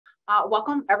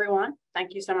Welcome, everyone.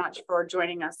 Thank you so much for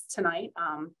joining us tonight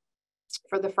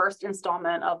for the first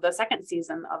installment of the second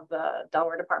season of the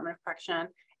Delaware Department of Correction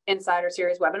Insider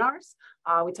Series webinars.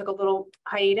 We took a little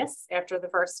hiatus after the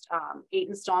first 8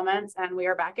 installments, and we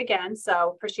are back again.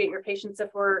 So appreciate your patience if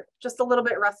we're just a little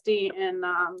bit rusty in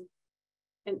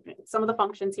some of the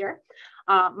functions here.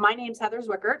 My name's Heather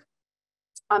Zwickert.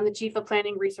 I'm the Chief of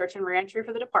Planning, Research, and Reentry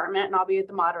for the department, and I'll be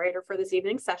the moderator for this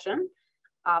evening's session.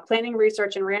 Planning,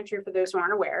 Research, and Reentry, for those who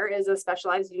aren't aware, is a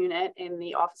specialized unit in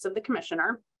the Office of the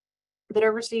Commissioner that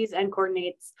oversees and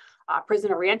coordinates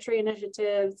prisoner reentry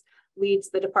initiatives,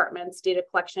 leads the department's data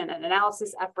collection and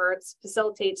analysis efforts,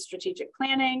 facilitates strategic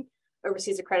planning,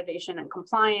 oversees accreditation and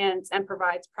compliance, and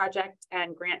provides project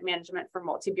and grant management for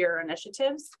multi-bureau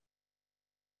initiatives.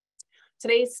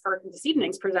 This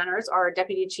evening's presenters are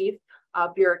Deputy Chief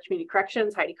of Bureau of Community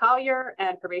Corrections, Heidi Collier,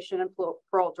 and Probation and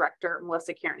Parole Director,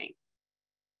 Melissa Kearney.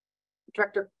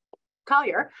 Director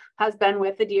Collier has been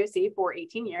with the DOC for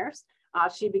 18 years.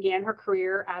 She began her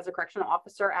career as a correctional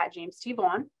officer at James T.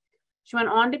 Vaughn. She went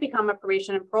on to become a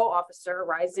probation and parole officer,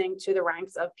 rising to the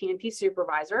ranks of P&P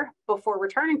supervisor before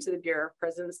returning to the Bureau of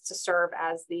Prisons to serve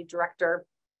as the Director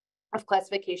of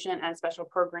Classification and Special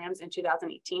Programs in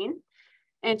 2018.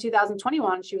 In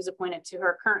 2021, she was appointed to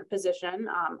her current position,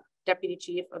 Deputy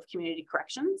Chief of Community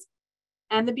Corrections.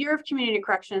 And the Bureau of Community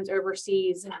Corrections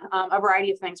oversees a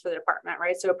variety of things for the department,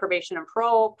 right? So probation and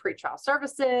parole, pretrial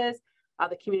services,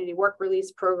 the community work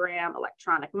release program,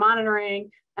 electronic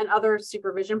monitoring, and other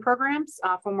supervision programs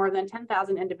for more than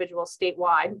 10,000 individuals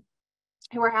statewide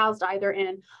who are housed either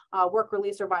in work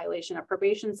release or violation of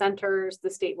probation centers, the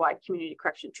statewide community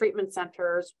correction treatment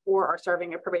centers, or are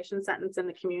serving a probation sentence in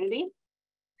the community.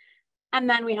 And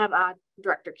then we have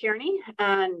Director Kearney,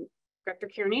 and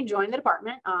Director Kearney joined the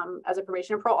department as a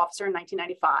probation and parole officer in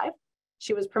 1995.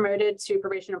 She was promoted to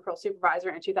probation and parole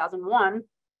supervisor in 2001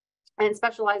 and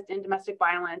specialized in domestic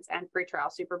violence and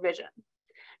pretrial supervision.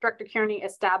 Director Kearney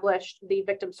established the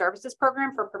Victim Services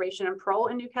Program for probation and parole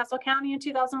in Newcastle County in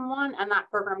 2001, and that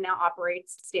program now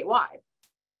operates statewide.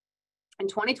 In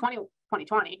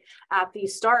 2020, at the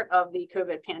start of the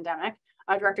COVID pandemic,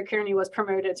 Director Kearney was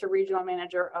promoted to Regional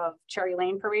Manager of Cherry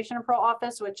Lane Probation and Parole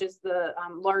Office, which is the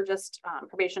largest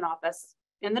probation office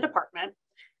in the department,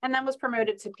 and then was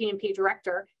promoted to P&P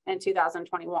Director in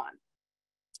 2021.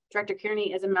 Director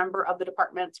Kearney is a member of the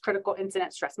department's Critical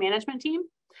Incident Stress Management Team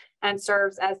and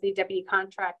serves as the Deputy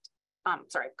Compact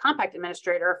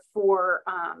Administrator for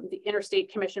the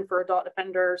Interstate Commission for Adult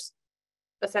Offenders.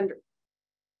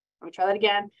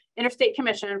 Interstate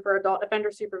Commission for Adult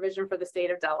Offender Supervision for the state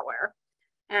of Delaware.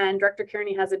 And Director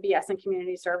Kearney has a BS in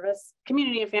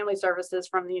Community and Family Services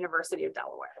from the University of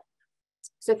Delaware.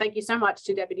 So thank you so much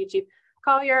to Deputy Chief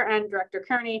Collier and Director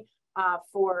Kearney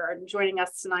for joining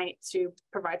us tonight to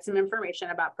provide some information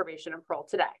about probation and parole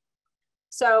today.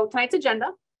 So tonight's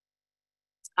agenda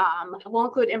will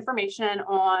include information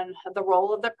on the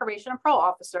role of the probation and parole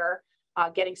officer,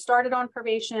 getting started on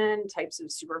probation, types of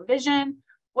supervision,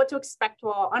 what to expect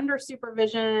while under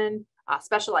supervision,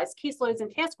 specialized caseloads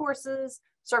and task forces,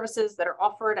 services that are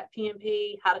offered at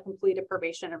P&P, how to complete a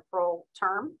probation and parole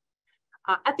term.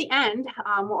 At the end,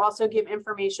 we'll also give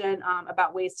information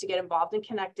about ways to get involved and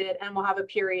connected, and we'll have a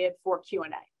period for Q&A.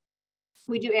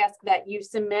 We do ask that you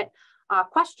submit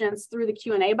questions through the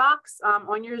Q&A box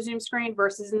on your Zoom screen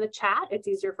versus in the chat. It's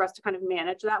easier for us to kind of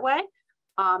manage that way.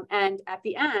 And at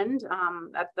the end,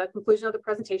 at the conclusion of the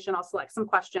presentation, I'll select some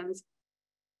questions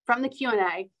from the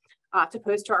Q&A to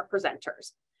pose to our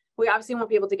presenters. We obviously won't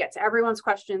be able to get to everyone's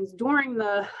questions during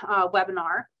the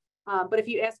webinar, but if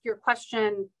you ask your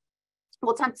question,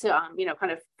 we'll attempt to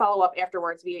kind of follow up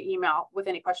afterwards via email with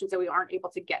any questions that we aren't able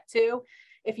to get to.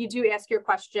 If you do ask your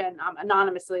question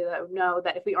anonymously, know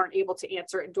that if we aren't able to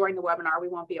answer it during the webinar, we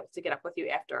won't be able to get up with you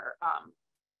after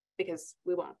because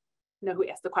we won't know who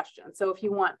asked the question. So if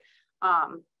you want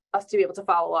us to be able to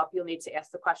follow up, you'll need to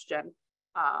ask the question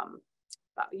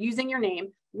using your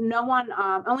name. No one,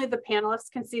 only the panelists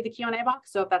can see the Q&A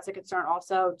box. So if that's a concern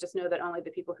also, just know that only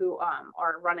the people who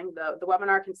are running the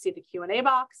webinar can see the Q&A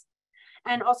box.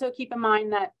 And also keep in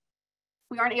mind that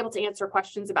we aren't able to answer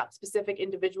questions about specific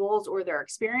individuals or their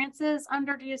experiences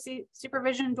under DOC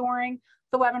supervision during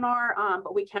the webinar,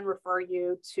 but we can refer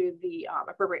you to the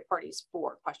appropriate parties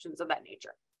for questions of that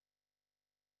nature.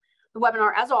 The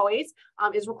webinar, as always,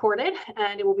 is recorded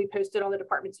and it will be posted on the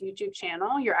department's YouTube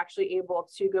channel. You're actually able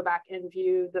to go back and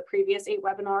view the previous 8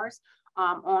 webinars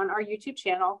on our YouTube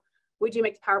channel. We do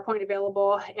make the PowerPoint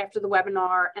available after the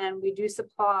webinar, and we do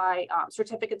supply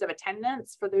certificates of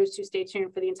attendance for those who stay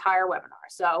tuned for the entire webinar.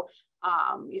 So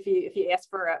If you ask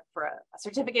for a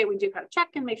certificate, we do kind of check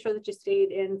and make sure that you stayed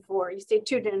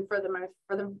tuned in for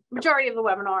the majority of the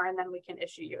webinar, and then we can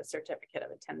issue you a certificate of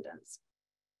attendance.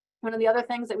 One of the other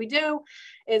things that we do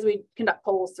is we conduct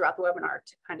polls throughout the webinar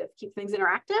to kind of keep things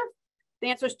interactive. The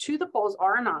answers to the polls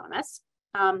are anonymous.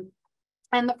 And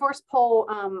the first poll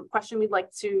question we'd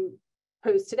like to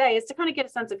pose today is to kind of get a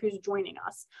sense of who's joining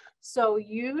us. So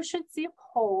you should see a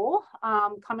poll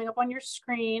coming up on your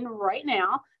screen right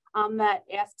now that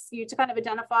asks you to kind of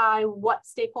identify what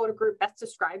stakeholder group best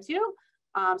describes you.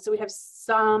 So we have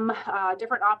some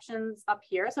different options up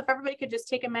here. So if everybody could just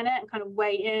take a minute and kind of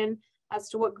weigh in as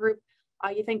to what group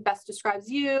you think best describes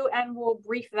you, and we'll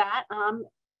brief that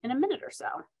in a minute or so.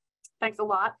 Thanks a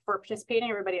lot for participating.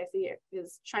 Everybody I see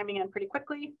is chiming in pretty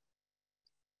quickly.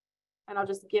 And I'll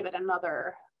just give it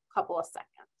another couple of seconds.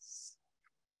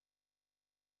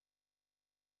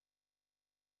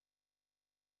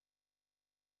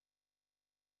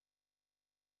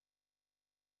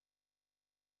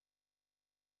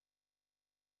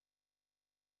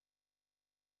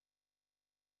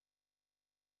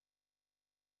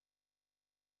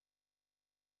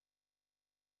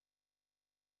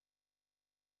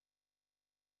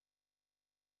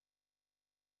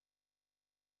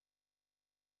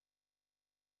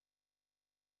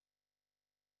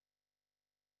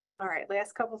 All right,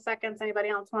 last couple seconds. Anybody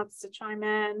else wants to chime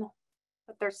in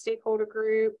with their stakeholder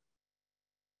group?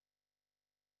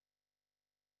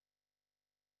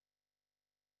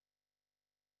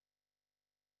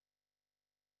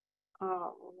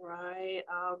 All right,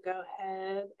 I'll go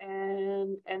ahead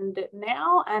and end it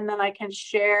now, and then I can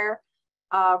share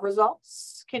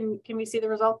results. Can we see the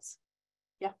results?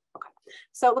 Yeah, okay.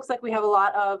 So it looks like we have a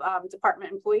lot of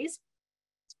department employees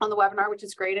on the webinar, which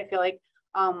is great. I feel like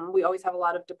we always have a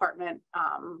lot of department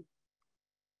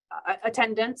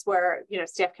attendance where, you know,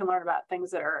 staff can learn about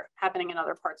things that are happening in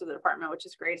other parts of the department, which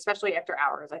is great, especially after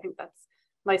hours. I think that's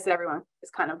nice that everyone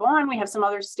is kind of on. We have some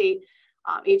other state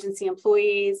agency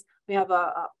employees. We have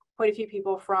quite a few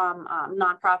people from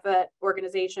nonprofit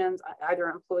organizations, either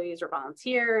employees or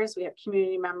volunteers. We have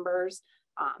community members,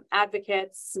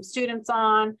 advocates, some students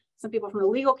on, some people from the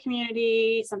legal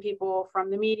community, some people from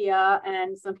the media,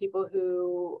 and some people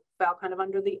who fell kind of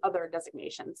under the other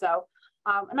designation. So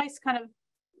a nice kind of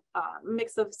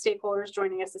mix of stakeholders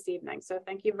joining us this evening. So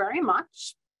thank you very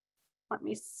much. Let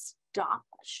me stop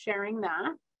sharing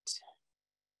that.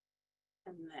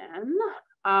 And then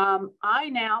I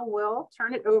now will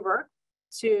turn it over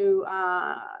to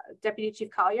Deputy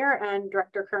Chief Collier and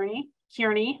Director Kearney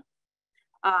to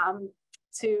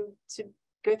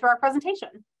go through our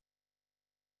presentation.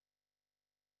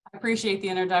 I appreciate the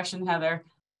introduction, Heather.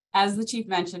 As the chief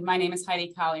mentioned, my name is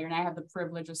Heidi Collier, and I have the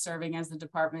privilege of serving as the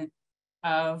Department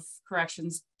of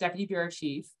Corrections Deputy Bureau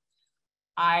Chief.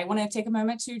 I want to take a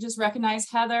moment to just recognize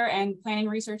Heather and Planning,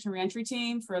 Research, and Reentry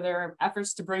team for their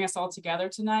efforts to bring us all together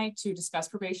tonight to discuss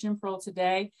probation and parole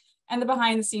today, and the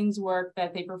behind-the-scenes work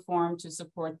that they perform to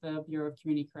support the Bureau of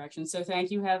Community Corrections. So thank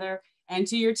you, Heather, and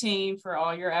to your team for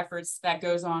all your efforts that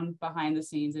goes on behind the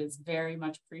scenes. It's very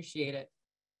much appreciated.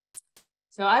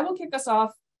 So I will kick us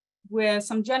off with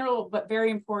some general but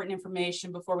very important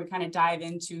information before we kind of dive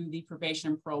into the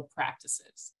probation and parole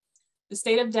practices. The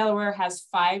state of Delaware has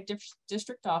 5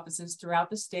 district offices throughout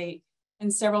the state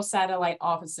and several satellite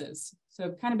offices.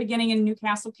 So kind of beginning in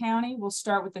Newcastle County, we'll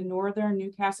start with the Northern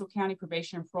Newcastle County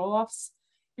Probation and Parole Office.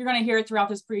 You're going to hear it throughout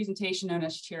this presentation, known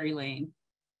as Cherry Lane.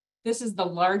 This is the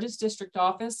largest district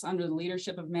office under the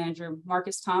leadership of Manager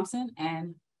Marcus Thompson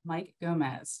and Mike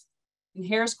Gomez. In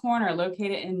Harris Corner,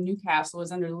 located in Newcastle,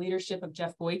 is under the leadership of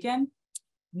Jeff Boykin.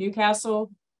 In Kent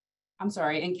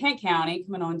County,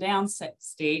 coming on down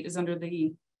state, is under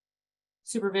the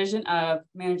supervision of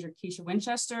Manager Keisha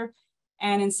Winchester.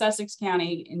 And in Sussex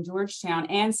County, in Georgetown,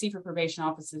 and Seaford Probation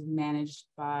Office is managed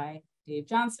by Dave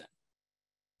Johnson.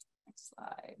 Next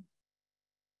slide.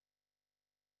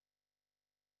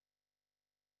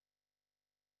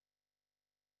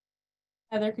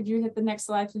 Heather, could you hit the next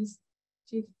slide, please,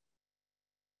 Chief?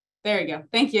 There you go.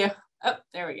 Thank you. Oh,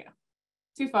 there we go.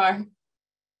 Too far.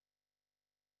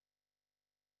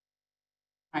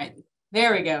 All right.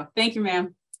 There we go. Thank you,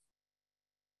 ma'am.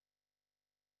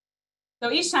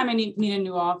 So each time I meet a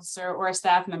new officer or a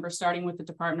staff member starting with the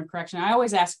Department of Correction, I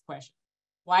always ask a question.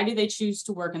 Why do they choose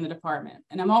to work in the department?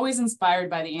 And I'm always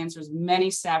inspired by the answers many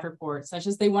staff report, such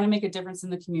as they want to make a difference in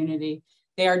the community,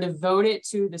 they are devoted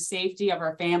to the safety of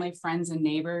our family, friends, and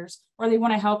neighbors, or they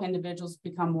want to help individuals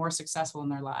become more successful in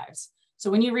their lives. So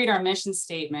when you read our mission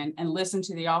statement and listen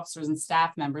to the officers and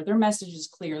staff member, their message is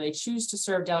clear. They choose to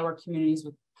serve Delaware communities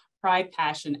with pride,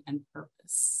 passion, and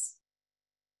purpose.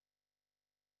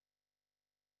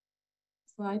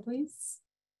 slide, please.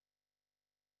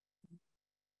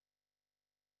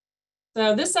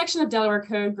 So this section of Delaware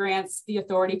Code grants the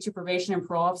authority to probation and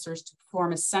parole officers to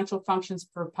perform essential functions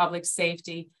for public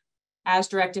safety as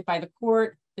directed by the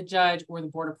court, the judge, or the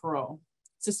Board of Parole.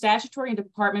 So statutory and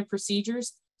department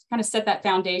procedures kind of set that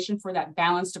foundation for that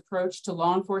balanced approach to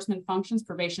law enforcement functions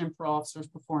probation and parole officers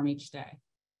perform each day.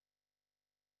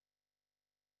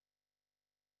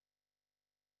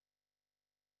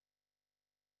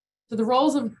 So the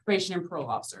roles of a probation and parole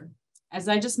officer. As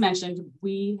I just mentioned,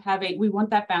 we want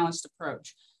that balanced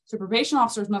approach. So probation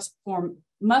officers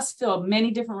must fill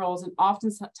many different roles and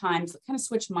oftentimes kind of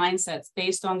switch mindsets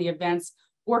based on the events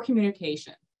or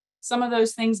communication. Some of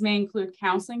those things may include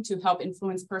counseling to help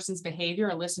influence person's behavior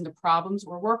or listen to problems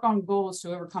or work on goals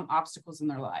to overcome obstacles in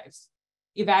their lives.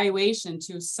 Evaluation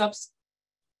to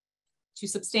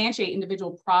substantiate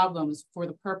individual problems for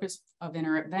the purpose of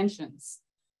interventions.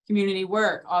 Community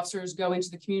work, officers go into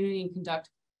the community and conduct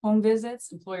home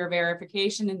visits, employer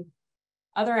verification, and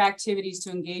other activities to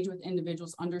engage with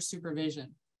individuals under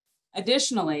supervision.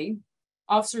 Additionally,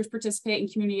 officers participate in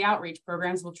community outreach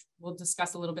programs, which we'll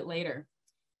discuss a little bit later.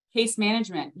 Case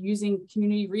management, using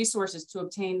community resources to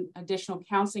obtain additional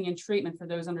counseling and treatment for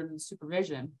those under the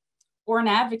supervision. Or an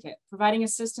advocate, providing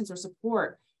assistance or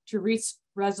support to reach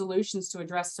resolutions to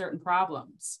address certain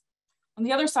problems. On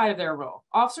the other side of their role,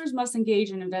 officers must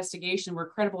engage in investigation where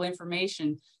credible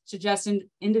information suggests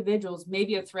individuals may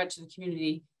be a threat to the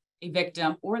community, a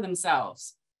victim, or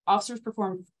themselves. Officers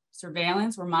perform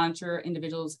surveillance or monitor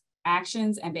individuals'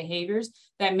 actions and behaviors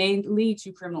that may lead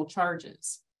to criminal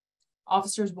charges.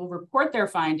 Officers will report their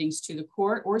findings to the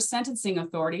court or sentencing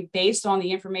authority based on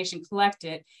the information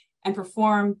collected and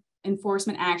perform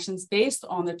enforcement actions based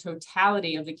on the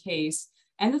totality of the case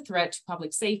and the threat to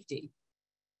public safety.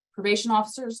 Probation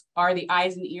officers are the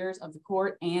eyes and ears of the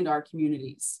court and our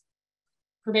communities.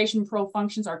 Probation and parole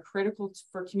functions are critical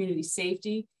for community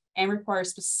safety and require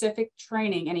specific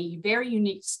training and a very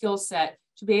unique skill set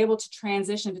to be able to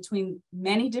transition between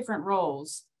many different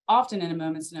roles, often in a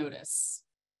moment's notice.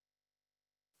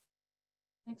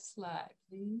 Next slide,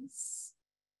 please.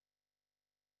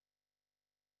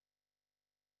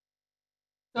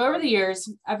 So over the years,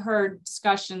 I've heard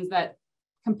discussions that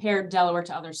compared Delaware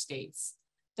to other states.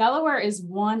 Delaware is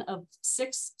one of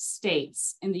 6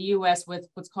 states in the US with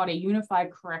what's called a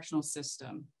unified correctional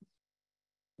system.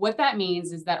 What that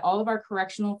means is that all of our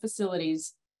correctional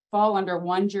facilities fall under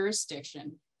one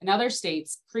jurisdiction. In other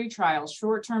states, pretrial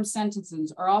short-term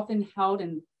sentences are often held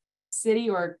in city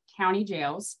or county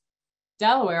jails.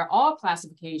 Delaware, all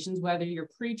classifications, whether your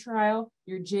pretrial,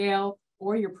 your jail,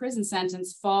 or your prison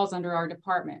sentence falls under our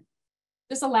department.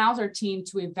 This allows our team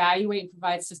to evaluate and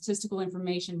provide statistical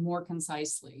information more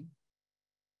concisely.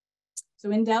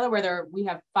 So in Delaware, we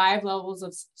have 5 levels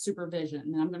of supervision,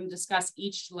 and I'm going to discuss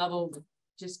each level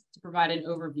just to provide an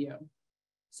overview.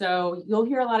 So you'll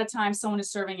hear a lot of times someone is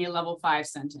serving a level 5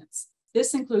 sentence.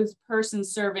 This includes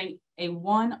persons serving a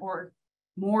 1 or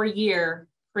more year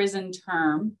prison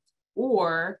term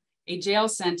or a jail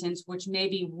sentence, which may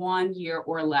be 1 year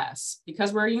or less.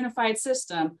 Because we're a unified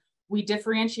system, we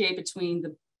differentiate between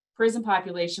the prison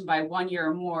population by 1 year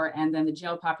or more and then the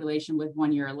jail population with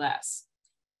 1 year or less.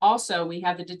 Also, we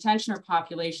have the detentioner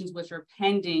populations which are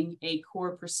pending a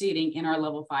court proceeding in our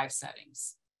level 5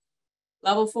 settings.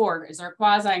 Level 4 is our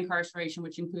quasi-incarceration,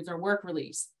 which includes our work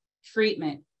release,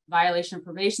 treatment, violation of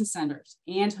probation centers,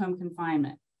 and home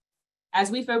confinement. As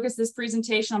we focus this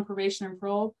presentation on probation and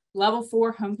parole, level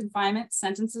 4 home confinement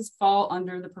sentences fall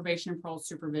under the probation and parole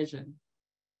supervision.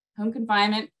 Home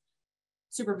confinement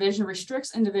supervision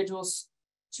restricts individuals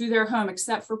to their home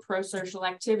except for pro-social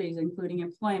activities, including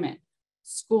employment,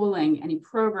 schooling, any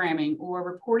programming, or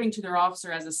reporting to their officer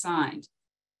as assigned.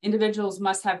 Individuals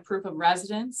must have proof of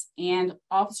residence, and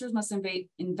officers must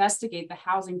investigate the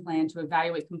housing plan to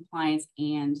evaluate compliance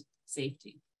and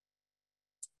safety.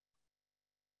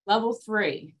 Level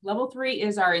 3. Level 3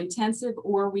 is our intensive,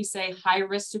 or we say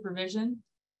high-risk supervision.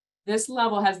 This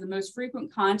level has the most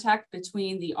frequent contact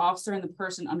between the officer and the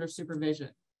person under supervision.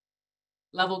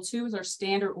 Level 2 is our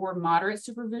standard or moderate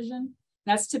supervision.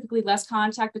 That's typically less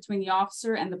contact between the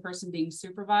officer and the person being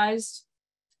supervised.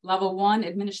 Level 1,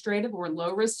 administrative or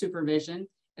low-risk supervision,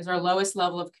 is our lowest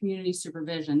level of community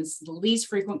supervision. This is the least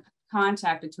frequent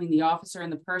contact between the officer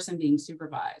and the person being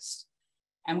supervised.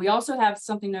 And we also have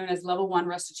something known as level 1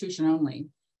 restitution only.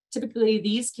 Typically,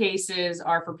 these cases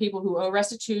are for people who owe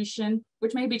restitution,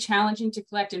 which may be challenging to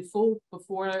collect in full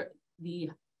before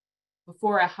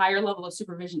a higher level of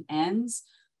supervision ends.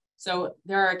 So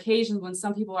there are occasions when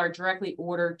some people are directly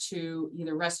ordered to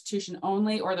either restitution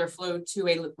only or they're flowed to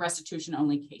a restitution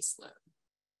only caseload.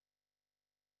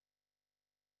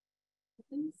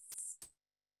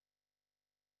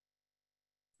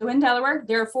 So in Delaware,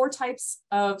 there are 4 types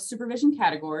of supervision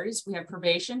categories. We have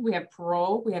probation, we have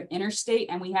parole, we have interstate,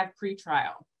 and we have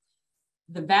pretrial.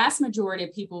 The vast majority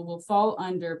of people will fall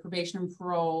under probation and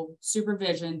parole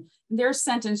supervision. They're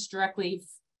sentenced directly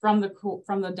from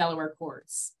the Delaware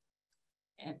courts.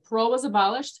 And parole was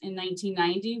abolished in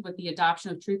 1990 with the adoption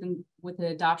of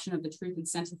the Truth in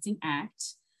Sentencing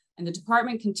Act. And the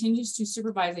department continues to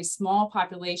supervise a small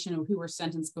population who were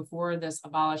sentenced before this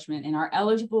abolishment and are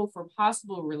eligible for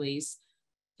possible release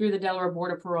through the Delaware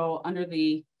Board of Parole under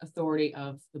the authority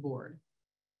of the board.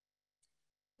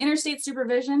 Interstate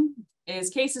supervision is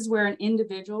cases where an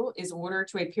individual is ordered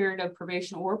to a period of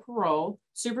probation or parole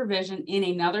supervision in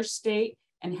another state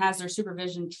and has their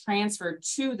supervision transferred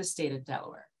to the state of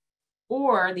Delaware.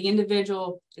 Or the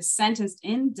individual is sentenced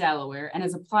in Delaware and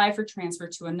has applied for transfer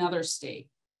to another state.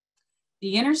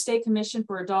 The Interstate Commission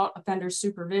for Adult Offender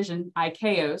Supervision,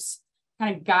 ICAOS,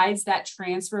 kind of guides that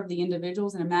transfer of the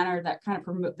individuals in a manner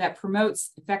that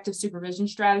promotes effective supervision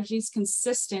strategies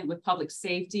consistent with public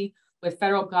safety, with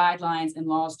federal guidelines and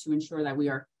laws to ensure that we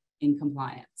are in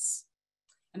compliance.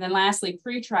 And then lastly,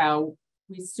 pretrial,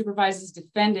 we supervises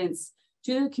defendants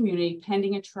to the community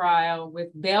pending a trial with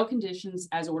bail conditions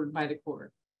as ordered by the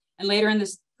court. And later in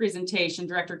this presentation,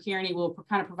 Director Kearney will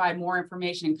kind of provide more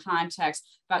information and context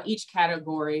about each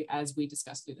category as we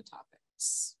discuss through the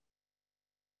topics.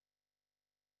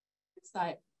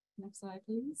 Next slide,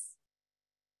 please.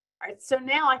 All right, so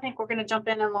now I think we're going to jump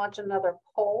in and launch another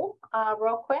poll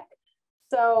real quick.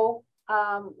 So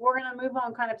we're going to move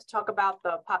on kind of to talk about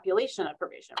the population of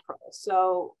probation and parole.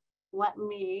 So let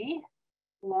me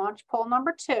launch poll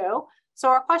number 2. So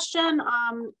our question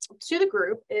to the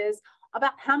group is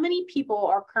about how many people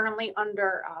are currently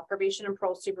under probation and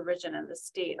parole supervision in the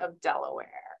state of Delaware.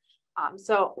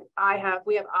 So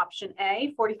we have option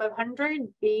A, 4,500,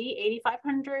 B,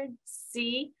 8,500,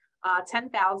 C,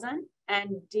 10,000, and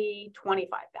D,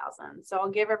 25,000. So I'll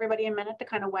give everybody a minute to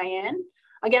kind of weigh in.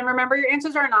 Again, remember your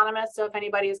answers are anonymous. So if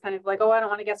anybody is kind of like, oh, I don't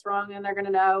want to guess wrong, and they're going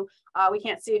to know, we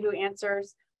can't see who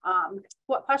answers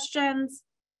what questions.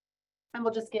 And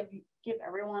we'll just give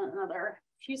everyone another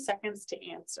few seconds to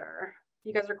answer.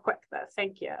 You guys are quick though.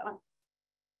 Thank you.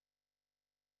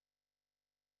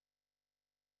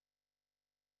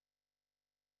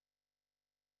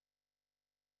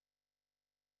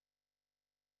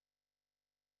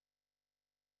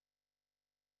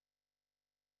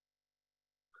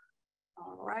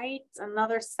 All right,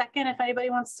 another second if anybody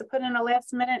wants to put in a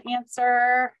last minute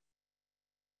answer.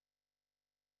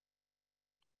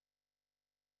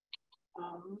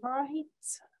 All right,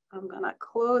 I'm gonna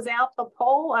close out the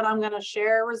poll and I'm gonna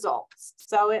share results.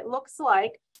 So it looks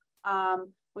like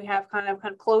we have kind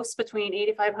of close between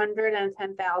 8,500 and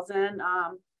 10,000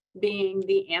 being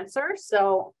the answer.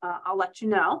 So I'll let you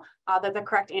know that the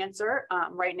correct answer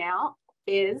right now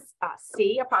is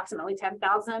C, approximately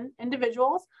 10,000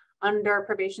 individuals under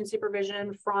probation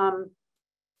supervision from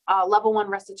level 1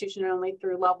 restitution only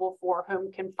through level 4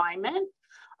 home confinement.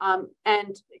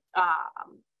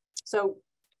 So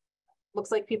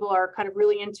looks like people are kind of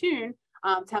really in tune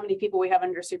to how many people we have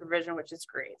under supervision, which is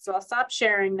great. So I'll stop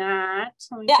sharing that.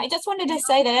 Yeah, I just wanted to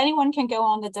say that anyone can go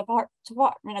on the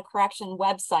Department of Correction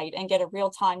website and get a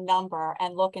real-time number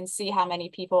and look and see how many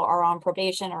people are on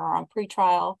probation or on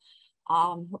pretrial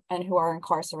and who are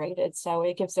incarcerated. So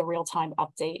it gives a real-time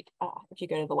update if you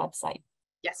go to the website.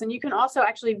 Yes, and you can also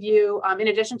actually view, in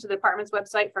addition to the department's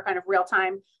website for kind of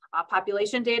real-time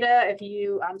population data, if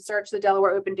you search the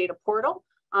Delaware Open Data Portal,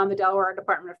 the Delaware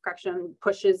Department of Correction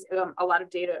pushes a lot of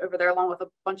data over there, along with a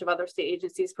bunch of other state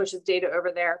agencies, pushes data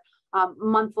over there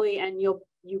monthly, and you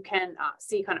can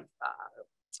see kind of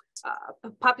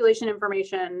population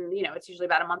information. You know, it's usually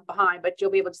about a month behind, but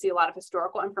you'll be able to see a lot of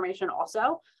historical information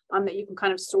also that you can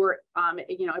kind of sort.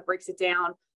 You know, it breaks it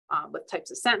down with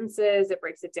types of sentences. It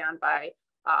breaks it down by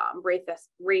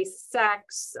race,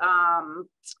 sex,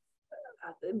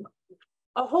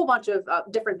 a whole bunch of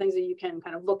different things that you can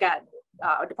kind of look at.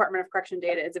 Department of Correction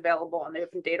data is available on the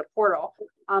Open Data Portal.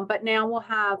 But now we'll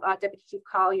have Deputy Chief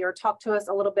Collier talk to us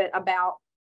a little bit about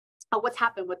what's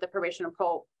happened with the probation and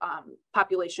parole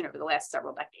population over the last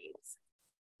several decades.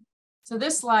 So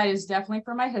this slide is definitely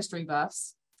for my history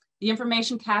buffs. The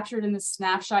information captured in this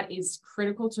snapshot is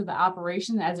critical to the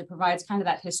operation as it provides kind of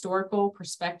that historical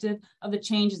perspective of the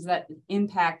changes that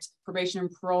impact probation and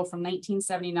parole from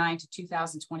 1979 to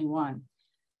 2021.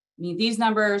 I mean, these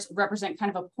numbers represent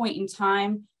kind of a point in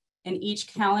time in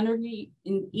each calendar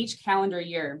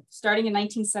year. Starting in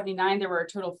 1979, there were a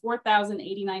total of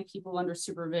 4,089 people under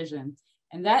supervision,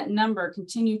 and that number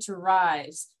continued to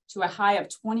rise to a high of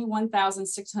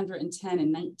 21,610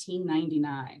 in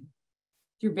 1999.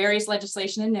 Through various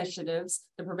legislation initiatives,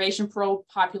 the probation parole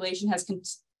population has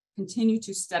continued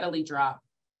to steadily drop.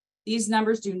 These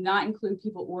numbers do not include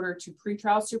people ordered to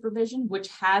pretrial supervision, which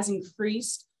has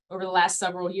increased over the last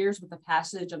several years with the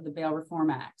passage of the Bail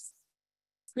Reform Act.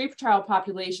 Pretrial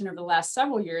population over the last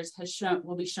several years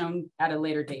will be shown at a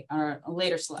later date on a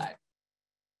later slide.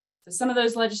 So some of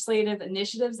those legislative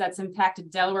initiatives that's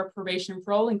impacted Delaware probation and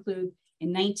parole include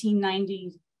in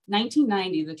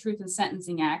 1990, the Truth in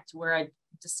Sentencing Act, where I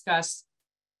discussed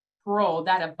parole,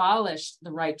 that abolished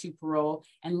the right to parole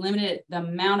and limited the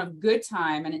amount of good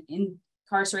time an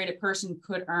incarcerated person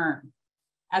could earn.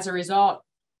 As a result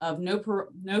of no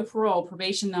parole,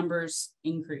 probation numbers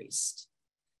increased.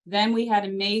 Then we had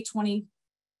in May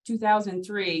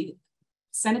 2003,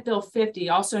 Senate Bill 50,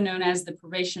 also known as the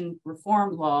Probation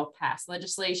Reform Law, passed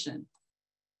legislation.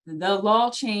 The law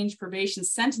changed probation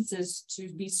sentences to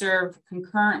be served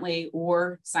concurrently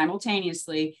or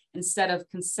simultaneously instead of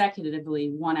consecutively,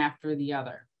 one after the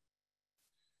other.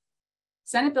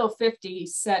 Senate Bill 50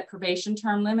 set probation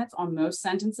term limits on most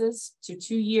sentences to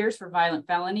 2 years for violent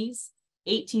felonies,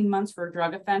 18 months for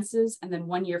drug offenses, and then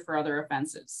 1 year for other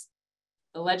offenses.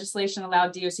 The legislation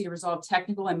allowed DOC to resolve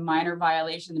technical and minor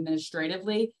violations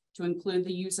administratively to include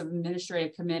the use of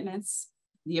administrative commitments,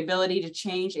 the ability to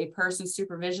change a person's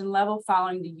supervision level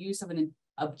following the use of an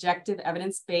objective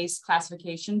evidence-based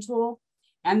classification tool,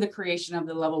 and the creation of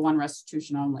the level 1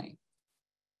 restitution only.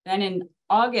 Then in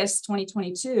August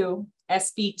 2022,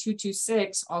 SB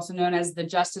 226, also known as the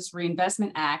Justice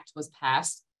Reinvestment Act, was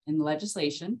passed in the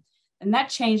legislation, and that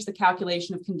changed the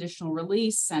calculation of conditional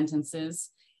release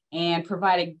sentences and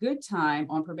provided good time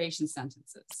on probation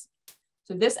sentences.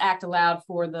 So this act allowed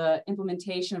for the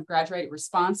implementation of graduated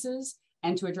responses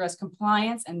and to address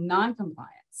compliance and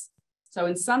non-compliance. So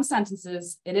in some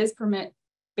sentences, it is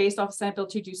based off Senate Bill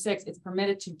 226, it's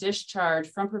permitted to discharge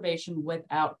from probation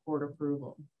without court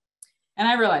approval. And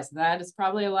I realize that is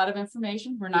probably a lot of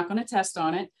information. We're not going to test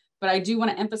on it, but I do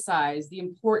want to emphasize the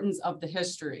importance of the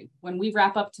history. When we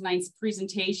wrap up tonight's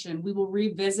presentation, we will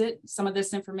revisit some of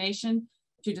this information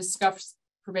to discuss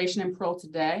probation and parole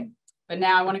today. But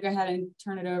now I want to go ahead and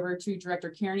turn it over to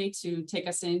Director Kearney to take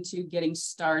us into getting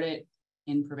started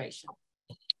in probation.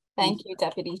 Thank you,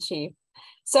 Deputy Chief.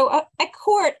 So at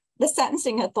court, the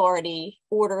sentencing authority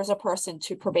orders a person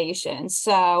to probation.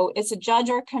 So it's a judge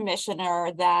or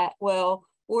commissioner that will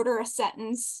order a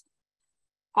sentence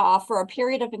for a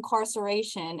period of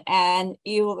incarceration, and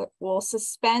you will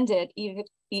suspend it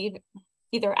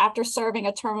either after serving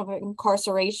a term of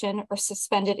incarceration or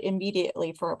suspend it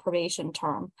immediately for a probation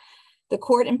term. The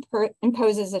court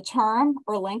imposes a term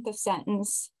or length of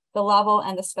sentence, the level,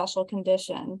 and the special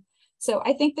condition. So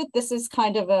I think that this is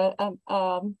kind of a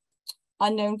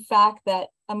unknown fact that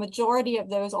a majority of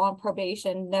those on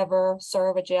probation never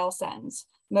serve a jail sentence.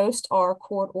 Most are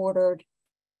court ordered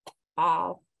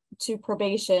to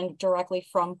probation directly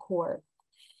from court.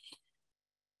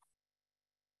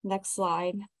 Next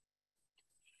slide.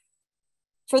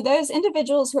 For those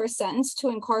individuals who are sentenced to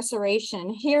incarceration,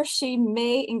 he or she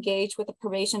may engage with a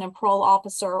probation and parole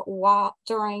officer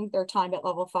during their time at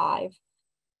level 5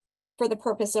 for the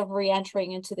purpose of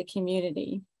reentering into the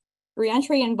community.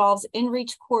 Reentry involves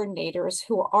in-reach coordinators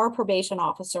who are probation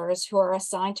officers who are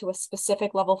assigned to a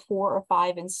specific level 4 or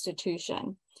 5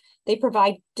 institution. They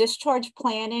provide discharge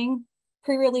planning,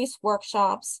 pre-release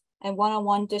workshops, and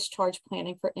one-on-one discharge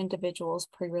planning for individuals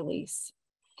pre-release.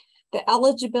 The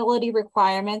eligibility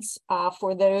requirements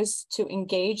for those to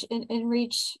engage in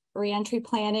in-reach reentry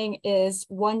planning is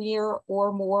 1 year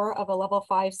or more of a level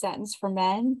 5 sentence for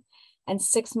men and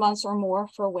 6 months or more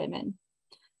for women.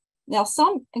 Now,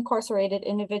 some incarcerated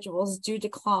individuals do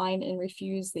decline and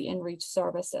refuse the in-reach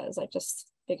services. I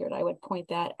just figured I would point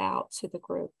that out to the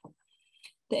group.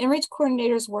 The in-reach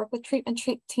coordinators work with treatment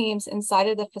teams inside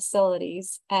of the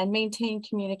facilities and maintain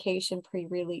communication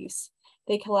pre-release.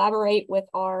 They collaborate with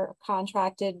our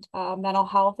contracted mental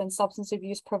health and substance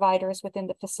abuse providers within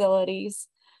the facilities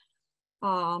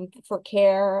for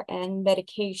care and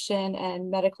medication and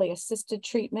medically assisted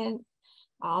treatment.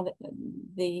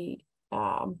 The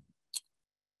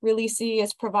releasee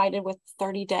is provided with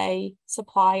 30-day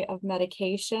supply of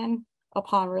medication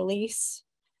upon release.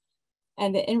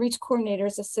 And the in-reach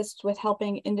coordinators assist with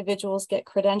helping individuals get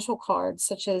credential cards,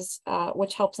 such as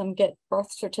which helps them get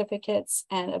birth certificates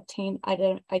and obtain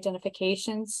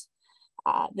identifications.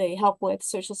 They help with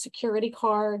social security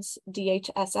cards,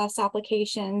 DHSS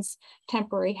applications,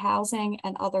 temporary housing,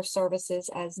 and other services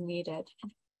as needed.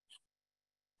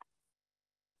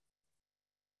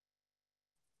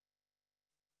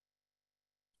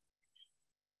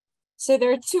 So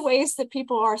there are two ways that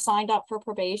people are signed up for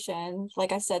probation.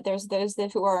 Like I said, there's those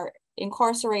who are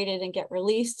incarcerated and get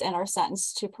released and are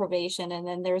sentenced to probation. And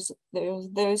then there's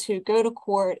those who go to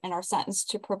court and are sentenced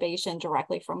to probation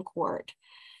directly from court.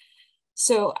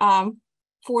 So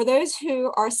for those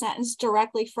who are sentenced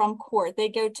directly from court, they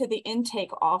go to the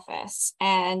intake office.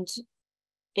 And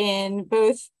in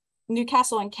both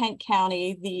Newcastle and Kent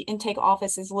County, the intake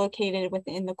office is located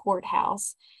within the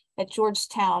courthouse. At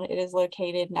Georgetown, it is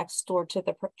located next door to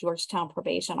the Georgetown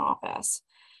probation office.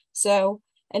 So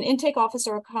an intake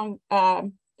officer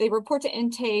they report to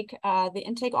intake. The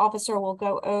intake officer will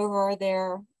go over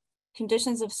their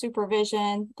conditions of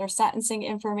supervision, their sentencing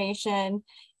information,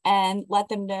 and let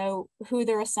them know who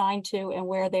they're assigned to and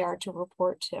where they are to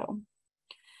report to.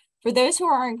 For those who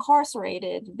are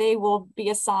incarcerated, they will be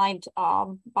assigned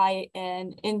by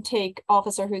an intake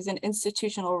officer who's an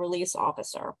institutional release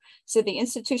officer. So the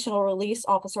institutional release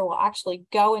officer will actually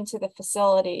go into the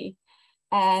facility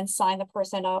and sign the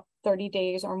person up 30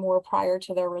 days or more prior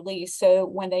to their release. So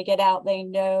when they get out, they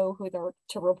know who they're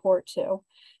to report to.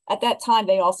 At that time,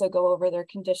 they also go over their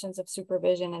conditions of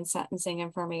supervision and sentencing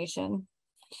information.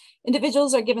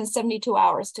 Individuals are given 72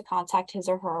 hours to contact his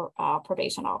or her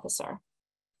probation officer.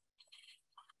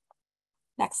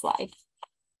 Next slide.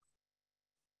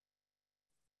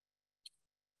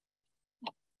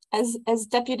 As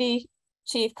Deputy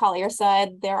Chief Collier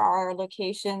said, there are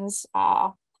locations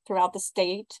throughout the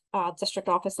state, district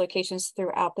office locations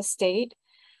throughout the state.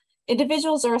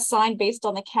 Individuals are assigned based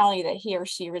on the county that he or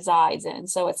she resides in.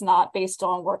 So it's not based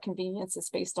on work convenience,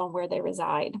 it's based on where they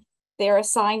reside. They are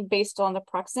assigned based on the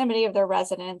proximity of their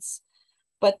residence,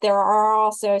 but there are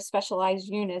also specialized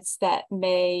units that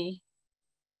may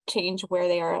change where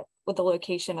they are with the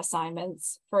location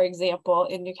assignments. For example,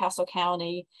 in Newcastle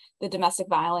County, the domestic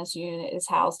violence unit is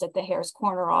housed at the Harris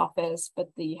Corner office, but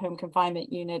the home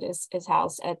confinement unit is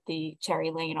housed at the Cherry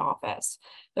Lane office.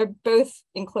 They're both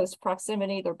in close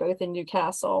proximity. They're both in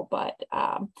Newcastle, but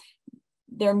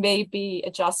there may be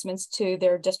adjustments to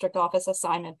their district office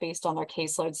assignment based on their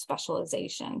caseload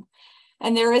specialization.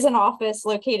 And there is an office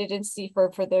located in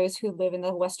Seaford for those who live in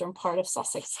the western part of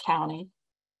Sussex County.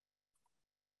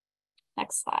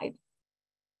 Next slide.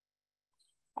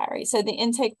 All right, so the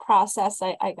intake process,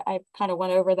 I kind of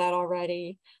went over that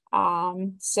already.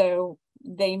 So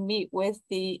they meet with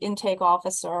the intake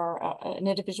officer, an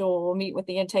individual will meet with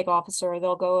the intake officer.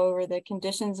 They'll go over the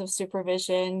conditions of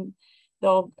supervision.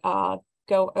 They'll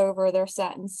go over their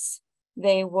sentence.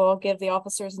 They will give the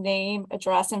officer's name,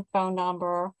 address, and phone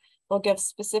number. They'll give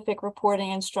specific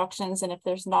reporting instructions. And if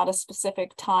there's not a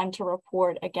specific time to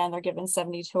report, again, they're given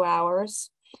 72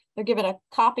 hours. They're given a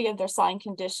copy of their signed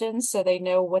conditions so they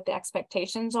know what the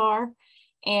expectations are,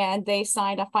 and they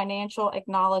sign a financial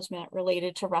acknowledgement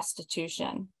related to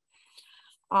restitution.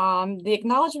 The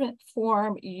acknowledgement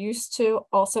form used to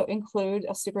also include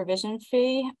a supervision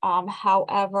fee.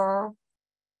 However,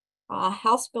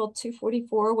 House Bill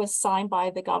 244 was signed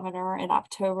by the governor in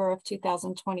October of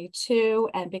 2022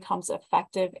 and becomes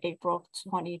effective April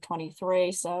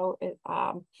 2023. So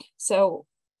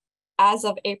as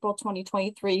of April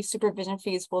 2023, supervision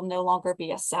fees will no longer be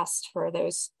assessed for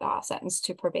those sentenced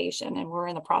to probation, and we're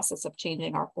in the process of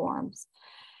changing our forms.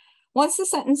 Once the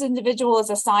sentenced individual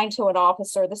is assigned to an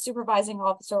officer, the supervising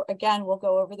officer, again, will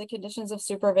go over the conditions of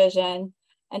supervision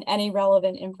and any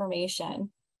relevant information.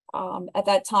 At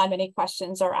that time, any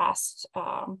questions are asked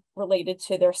related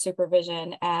to their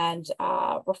supervision, and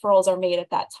referrals are made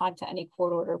at that time to any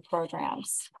court-ordered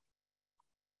programs.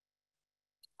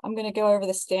 I'm going to go over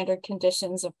the standard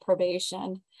conditions of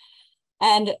probation.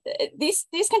 And these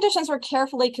conditions were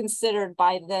carefully considered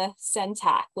by the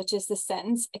SENTAC, which is the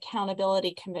Sentence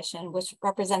Accountability Commission, which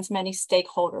represents many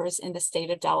stakeholders in the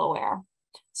state of Delaware.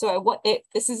 So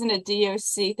this isn't a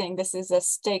DOC thing, this is a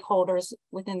stakeholders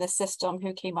within the system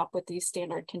who came up with these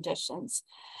standard conditions.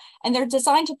 And they're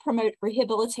designed to promote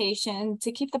rehabilitation,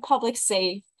 to keep the public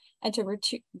safe, and to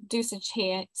reduce a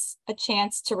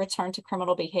chance to return to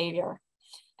criminal behavior.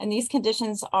 And these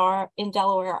conditions in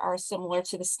Delaware are similar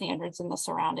to the standards in the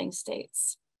surrounding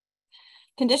states.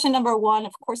 Condition number one,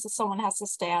 of course, is someone has to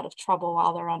stay out of trouble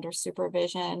while they're under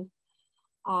supervision.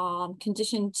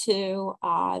 Condition two,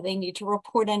 they need to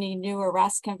report any new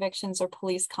arrest convictions or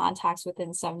police contacts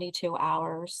within 72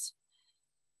 hours.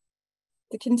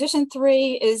 The condition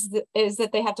three is that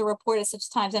they have to report at such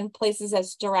times and places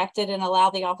as directed and allow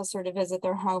the officer to visit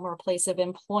their home or place of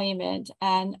employment.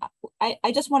 And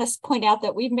I just want to point out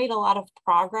that we've made a lot of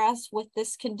progress with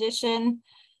this condition.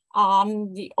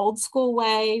 The old school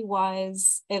way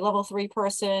was a level 3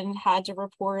 person had to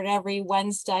report every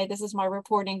Wednesday. This is my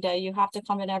reporting day. You have to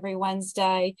come in every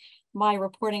Wednesday. My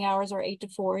reporting hours are 8 to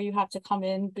 4. You have to come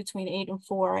in between 8 and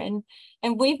 4. And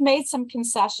we've made some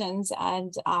concessions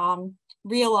and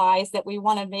realized that we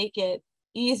want to make it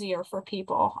easier for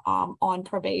people on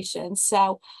probation.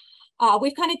 So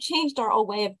we've kind of changed our old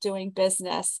way of doing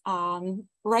business.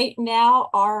 Right now,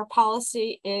 our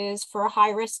policy is for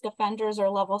high-risk offenders or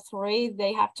level 3,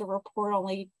 they have to report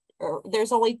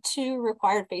there's only 2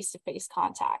 required face-to-face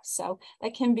contacts. So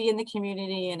that can be in the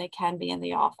community and it can be in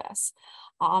the office.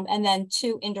 And then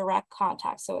 2 indirect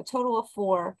contacts, so a total of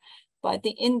 4. But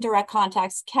the indirect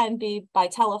contacts can be by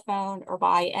telephone or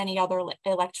by any other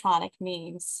electronic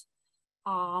means.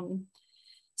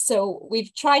 So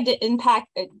we've tried to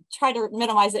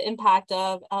minimize the impact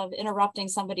of interrupting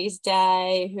somebody's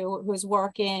day who's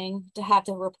working to have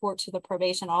to report to the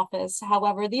probation office.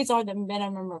 However, these are the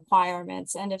minimum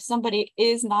requirements. And if somebody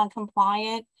is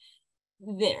non-compliant,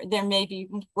 there may be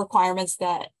requirements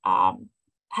that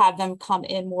have them come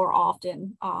in more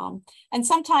often. And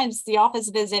sometimes the office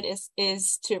visit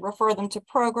is to refer them to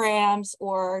programs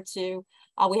or to,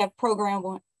 we have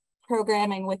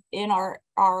programming within our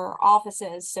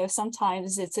offices. So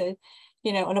sometimes it's an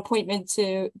appointment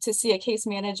to see a case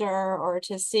manager or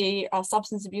to see a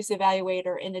substance abuse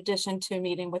evaluator in addition to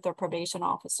meeting with their probation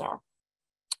officer.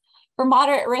 For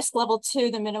moderate risk level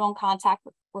 2, the minimum contact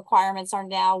requirements are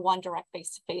now 1 direct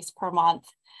face-to-face per month,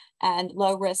 and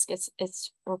low risk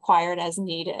it's required as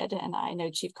needed. And I know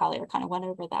Chief Collier kind of went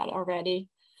over that already.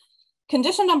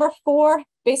 Condition number 4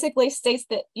 basically states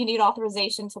that you need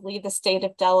authorization to leave the state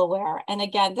of Delaware. And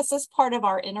again, this is part of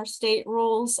our interstate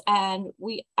rules, and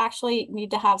we actually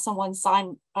need to have someone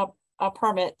sign a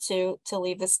permit to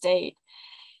leave the state.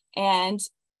 And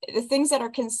the things that are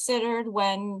considered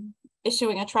when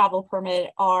issuing a travel permit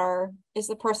are, is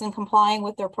the person complying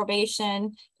with their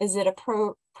probation? Is it a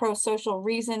pro-social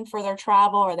reason for their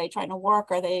travel? Are they trying to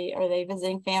work? Are they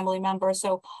visiting family members?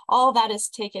 So all of that is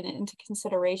taken into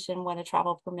consideration when a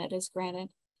travel permit is granted.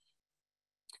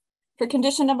 For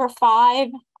condition number 5,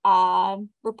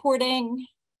 reporting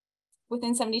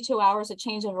within 72 hours a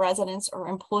change of residence or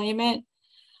employment.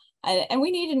 And we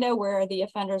need to know where the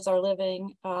offenders are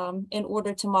living in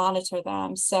order to monitor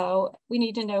them. So we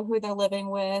need to know who they're living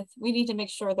with. We need to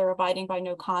make sure they're abiding by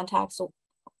no contact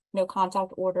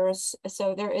orders.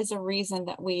 So there is a reason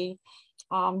that we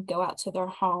go out to their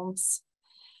homes.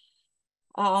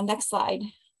 Next slide.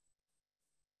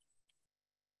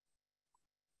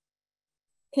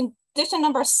 Condition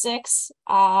number 6,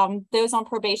 those on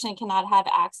probation cannot have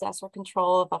access or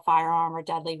control of a firearm or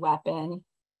deadly weapon.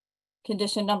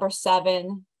 Condition number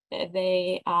 7,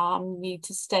 they need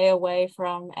to stay away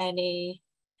from any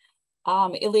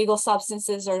illegal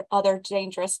substances or other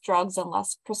dangerous drugs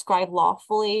unless prescribed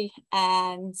lawfully,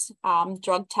 and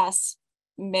drug tests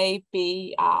may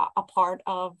be a part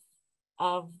of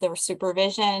their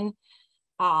supervision.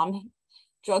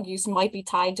 Drug use might be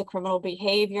tied to criminal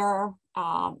behavior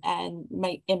and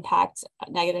might impact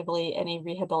negatively any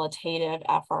rehabilitative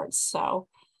efforts. So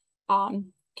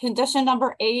condition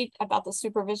number 8 about the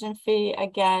supervision fee,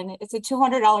 again, it's a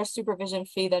 $200 supervision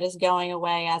fee that is going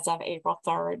away as of April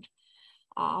 3rd,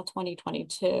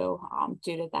 2022,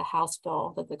 due to the House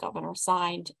bill that the governor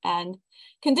signed. And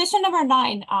condition number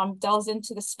 9 delves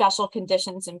into the special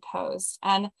conditions imposed.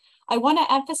 And I want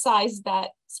to emphasize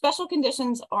that special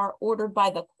conditions are ordered by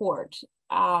the court.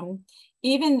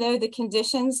 Even though the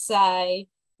conditions say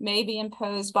may be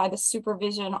imposed by the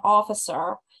supervision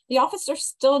officer, the officer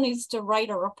still needs to write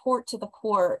a report to the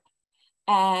court,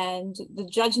 and the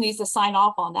judge needs to sign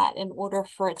off on that in order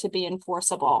for it to be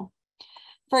enforceable.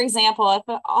 For example, if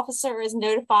an officer is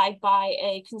notified by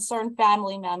a concerned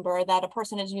family member that a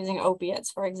person is using opiates,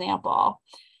 for example,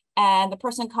 and the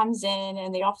person comes in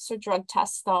and the officer drug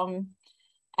tests them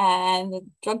and the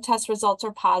drug test results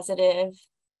are positive,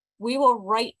 we will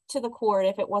write to the court,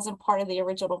 if it wasn't part of the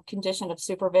original condition of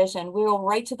supervision, we will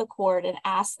write to the court and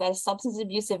ask that a substance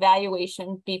abuse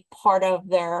evaluation be part of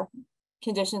their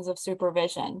conditions of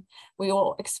supervision. We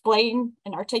will explain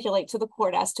and articulate to the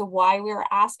court as to why we are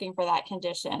asking for that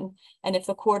condition. And if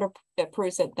the court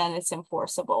approves it, then it's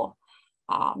enforceable.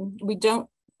 We don't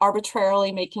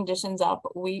arbitrarily make conditions up.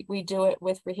 We do it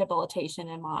with rehabilitation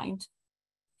in mind.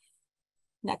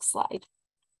 Next slide.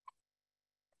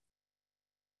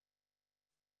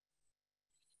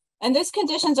 And those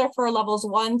conditions are for levels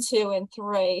 1, 2, and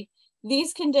 3.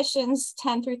 These conditions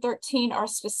 10 through 13 are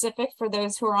specific for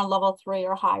those who are on level 3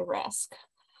 or high risk.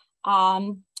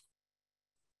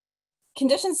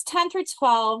 Conditions 10 through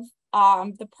 12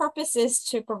 The purpose is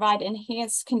to provide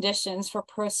enhanced conditions for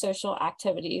pro-social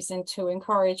activities and to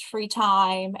encourage free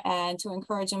time and to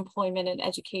encourage employment and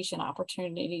education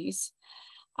opportunities.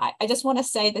 I just want to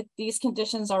say that these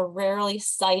conditions are rarely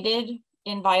cited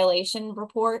in violation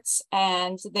reports,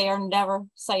 and they are never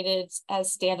cited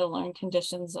as standalone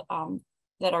conditions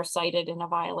that are cited in a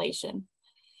violation.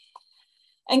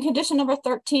 And condition number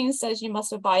 13 says you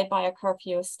must abide by a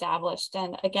curfew established.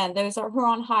 And again, those who are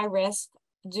on high risk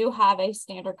do have a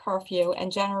standard curfew,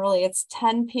 and generally it's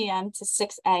 10 p.m. to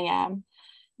 6 a.m.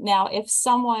 Now, if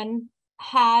someone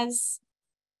has,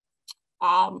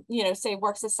 say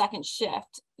works a second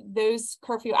shift, those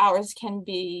curfew hours can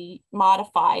be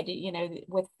modified,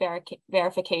 with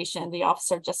verification. The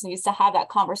officer just needs to have that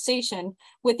conversation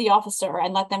with the officer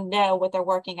and let them know what their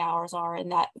working hours are,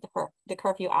 and that the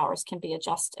curfew hours can be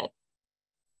adjusted.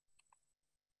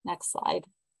 Next slide.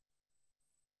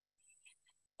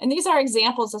 And these are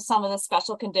examples of some of the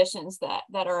special conditions that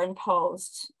are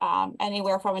imposed,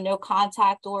 anywhere from a no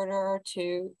contact order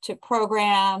to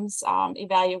programs,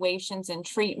 evaluations and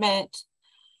treatment,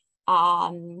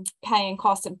 paying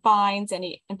costs and fines,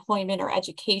 any employment or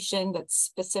education that's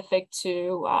specific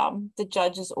to the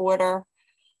judge's order.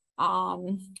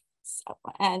 And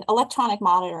electronic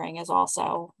monitoring is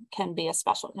also can be a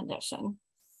special condition.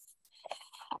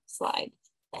 Next slide.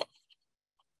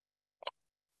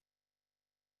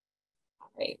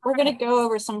 We're going to go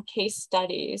over some case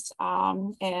studies,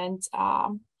 and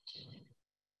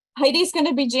Heidi's going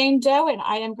to be Jane Doe and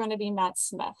I am going to be Matt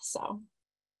Smith. All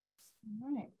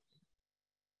right.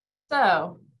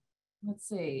 So let's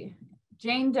see.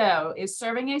 Jane Doe is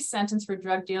serving a sentence for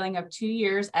drug dealing of 2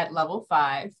 years at level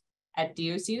 5 at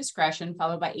DOC discretion,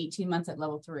 followed by 18 months at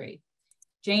level 3.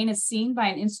 Jane is seen by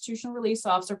an institutional release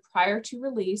officer prior to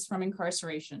release from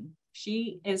incarceration.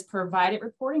 She is provided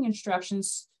reporting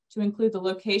instructions to include the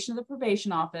location of the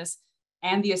probation office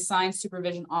and the assigned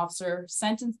supervision officer.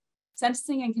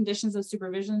 Sentencing and conditions of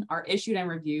supervision are issued and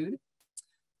reviewed.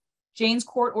 Jane's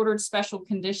court-ordered special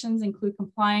conditions include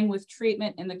complying with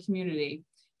treatment in the community.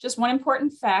 Just one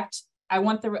important fact I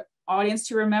want the audience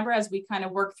to remember as we kind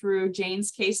of work through Jane's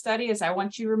case study is I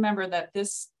want you to remember that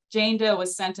this Jane Doe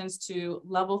was sentenced to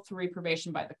level 3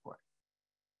 probation by the court.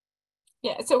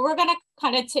 Yeah, so we're going to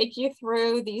kind of take you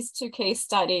through these two case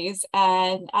studies,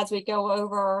 and as we go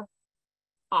over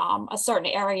a certain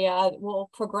area, we'll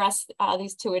progress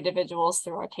these two individuals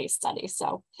through our case study.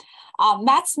 So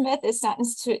Matt Smith is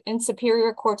sentenced in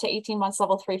Superior Court to 18 months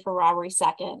level 3 for robbery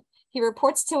second. He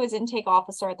reports to his intake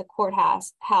officer at the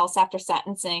courthouse after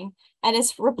sentencing and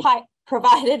is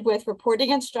provided with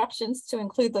reporting instructions to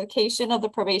include location of the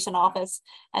probation office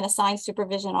and assigned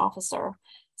supervision officer.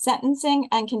 Sentencing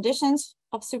and conditions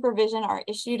of supervision are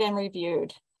issued and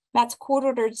reviewed. Matt's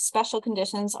court-ordered special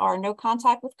conditions are no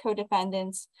contact with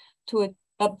co-defendants, to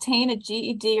obtain a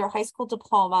GED or high school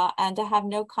diploma, and to have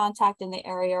no contact in the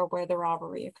area where the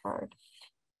robbery occurred.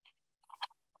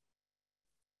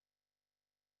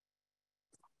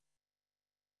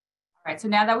 All right, so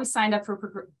now that we signed up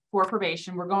for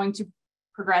probation, we're going to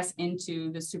progress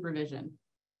into the supervision.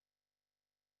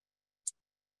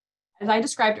 As I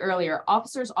described earlier,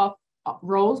 officers'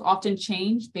 roles often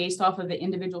change based off of the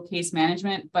individual case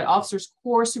management, but officers'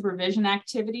 core supervision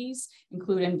activities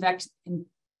include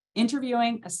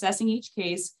interviewing, assessing each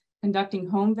case, conducting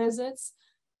home visits,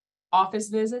 office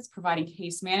visits, providing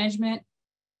case management,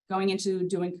 going into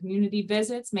doing community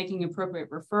visits, making appropriate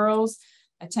referrals,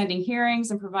 attending hearings,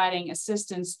 and providing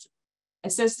assistance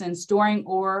during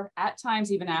or at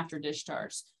times even after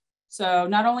discharge. So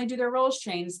not only do their roles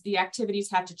change, the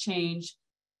activities have to change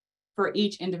for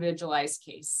each individualized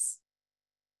case.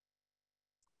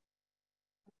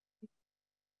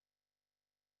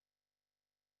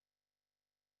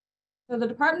 So the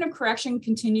Department of Correction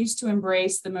continues to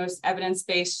embrace the most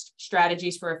evidence-based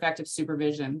strategies for effective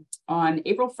supervision. On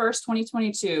April 1st,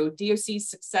 2022, DOC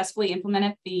successfully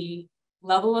implemented the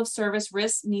level of service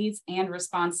risk, needs, and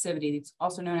responsivity. It's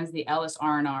also known as the Ellis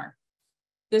R&R.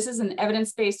 This is an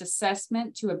evidence-based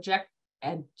assessment to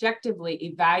objectively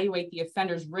evaluate the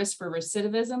offender's risk for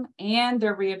recidivism and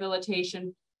their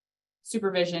rehabilitation,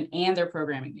 supervision, and their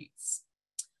programming needs.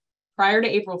 Prior to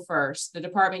April 1st, the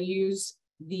department used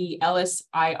the Ellis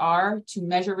IR to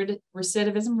measure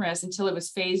recidivism risk until it was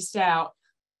phased out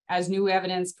as new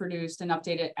evidence produced an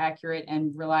updated, accurate,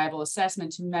 and reliable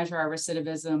assessment to measure our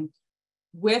recidivism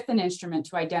with an instrument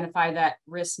to identify that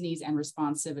risk, needs, and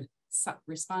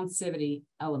responsivity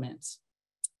elements.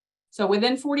 So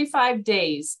within 45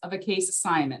 days of a case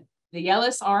assignment, the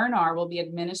Ellis R&R will be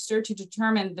administered to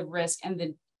determine the risk and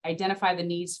the identify the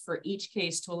needs for each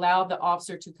case to allow the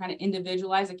officer to kind of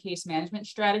individualize a case management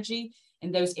strategy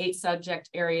in those 8 subject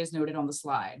areas noted on the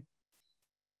slide.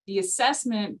 The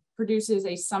assessment produces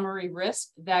a summary risk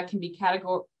that can be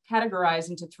categorized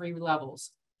into 3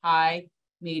 levels: high,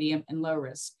 medium, and low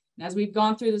risk. And as we've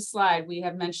gone through the slide, we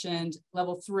have mentioned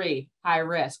level 3, high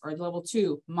risk, or level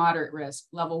 2, moderate risk,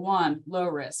 level 1, low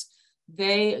risk.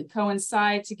 They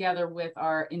coincide together with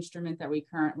our instrument that we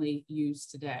currently use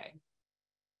today.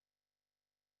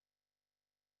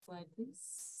 Slide,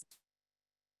 please.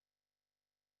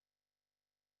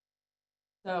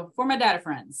 So for my data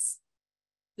friends,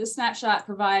 this snapshot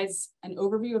provides an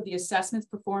overview of the assessments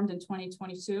performed in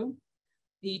 2022.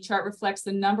 The chart reflects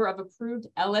the number of approved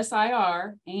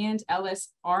LSIR and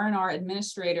LSR&R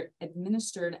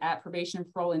administered at probation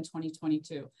and parole in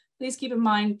 2022. Please keep in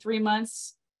mind 3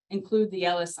 months include the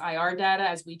LSIR data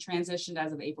as we transitioned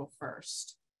as of April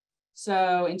 1st.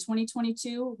 So in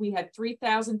 2022, we had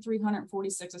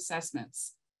 3,346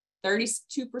 assessments.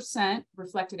 32%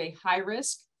 reflected a high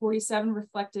risk, 47%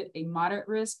 reflected a moderate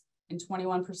risk, and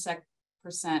 21%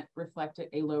 reflected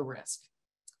a low risk.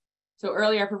 So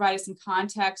earlier I provided some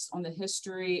context on the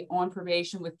history on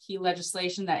probation with key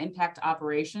legislation that impact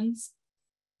operations.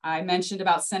 I mentioned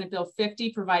about Senate Bill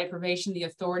 50 provided probation the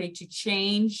authority to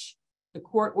change the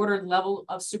court-ordered level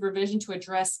of supervision to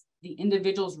address the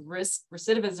individual's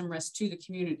recidivism risk to the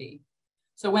community.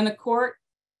 So when the court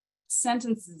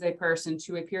sentences a person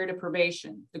to a period of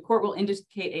probation, the court will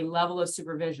indicate a level of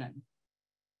supervision.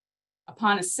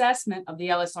 Upon assessment of the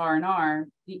LSR&R,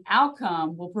 the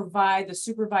outcome will provide the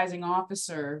supervising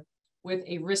officer with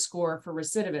a risk score for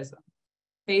recidivism.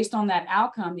 Based on that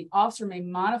outcome, the officer may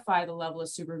modify the level of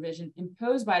supervision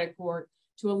imposed by the court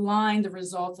to align the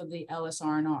results of the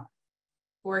LSR&R.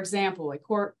 For example,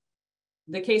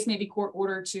 the case may be court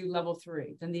ordered to level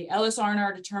 3. Then the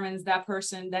LSR&R determines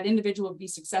that individual will be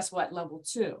successful at level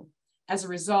 2. As a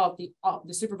result, the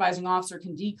supervising officer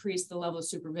can decrease the level of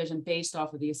supervision based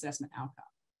off of the assessment outcome.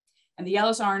 And the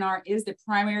LSR&R is the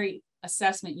primary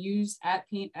assessment used at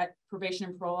probation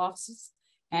and parole offices.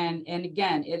 And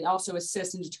again, it also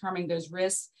assists in determining those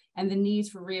risks and the needs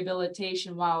for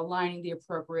rehabilitation while aligning the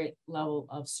appropriate level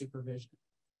of supervision.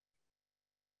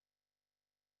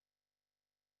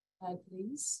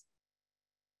 Please.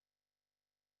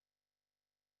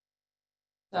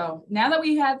 So now that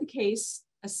we have the case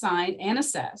assigned and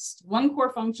assessed, one core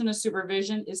function of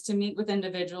supervision is to meet with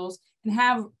individuals and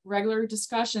have regular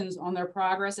discussions on their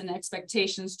progress and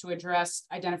expectations to address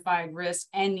identified risks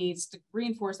and needs to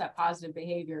reinforce that positive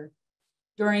behavior.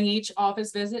 During each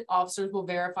office visit, officers will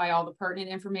verify all the pertinent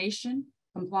information,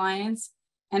 compliance,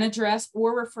 and address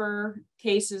or refer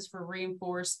cases for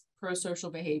reinforced pro-social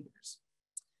behaviors.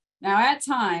 Now, at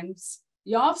times,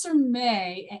 the officer and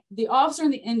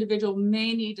the individual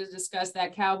may need to discuss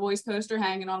that Cowboys poster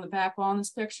hanging on the back wall in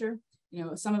this picture. You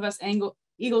know, some of us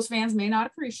Eagles fans may not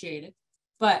appreciate it,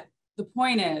 but the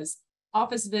point is,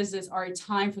 office visits are a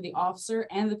time for the officer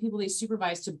and the people they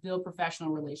supervise to build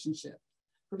professional relationships.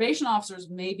 Probation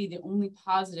officers may be the only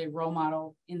positive role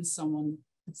model in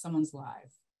someone's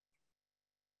life.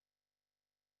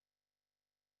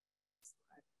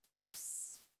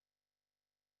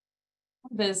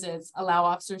 Visits allow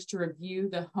officers to review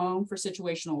the home for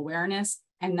situational awareness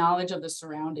and knowledge of the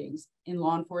surroundings. In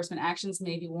law enforcement, actions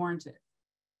may be warranted.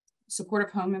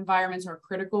 Supportive home environments are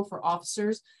critical for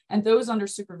officers and those under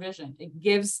supervision.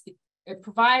 It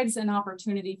provides an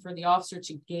opportunity for the officer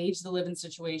to gauge the living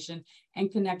situation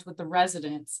and connect with the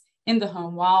residents in the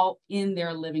home while in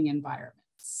their living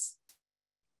environments.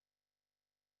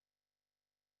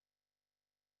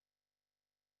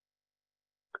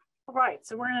 All right,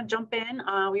 so we're going to jump in.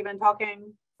 We've been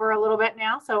talking for a little bit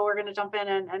now, so we're going to jump in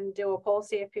and do a poll,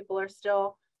 see if people are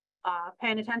still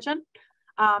paying attention.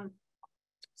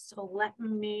 So let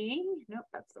me, nope,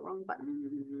 that's the wrong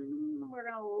button. We're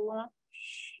going to launch,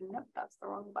 nope, that's the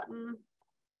wrong button.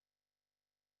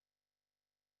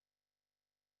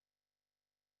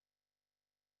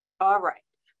 All right,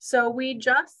 so we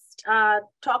just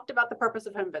talked about the purpose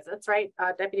of home visits, right?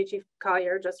 Deputy Chief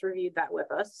Collier just reviewed that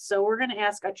with us. So we're going to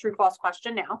ask a true-false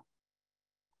question now.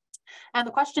 And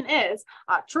the question is,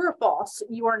 true or false,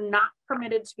 you are not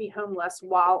permitted to be homeless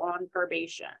while on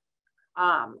probation.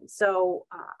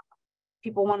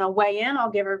 People want to weigh in.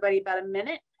 I'll give everybody about a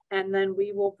minute, and then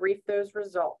we will brief those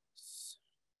results.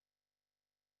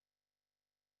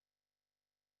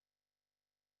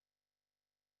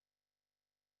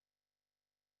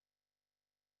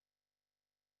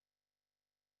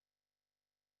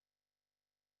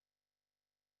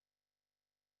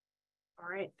 All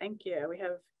right, thank you. We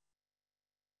have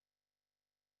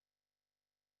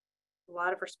A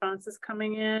lot of responses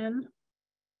coming in.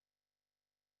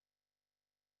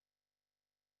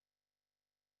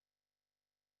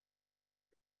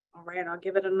 All right, I'll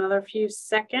give it another few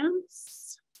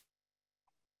seconds.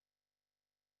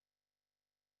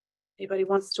 Anybody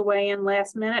wants to weigh in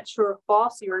last minute? True or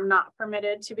false? You are not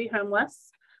permitted to be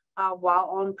homeless while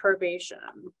on probation.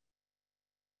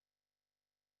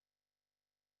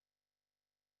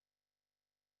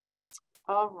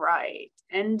 All right,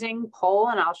 ending poll,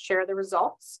 and I'll share the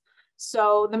results.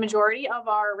 So the majority of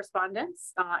our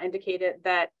respondents indicated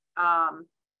that, oh,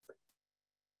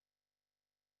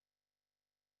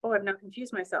 I've now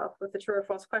confused myself with the true or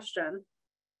false question.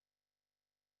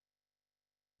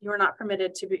 You are not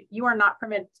permitted to be, you are not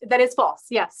permitted, that is false,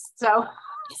 yes. So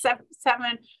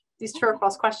seven, these true or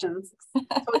false questions.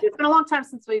 It's been a long time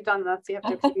since we've done this, so you have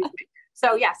to excuse me.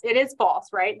 So yes, it is false,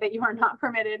 right? That you are not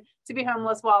permitted to be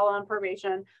homeless while on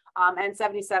probation. And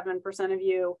 77% of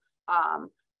you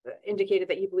indicated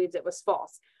that you believed it was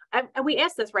false. And we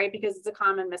asked this, right, because it's a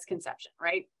common misconception,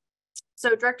 right?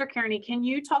 So Director Kearney, can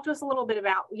you talk to us a little bit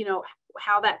about, you know,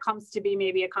 how that comes to be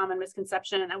maybe a common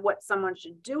misconception and what someone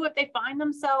should do if they find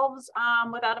themselves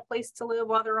without a place to live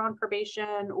while they're on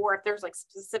probation, or if there's like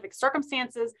specific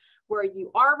circumstances where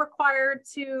you are required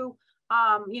to,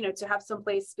 you know, to have some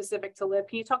place specific to live.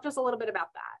 Can you talk to us a little bit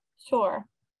about that? Sure.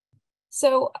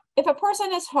 So if a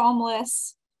person is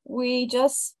homeless, we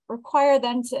just require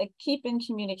them to keep in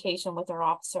communication with their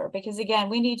officer, because again,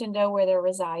 we need to know where they're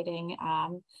residing.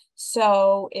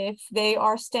 So if they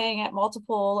are staying at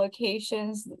multiple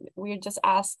locations, we just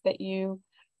ask that you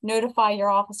notify your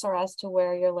officer as to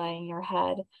where you're laying your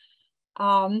head.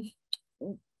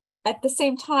 At the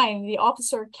same time, the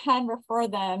officer can refer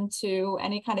them to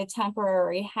any kind of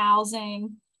temporary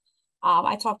housing.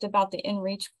 I talked about the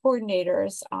in-reach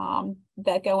coordinators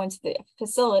that go into the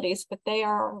facilities, but they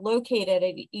are located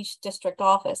at each district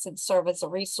office and serve as a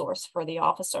resource for the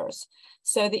officers.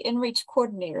 So the in-reach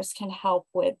coordinators can help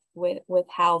with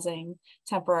housing,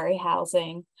 temporary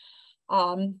housing.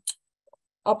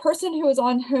 A person who is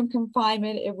on home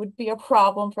confinement, it would be a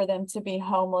problem for them to be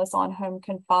homeless on home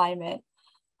confinement.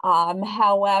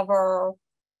 However,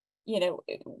 you know,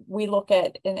 we look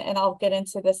at, and I'll get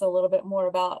into this a little bit more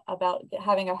about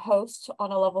having a host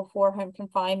on a level 4 home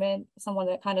confinement, someone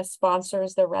that kind of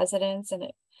sponsors the residents.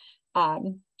 And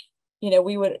you know,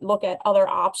 we would look at other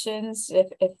options.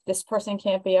 If this person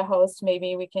can't be a host,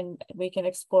 maybe we can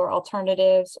explore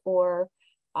alternatives, or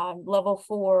level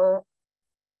 4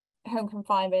 home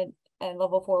confinement and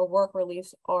level 4 work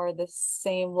release are the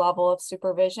same level of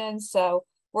supervision. So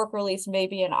work release may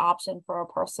be an option for a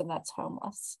person that's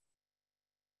homeless.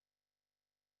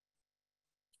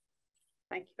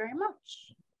 Thank you very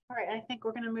much. All right, I think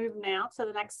we're going to move now to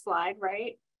the next slide,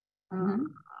 right? Mm-hmm.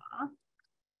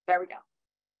 There we go.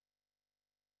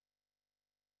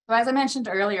 So as I mentioned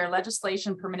earlier,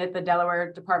 legislation permitted the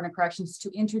Delaware Department of Corrections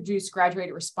to introduce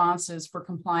graduated responses for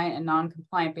compliant and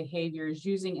non-compliant behaviors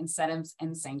using incentives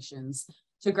and sanctions.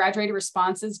 So graduated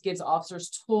responses gives officers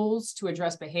tools to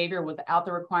address behavior without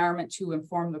the requirement to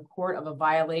inform the court of a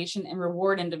violation, and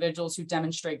reward individuals who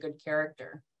demonstrate good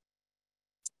character.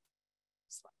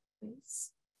 Please.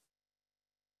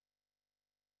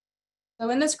 So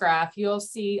in this graph, you'll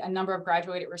see a number of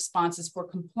graduated responses for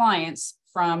compliance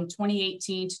from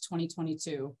 2018 to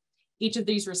 2022. Each of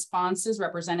these responses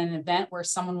represent an event where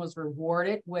someone was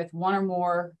rewarded with one or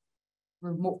more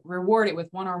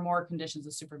conditions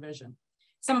of supervision.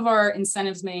 Some of our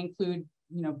incentives may include,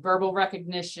 you know, verbal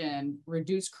recognition,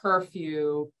 reduced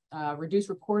curfew, reduced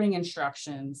reporting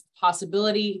instructions,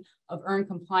 possibility of earned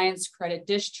compliance credit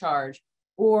discharge,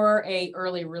 or a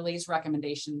early release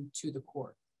recommendation to the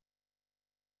court.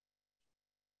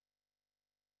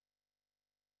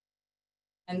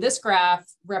 And this graph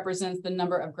represents the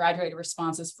number of graduated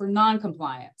responses for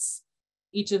non-compliance.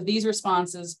 Each of these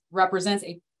responses represents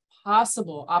a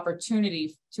possible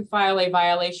opportunity to file a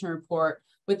violation report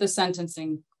with the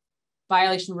sentencing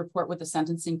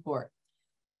court.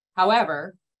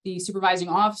 However, the supervising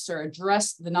officer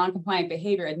addressed the non-compliant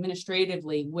behavior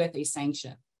administratively with a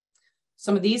sanction.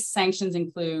 Some of these sanctions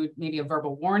include maybe a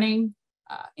verbal warning,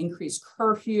 increased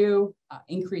curfew,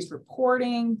 increased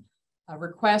reporting, a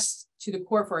request to the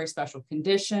court for a special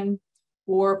condition,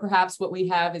 or perhaps what we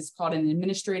have is called an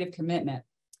administrative commitment.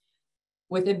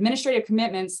 With administrative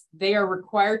commitments, they are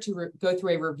required to go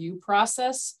through a review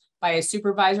process by a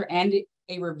supervisor and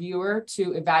a reviewer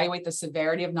to evaluate the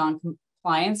severity of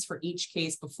non-compliance for each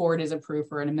case before it is approved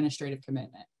for an administrative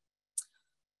commitment.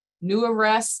 New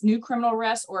arrests, new criminal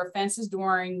arrests, or offenses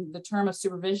during the term of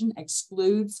supervision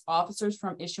excludes officers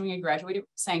from issuing a graduated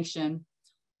sanction.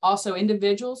 Also,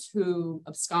 individuals who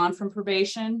abscond from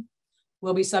probation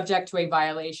will be subject to a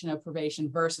violation of probation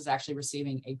versus actually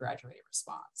receiving a graduated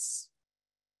response.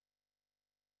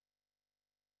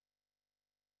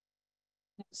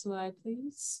 Next slide,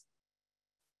 please.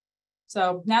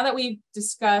 So now that we've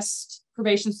discussed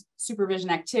probation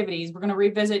supervision activities, we're going to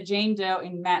revisit Jane Doe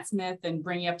and Matt Smith and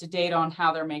bring you up to date on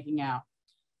how they're making out.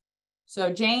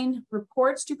 So Jane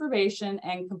reports to probation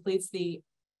and completes the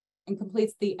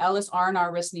Ellis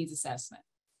R&R risk needs assessment.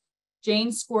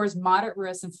 Jane scores moderate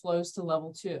risk and flows to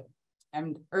level 2.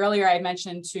 And earlier I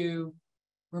mentioned to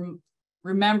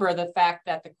remember the fact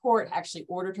that the court actually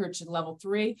ordered her to level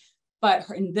 3, but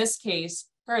in this case,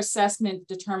 her assessment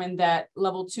determined that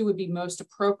level 2 would be most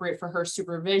appropriate for her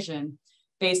supervision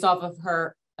based off of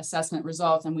her assessment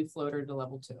results, and we floated her to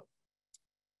level 2.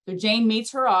 So Jane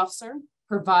meets her officer,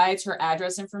 provides her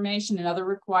address information and other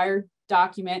required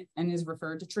document, and is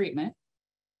referred to treatment.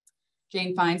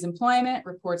 Jane finds employment,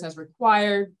 reports as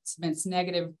required, submits a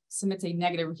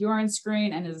negative urine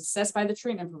screen, and is assessed by the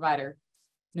treatment provider.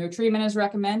 No treatment is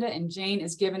recommended, and Jane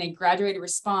is given a graduated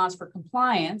response for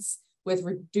compliance with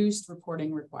reduced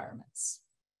reporting requirements.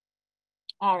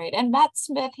 All right, and Matt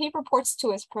Smith, he reports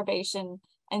to his probation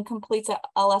and completes a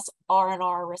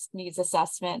LSR&R risk needs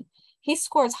assessment. He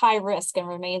scores high risk and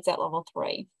remains at level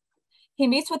 3. He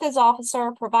meets with his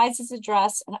officer, provides his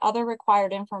address and other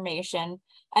required information,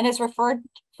 and is referred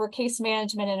for case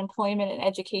management and employment and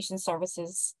education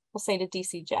services, we'll say to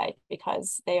DCJ,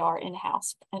 because they are an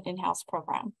in-house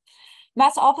program.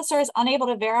 Matt's officer is unable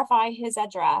to verify his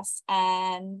address,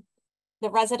 and the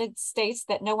resident states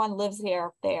that no one lives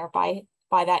there by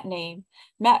that name.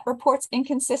 Matt reports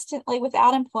inconsistently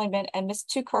without employment and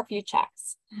missed 2 curfew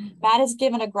checks. Matt is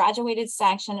given a graduated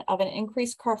sanction of an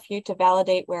increased curfew to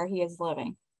validate where he is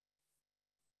living.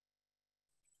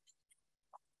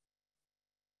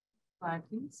 Slide,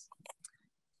 please.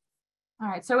 All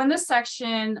right, so in this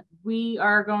section, we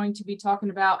are going to be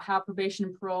talking about how probation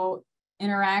and parole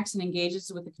interacts and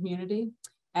engages with the community.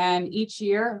 And each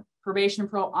year, probation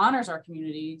and parole honors our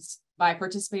communities by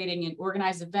participating in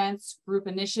organized events, group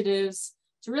initiatives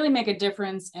to really make a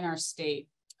difference in our state.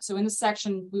 So in this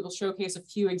section, we will showcase a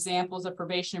few examples of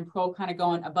probation and parole kind of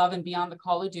going above and beyond the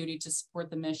call of duty to support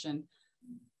the mission,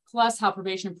 plus how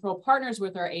probation and parole partners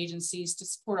with our agencies to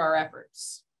support our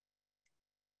efforts.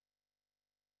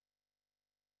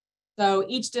 So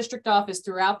each district office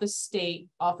throughout the state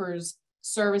offers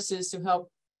services to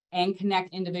help and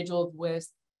connect individuals with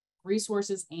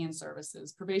resources and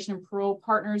services. Probation and parole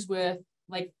partners with,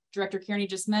 like Director Kearney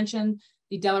just mentioned,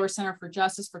 the Delaware Center for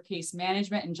Justice for case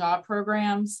management and job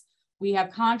programs. We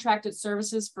have contracted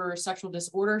services for sexual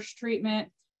disorders treatment,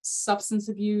 substance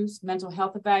abuse, mental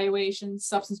health evaluation,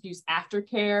 substance abuse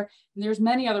aftercare, and there's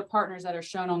many other partners that are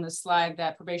shown on this slide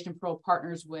that probation and parole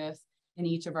partners with in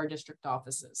each of our district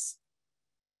offices.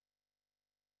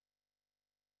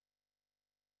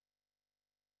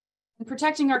 And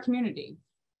protecting our community.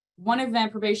 One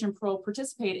event probation and parole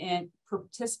participates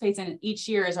in each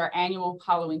year is our annual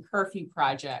Halloween curfew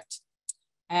project.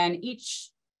 And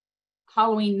each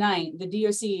Halloween night, the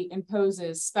DOC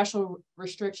imposes special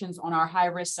restrictions on our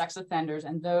high-risk sex offenders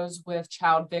and those with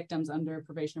child victims under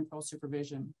probation and parole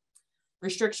supervision.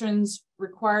 Restrictions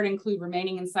required include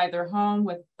remaining inside their home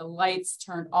with the lights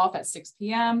turned off at 6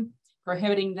 p.m.,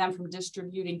 prohibiting them from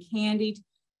distributing candy,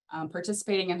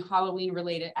 participating in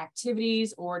Halloween-related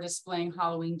activities, or displaying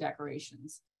Halloween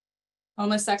decorations.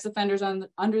 Homeless sex offenders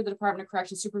under the Department of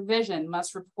Corrections supervision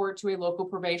must report to a local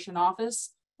probation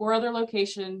office or other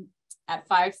location at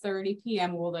 5:30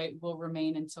 p.m. They will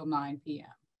remain until 9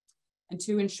 p.m. And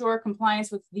to ensure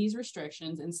compliance with these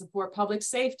restrictions and support public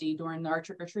safety during our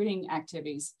trick-or-treating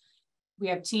activities, we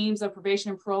have teams of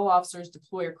probation and parole officers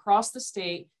deploy across the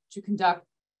state to conduct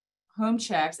home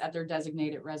checks at their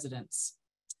designated residence.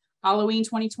 Halloween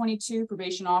 2022,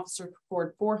 probation officers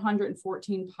reported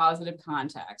 414 positive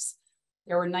contacts.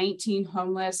 There were 19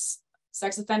 homeless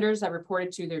sex offenders that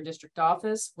reported to their district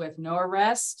office with no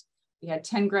arrest. We had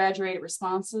 10 graduated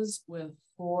responses with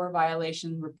 4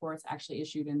 violation reports actually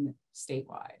issued in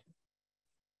statewide.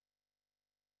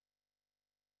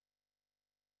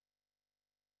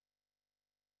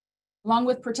 Along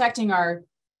with protecting our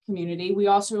community, we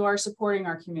also are supporting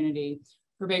our community.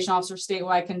 Probation officers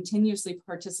statewide continuously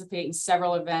participate in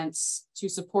several events to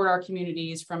support our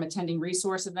communities, from attending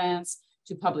resource events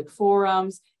to public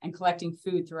forums and collecting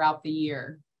food throughout the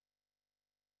year.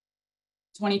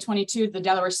 2022, the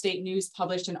Delaware State News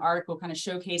published an article kind of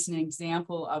showcasing an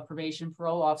example of probation and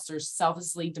parole officers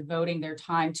selflessly devoting their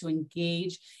time to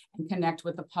engage and connect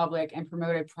with the public and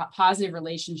promote a positive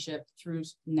relationship through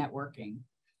networking.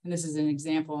 And this is an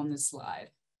example on this slide.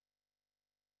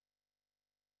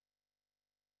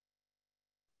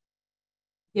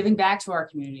 Giving back to our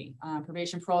community.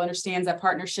 Probation and Parole understands that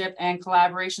partnership and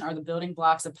collaboration are the building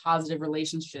blocks of positive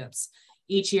relationships.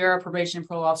 Each year, our probation and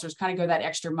parole officers kind of go that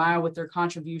extra mile with their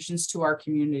contributions to our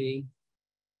community.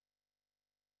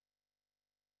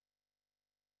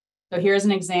 So here's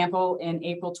an example. In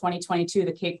April 2022,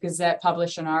 the Cape Gazette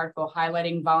published an article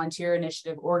highlighting volunteer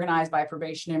initiative organized by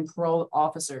probation and parole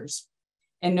officers.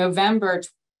 In November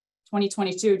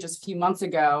 2022, just a few months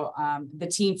ago, the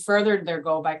team furthered their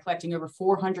goal by collecting over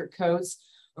 400 coats,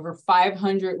 over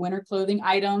 500 winter clothing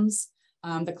items.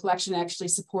 The collection actually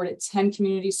supported 10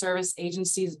 community service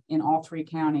agencies in all 3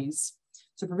 counties.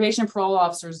 So probation and parole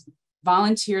officers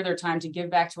volunteer their time to give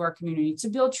back to our community to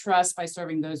build trust by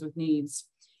serving those with needs.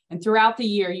 And throughout the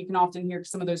year, you can often hear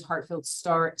some of those heartfelt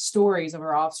stories of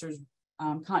our officers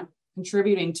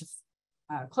contributing to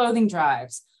clothing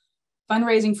drives,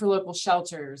 fundraising for local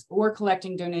shelters, or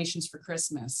collecting donations for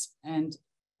Christmas. And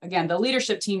again, the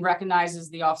leadership team recognizes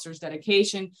the officers'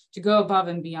 dedication to go above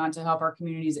and beyond to help our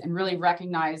communities and really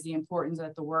recognize the importance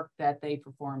of the work that they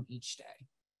perform each day.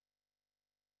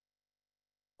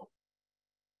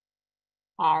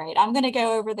 All right, I'm going to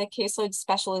go over the caseload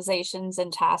specializations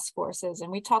and task forces,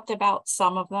 and we talked about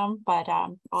some of them, but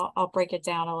I'll break it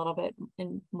down a little bit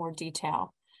in more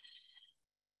detail.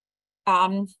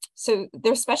 So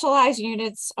there's specialized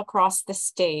units across the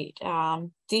state.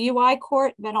 DUI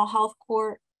court, mental health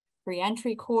court,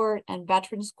 reentry court, and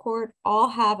veterans court all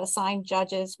have assigned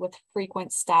judges with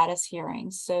frequent status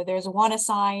hearings. So there's one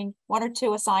or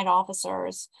two assigned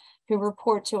officers who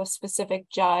report to a specific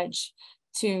judge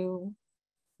to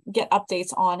get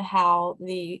updates on how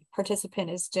the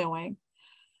participant is doing.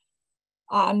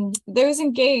 Those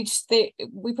engaged,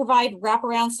 we provide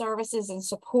wraparound services and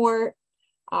support.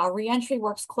 Reentry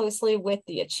works closely with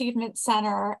the Achievement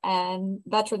Center, and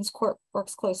Veterans Court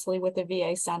works closely with the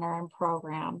VA Center and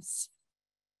programs.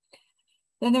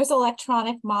 Then there's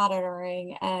electronic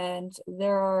monitoring, and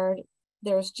there's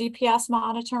GPS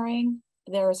monitoring,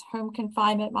 there's home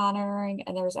confinement monitoring,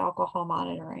 and there's alcohol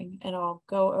monitoring. And I'll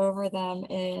go over them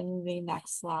in the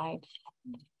next slide,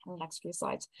 or next few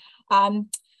slides.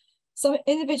 Some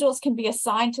individuals can be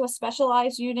assigned to a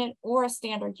specialized unit or a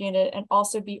standard unit and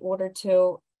also be ordered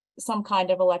to some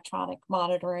kind of electronic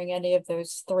monitoring, any of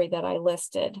those 3 that I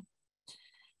listed.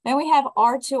 Then we have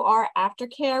R2R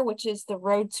Aftercare, which is the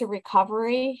Road to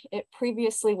Recovery. It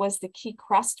previously was the Key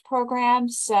Crest program,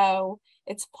 so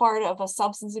it's part of a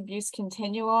substance abuse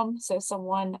continuum. So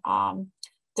someone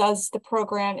does the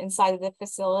program inside of the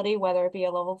facility, whether it be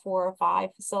a level 4 or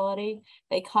 5 facility,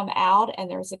 they come out and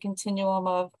there's a continuum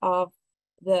of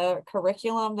the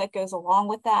curriculum that goes along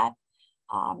with that.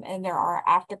 And there are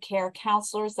aftercare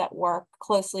counselors that work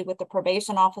closely with the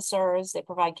probation officers. They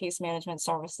provide case management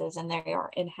services, and they are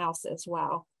in-house as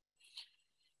well.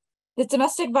 The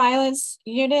domestic violence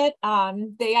unit,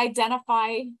 they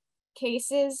identify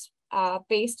cases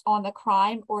based on the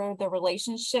crime or the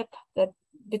relationship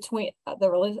between the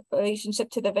relationship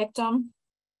to the victim.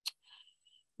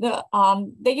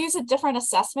 They use a different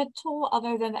assessment tool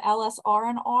other than the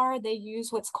LSR&R. They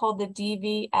use what's called the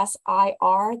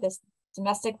DVSIR, the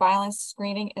Domestic Violence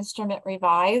Screening Instrument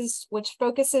Revised, which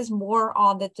focuses more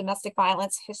on the domestic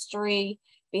violence history,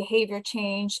 behavior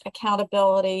change,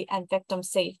 accountability, and victim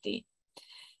safety.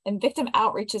 And victim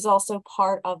outreach is also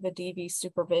part of the DV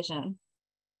supervision.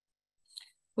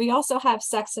 We also have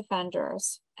sex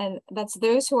offenders, and that's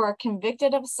those who are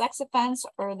convicted of a sex offense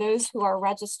or those who are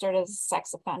registered as a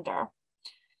sex offender.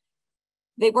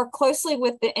 They work closely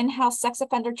with the in-house sex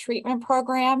offender treatment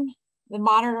program. The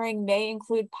monitoring may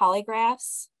include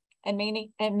polygraphs and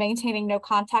maintaining no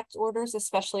contact orders,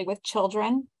 especially with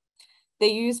children.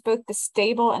 They use both the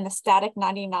stable and the static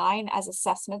 99 as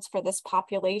assessments for this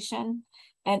population,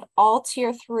 and all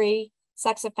Tier 3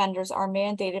 sex offenders are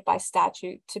mandated by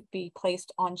statute to be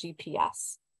placed on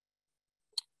GPS.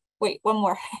 Wait, one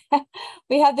more.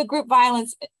 We have the Group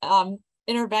Violence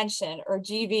Intervention, or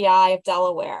GVI, of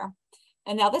Delaware.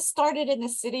 And now this started in the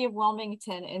city of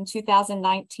Wilmington in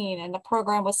 2019, and the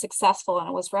program was successful and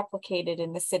it was replicated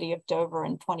in the city of Dover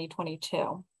in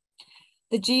 2022.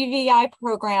 The GVI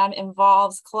program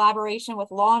involves collaboration with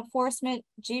law enforcement,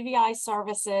 GVI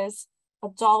services,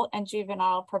 adult and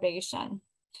juvenile probation.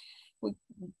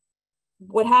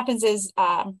 What happens is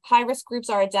high-risk groups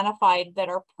are identified that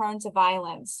are prone to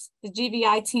violence. The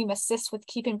GVI team assists with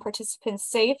keeping participants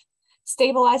safe,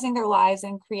 stabilizing their lives,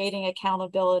 and creating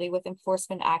accountability with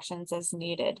enforcement actions as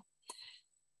needed.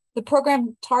 The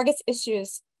program targets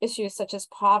issues such as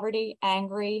poverty,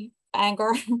 anger,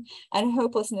 and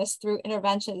hopelessness through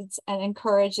interventions, and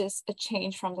encourages a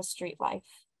change from the street life.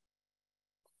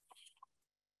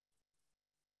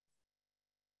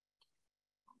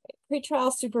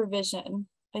 Pretrial supervision.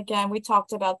 Again, we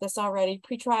talked about this already.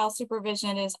 Pretrial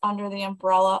supervision is under the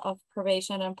umbrella of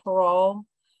probation and parole.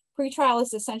 Pretrial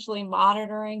is essentially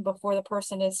monitoring before the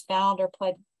person is found or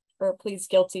pleads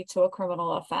guilty to a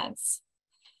criminal offense.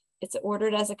 It's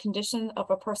ordered as a condition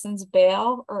of a person's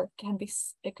bail, or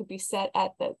it could be set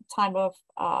at the time of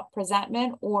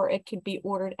presentment, or it could be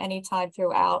ordered anytime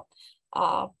throughout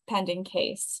pending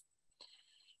case.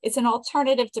 It's an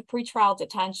alternative to pretrial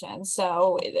detention.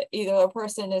 So either a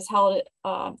person is held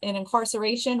in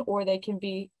incarceration, or they can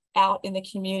be out in the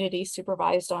community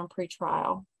supervised on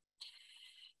pretrial.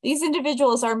 These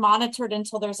individuals are monitored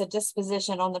until there's a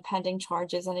disposition on the pending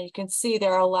charges. And you can see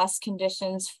there are less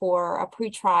conditions for a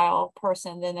pretrial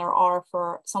person than there are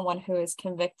for someone who is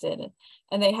convicted.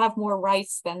 And they have more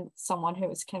rights than someone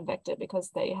who is convicted because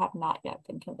they have not yet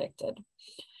been convicted.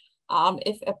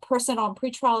 If a person on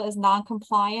pretrial is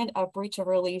non-compliant, a breach of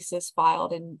release is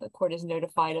filed and the court is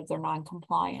notified of their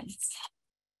non-compliance.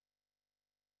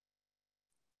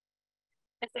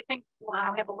 I think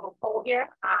I have a little poll here,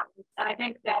 and I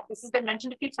think that this has been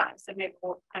mentioned a few times, so maybe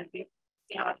we'll kind of see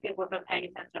how much people have been paying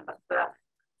attention. But the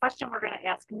question we're going to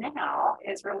ask now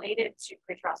is related to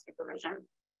pretrial supervision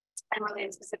and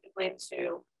related specifically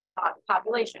to the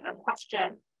population. And the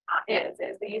question is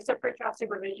the use of pretrial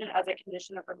supervision as a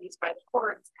condition of release by the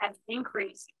courts has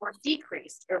increased or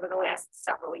decreased over the last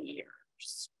several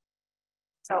years?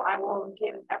 So I will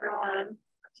give everyone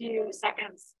few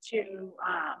seconds to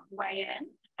weigh in,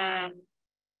 and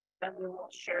then we will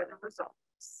share the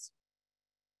results.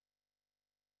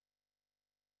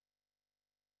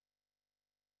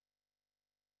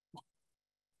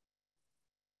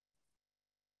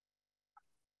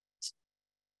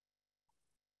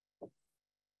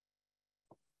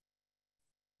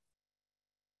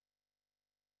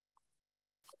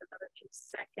 Another few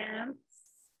seconds.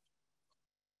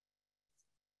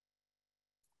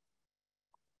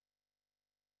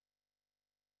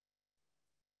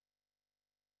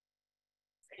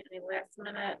 Any last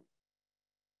minute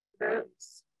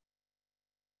votes?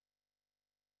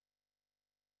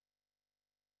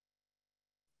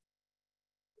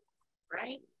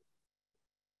 Right.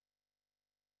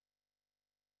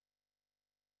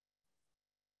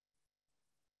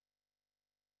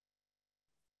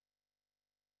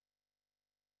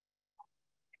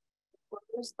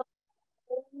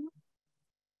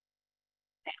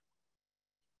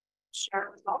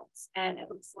 Share results, and it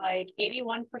looks like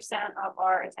 81% of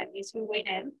our attendees who weighed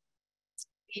in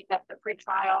believe that the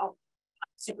pretrial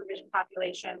supervision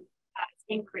population has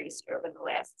increased over the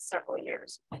last several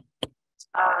years.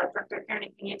 Director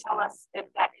Kearney, can you tell us if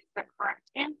that is the correct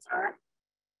answer?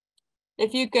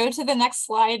 If you go to the next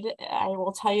slide, I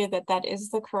will tell you that that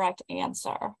is the correct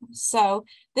answer. So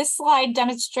this slide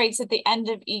demonstrates at the end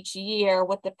of each year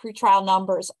what the pretrial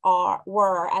numbers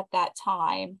were at that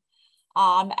time.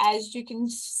 As you can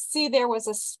see, there was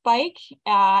a spike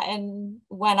and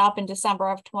went up in December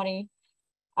of 20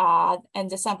 and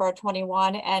December of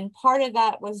 21. And part of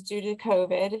that was due to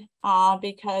COVID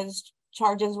because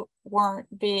charges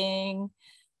weren't being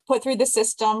put through the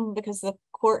system because the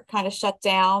court kind of shut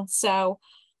down. So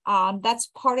that's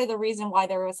part of the reason why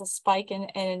there was a spike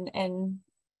in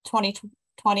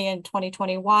 2020 and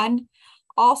 2021.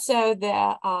 Also,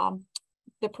 the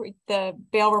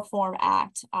Bail Reform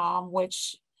Act,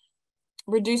 which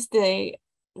reduced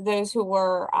those who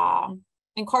were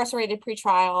incarcerated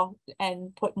pretrial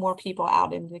and put more people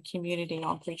out in the community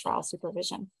on pretrial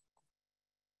supervision.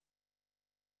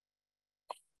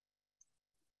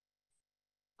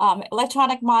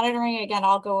 Electronic monitoring, again,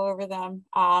 I'll go over them.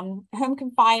 Home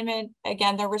confinement,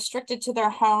 again, they're restricted to their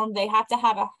home. They have to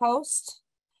have a host.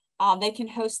 They can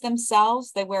host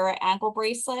themselves. They wear an ankle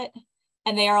bracelet.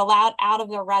 And they are allowed out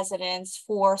of their residence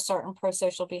for certain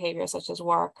pro-social behaviors, such as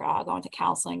work, going to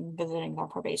counseling, visiting their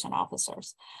probation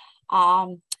officers.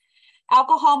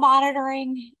 Alcohol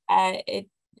monitoring,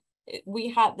 we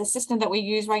have the system that we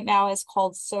use right now is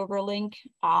called SoberLink,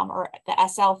 or the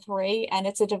SL3, and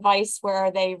it's a device where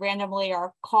they randomly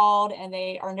are called and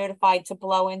they are notified to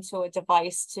blow into a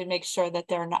device to make sure that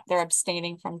they're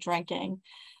abstaining from drinking.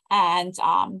 And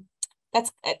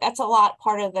that's a lot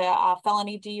part of the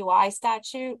felony DUI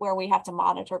statute, where we have to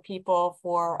monitor people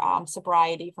for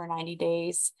sobriety for 90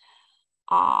 days.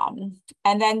 And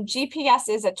then GPS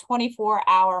is a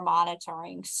 24-hour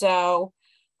monitoring. So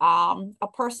a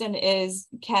person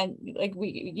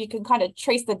you can kind of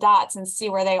trace the dots and see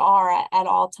where they are at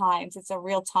all times. It's a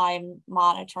real-time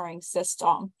monitoring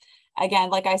system. Again,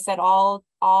 like I said, all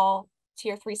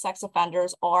tier 3 sex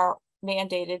offenders are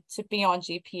mandated to be on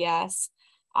GPS.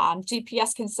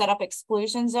 GPS can set up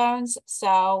exclusion zones.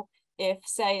 So if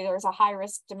say there's a high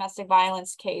risk domestic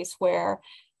violence case where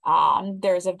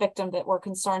there's a victim that we're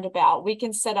concerned about, we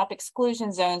can set up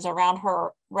exclusion zones around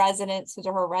her residence,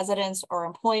 to her residence or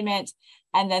employment,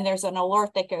 and then there's an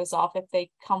alert that goes off if they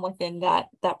come within that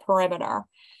perimeter.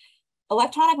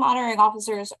 Electronic monitoring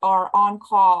officers are on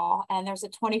call, and there's a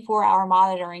 24-hour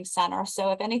monitoring center.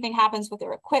 So if anything happens with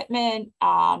their equipment,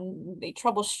 they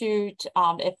troubleshoot.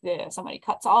 If somebody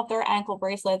cuts off their ankle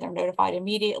bracelet, they're notified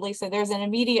immediately. So there's an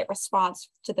immediate response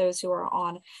to those who are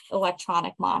on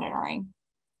electronic monitoring.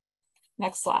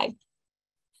 Next slide.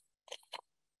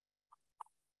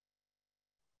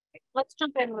 Let's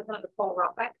jump in with another poll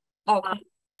real quick. Okay.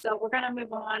 So we're going to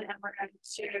move on, and we're going to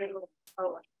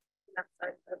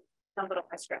stumbled up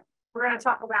my script. We're going to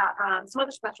talk about some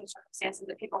other special circumstances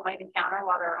that people might encounter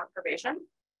while they're on probation.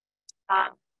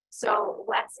 So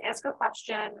let's ask a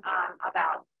question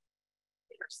about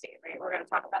interstate, right? We're going to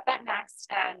talk about that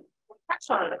next, and we'll touch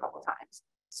on it a couple times.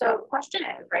 So the question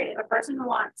is, right, if a person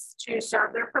wants to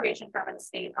serve their probation term in a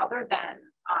state other than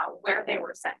where they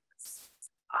were sentenced,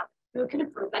 who can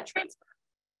approve that transfer?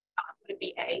 Would it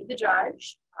be A, the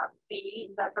judge, B,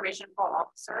 the probation and parole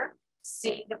officer,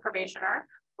 C, the probationer,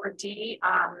 or D,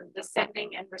 the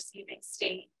sending and receiving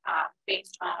state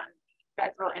based on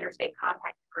federal interstate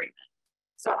compact agreement?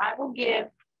 So I will give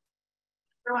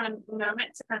everyone a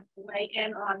moment to kind of weigh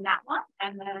in on that one,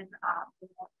 and then we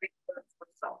will read the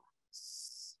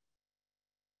results.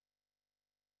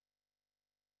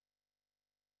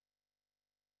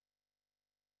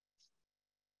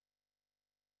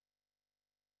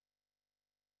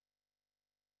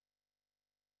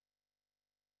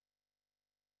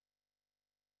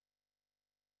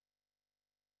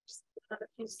 Just another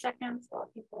few seconds while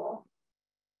people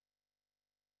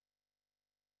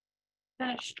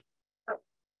finish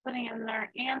putting in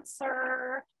their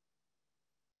answer.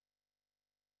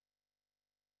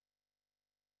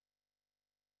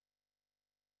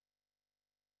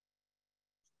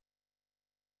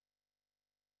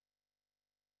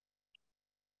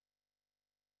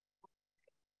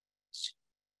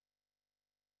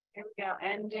 Here we go,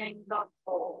 ending the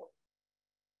poll.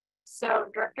 So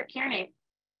Director Kearney,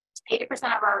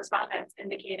 80% of our respondents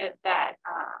indicated that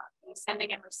the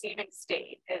sending and receiving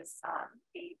state is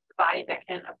the body that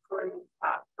can approve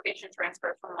probation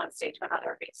transfers from one state to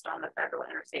another based on the federal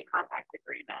interstate compact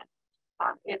agreement.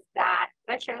 Is that,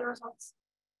 did I share the results?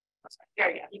 There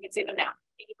you go, you can see them now.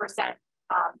 80%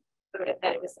 voted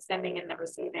that it was the sending and the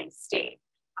receiving state.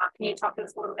 Can you talk to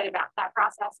us a little bit about that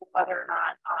process and whether or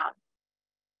not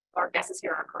our guesses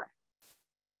here are correct?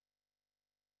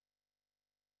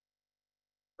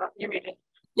 You're muted.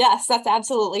 Yes, that's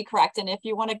absolutely correct. And if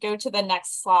you want to go to the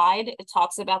next slide, it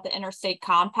talks about the interstate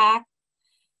compact.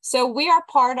 So we are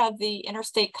part of the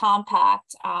interstate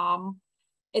compact.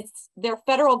 It's their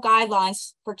federal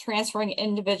guidelines for transferring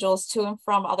individuals to and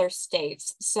from other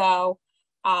states. So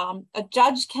a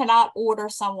judge cannot order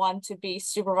someone to be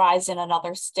supervised in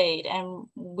another state. And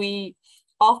we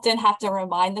often have to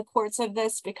remind the courts of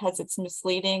this because it's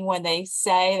misleading when they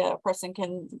say that a person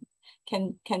can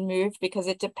move, because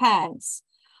it depends.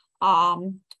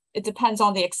 It depends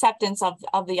on the acceptance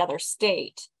of the other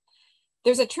state.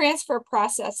 There's a transfer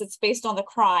process that's based on the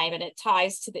crime, and it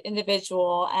ties to the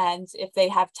individual and if they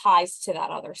have ties to that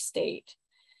other state.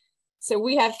 So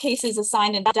we have cases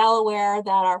assigned in Delaware that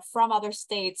are from other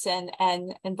states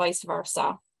and vice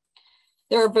versa.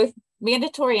 There are both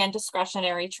mandatory and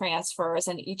discretionary transfers,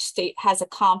 and each state has a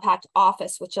compact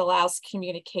office which allows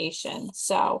communication.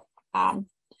 So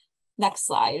next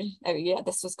slide. Oh yeah,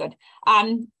 this was good.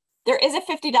 There is a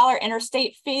 $50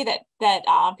 interstate fee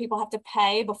that people have to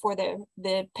pay before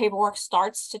the paperwork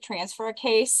starts to transfer a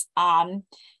case.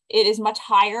 It is much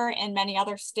higher in many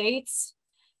other states.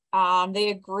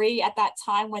 They agree at that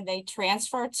time when they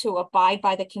transfer to abide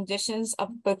by the conditions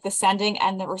of both the sending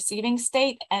and the receiving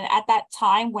state. And at that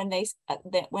time, when they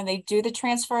do the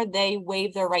transfer, they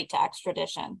waive their right to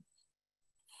extradition.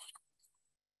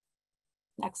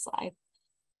 Next slide.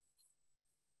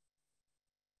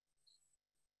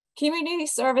 Community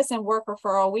service and work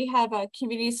referral. We have a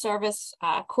community service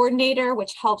coordinator,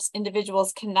 which helps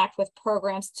individuals connect with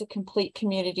programs to complete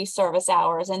community service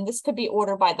hours. And this could be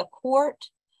ordered by the court.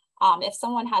 If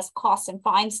someone has costs and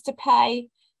fines to pay,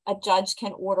 a judge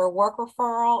can order work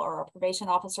referral, or a probation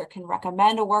officer can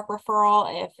recommend a work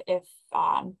referral. If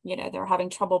you know, they're having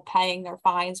trouble paying their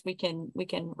fines, we can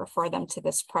refer them to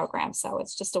this program. So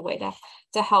it's just a way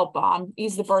to help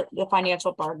ease the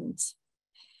financial burdens.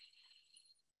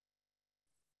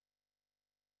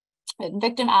 And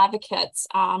victim advocates.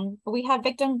 We have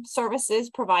victim services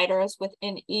providers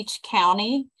within each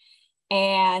county,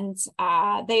 And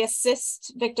they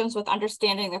assist victims with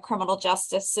understanding the criminal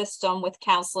justice system with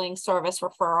counseling, service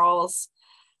referrals.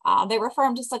 They refer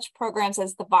them to such programs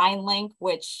as the Vine Link,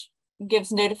 which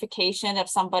gives notification of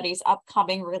somebody's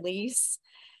upcoming release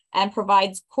and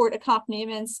provides court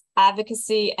accompaniments,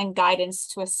 advocacy, and guidance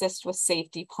to assist with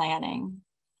safety planning.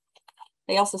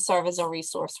 They also serve as a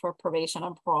resource for probation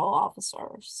and parole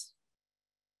officers.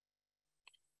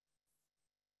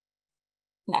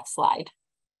 Next slide.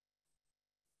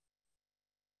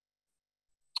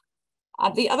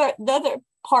 The other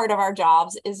part of our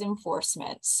jobs is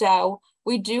enforcement. So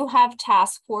we do have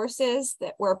task forces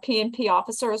where P&P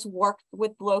officers work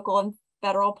with local and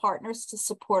federal partners to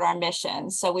support our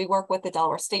mission. So we work with the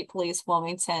Delaware State Police,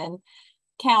 Wilmington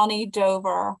County,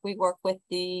 Dover. We work with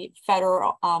the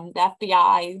federal, the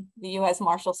FBI, the U.S.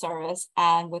 Marshal Service,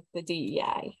 and with the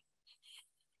DEA.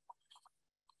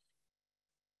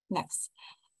 Next.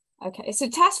 Okay, so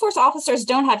task force officers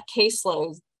don't have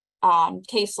caseloads,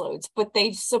 but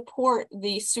they support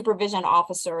the supervision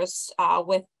officers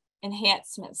with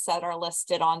enhancements that are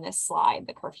listed on this slide: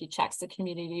 the curfew checks, the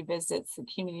community visits, the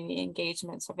community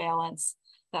engagement, surveillance,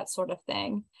 that sort of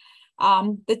thing.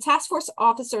 The task force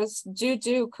officers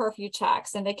do curfew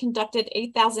checks, and they conducted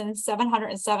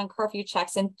 8,707 curfew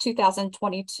checks in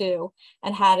 2022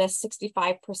 and had a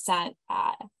 65%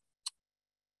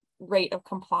 rate of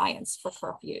compliance for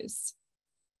curfews.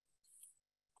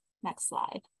 Next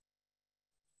slide.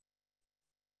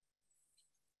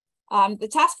 The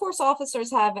task force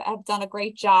officers have done a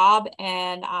great job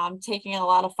in taking a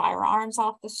lot of firearms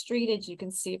off the street, as you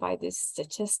can see by these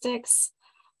statistics.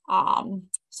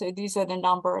 So these are the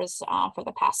numbers for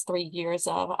the past 3 years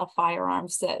of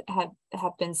firearms that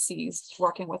have been seized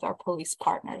working with our police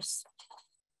partners.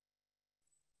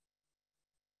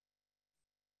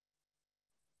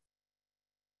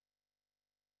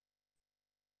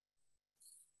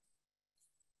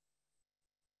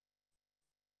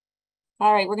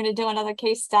 All right, we're going to do another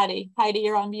case study. Heidi,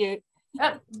 you're on mute.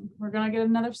 Yep, we're going to get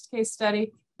another case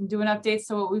study and do an update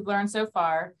to what we've learned so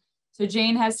far. So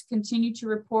Jane has continued to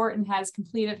report and has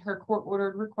completed her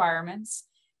court-ordered requirements.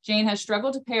 Jane has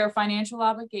struggled to pay her financial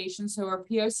obligations, so her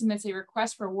PO submits a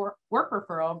request for work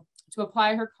referral to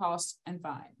apply her costs and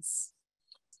fines.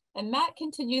 And Matt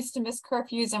continues to miss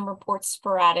curfews and reports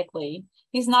sporadically.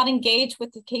 He's not engaged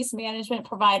with the case management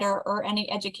provider or any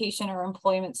education or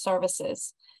employment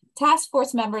services. Task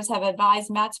force members have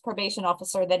advised Matt's probation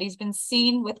officer that he's been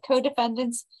seen with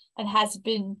co-defendants and has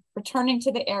been returning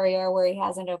to the area where he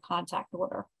has a no contact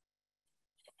order.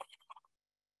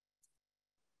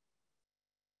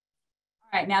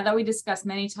 All right, now that we discussed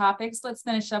many topics, let's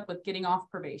finish up with getting off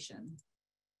probation.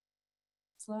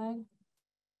 Slide.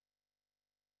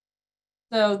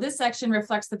 So this section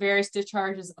reflects the various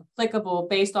discharges applicable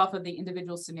based off of the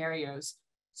individual scenarios.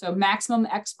 So maximum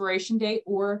expiration date,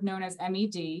 or known as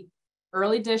MED,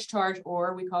 early discharge,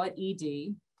 or we call it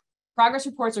ED. Progress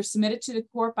reports are submitted to the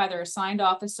court by their assigned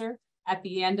officer at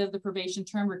the end of the probation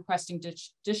term requesting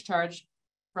discharge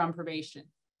from probation.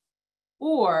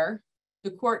 Or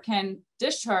the court can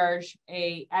discharge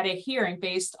at a hearing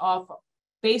based on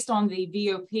the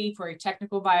VOP for a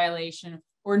technical violation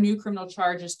or new criminal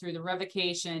charges through the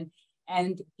revocation,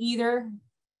 and either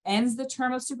ends the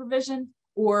term of supervision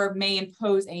or may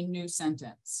impose a new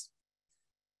sentence.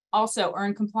 Also,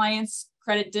 earned compliance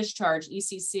credit discharge,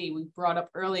 ECC, we brought up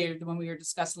earlier when we were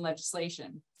discussing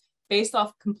legislation. Based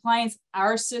off compliance,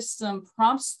 our system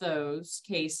prompts those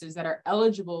cases that are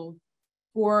eligible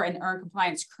for an earned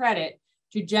compliance credit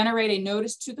to generate a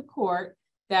notice to the court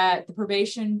that the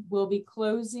probation will be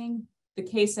closing the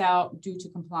case out due to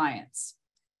compliance.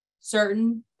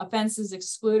 Certain offenses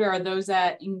excluded are those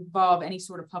that involve any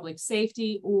sort of public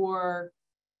safety or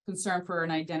concern for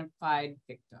an identified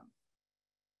victim.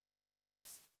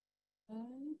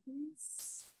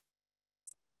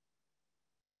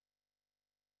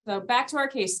 So back to our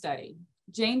case study.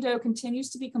 Jane Doe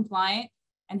continues to be compliant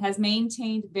and has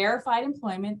maintained verified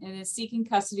employment and is seeking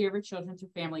custody of her children through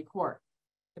family court.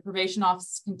 The probation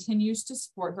office continues to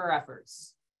support her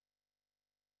efforts.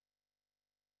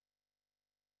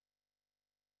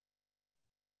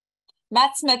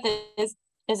 Matt Smith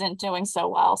isn't doing so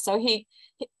well. So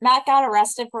Matt got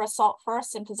arrested for assault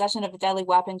first and possession of a deadly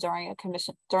weapon during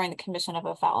the commission of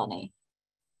a felony.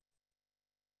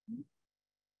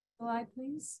 Slide,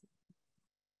 please.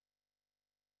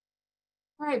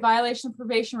 All right, violation of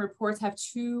probation reports have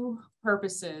two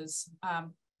purposes.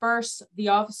 First, the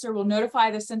officer will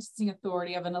notify the sentencing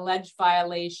authority of an alleged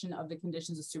violation of the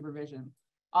conditions of supervision.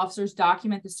 Officers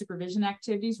document the supervision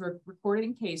activities recorded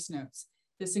in case notes.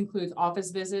 This includes office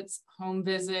visits, home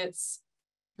visits,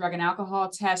 drug and alcohol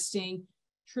testing,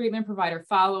 treatment provider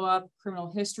follow-up,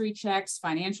 criminal history checks,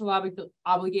 financial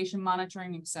obligation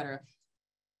monitoring, etc.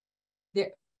 The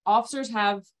officers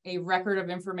have a record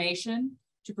of information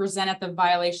to present at the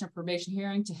violation of probation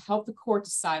hearing to help the court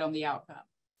decide on the outcome.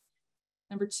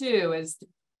 Number two is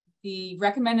the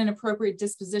recommend an appropriate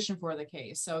disposition for the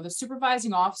case. So the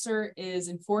supervising officer is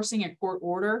enforcing a court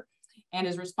order and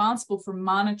is responsible for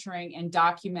monitoring and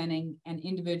documenting an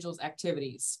individual's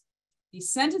activities. The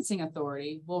sentencing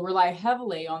authority will rely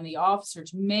heavily on the officer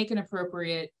to make an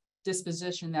appropriate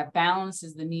disposition that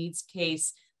balances the needs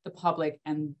case, the public,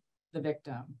 and the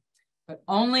victim. But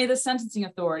only the sentencing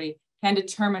authority can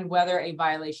determine whether a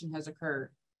violation has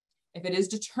occurred. If it is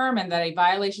determined that a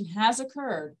violation has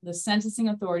occurred, the sentencing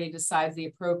authority decides the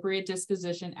appropriate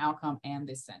disposition, outcome, and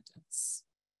the sentence.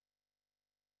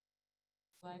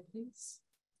 Slide, please.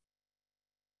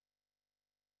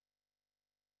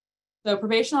 So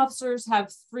probation officers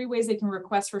have 3 ways they can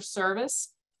request for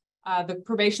service. The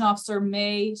probation officer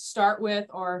may start with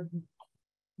or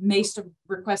may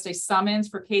request a summons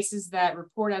for cases that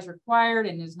report as required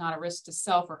and is not a risk to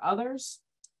self or others.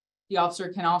 The officer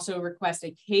can also request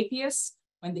a capias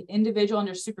when the individual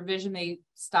under supervision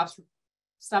stops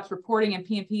reporting and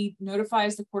PNP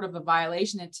notifies the court of a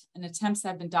violation and attempts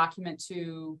have been documented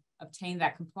to obtain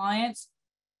that compliance.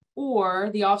 Or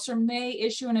the officer may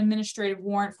issue an administrative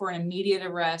warrant for an immediate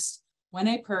arrest when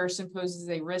a person poses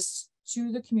a risk to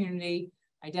the community,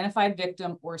 identified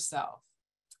victim, or self.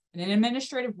 And an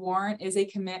administrative warrant is a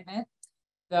commitment.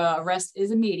 The arrest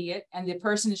is immediate and the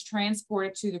person is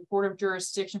transported to the court of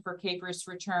jurisdiction for capias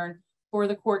return for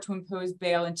the court to impose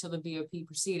bail until the VOP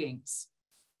proceedings.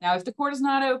 Now, if the court is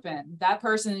not open, that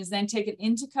person is then taken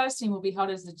into custody and will be held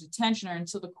as a detentioner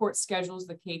until the court schedules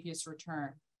the capias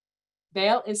return.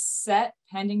 Bail is set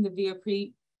pending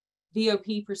the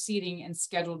VOP proceeding and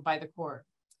scheduled by the court.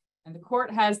 And the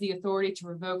court has the authority to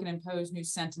revoke and impose new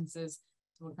sentences.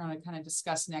 So we're going to kind of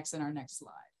discuss next in our next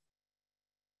slide.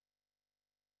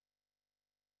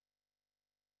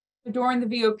 During the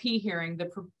VOP hearing,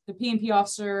 the PNP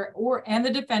officer and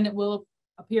the defendant will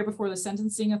appear before the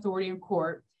sentencing authority in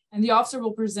court, and the officer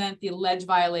will present the alleged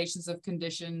violations of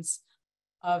conditions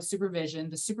of supervision,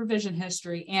 the supervision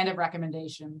history, and a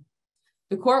recommendation.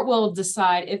 The court will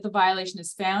decide if the violation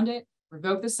is founded,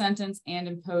 revoke the sentence, and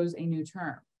impose a new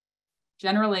term.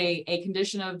 Generally,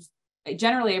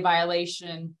 a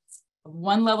violation of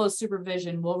one level of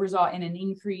supervision will result in an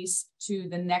increase to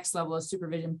the next level of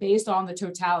supervision based on the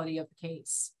totality of the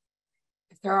case.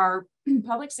 If there are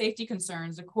public safety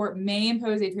concerns, the court may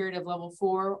impose a period of level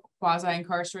 4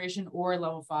 quasi-incarceration or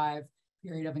level 5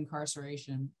 period of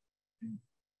incarceration.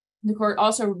 The court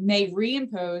also may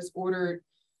reimpose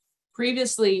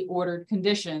previously ordered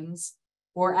conditions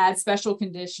or add special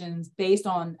conditions based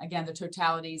on, again, the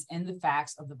totalities and the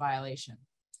facts of the violation.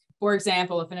 For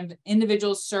example, if an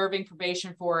individual is serving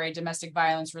probation for a domestic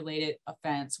violence related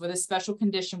offense with a special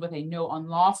condition with a no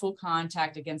unlawful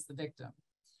contact against the victim,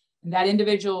 and that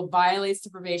individual violates the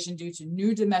probation due to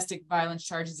new domestic violence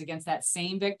charges against that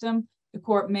same victim, the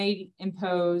court may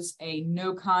impose a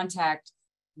no contact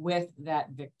with that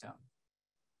victim.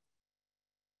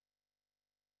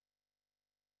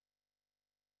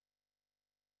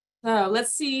 So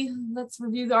let's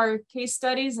review our case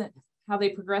studies and how they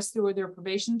progress through their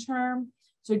probation term.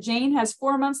 So Jane has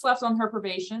 4 months left on her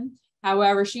probation.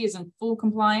 However, she is in full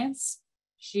compliance.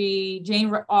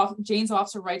 Jane's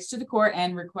officer writes to the court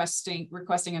and requesting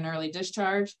an early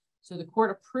discharge. So the court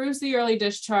approves the early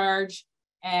discharge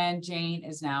and Jane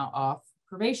is now off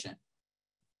probation.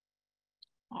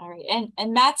 All right, and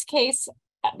in Matt's case,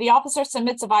 the officer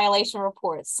submits a violation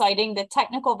report citing the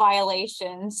technical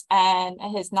violations and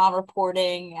his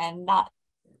non-reporting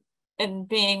and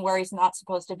being where he's not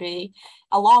supposed to be,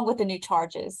 along with the new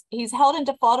charges. He's held in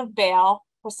default of bail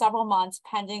for several months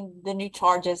pending the new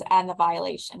charges and the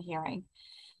violation hearing.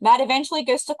 Matt eventually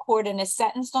goes to court and is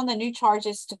sentenced on the new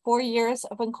charges to 4 years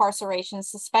of incarceration,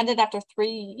 suspended after 3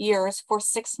 years for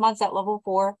 6 months at level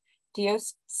 4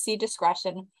 DOC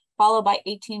discretion, followed by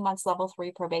 18 months level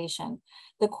 3 probation.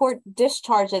 The court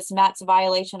discharges Matt's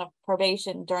violation of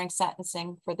probation during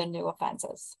sentencing for the new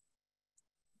offenses.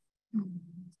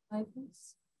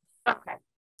 Okay,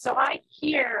 so I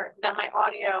hear that my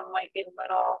audio might be a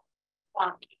little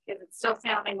wonky. Is it still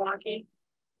sounding wonky?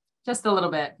 Just a little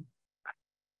bit.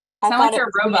 Sound like you're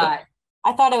a robot.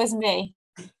 I thought it was me.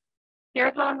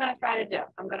 Here's what I'm going to try to do.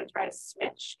 I'm going to try to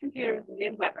switch computers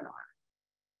mid-webinar,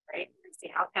 right? And see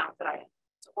how talented I am.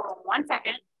 So hold on 1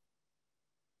 second.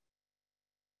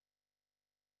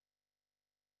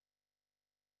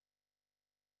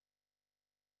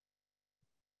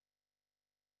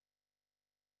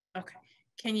 Okay.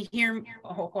 Can you hear me?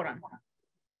 Oh, hold on.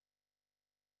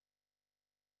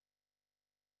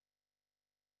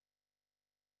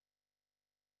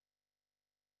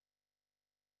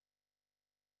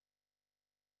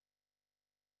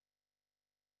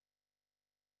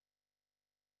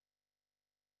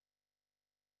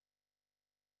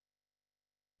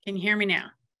 Can you hear me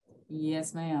now?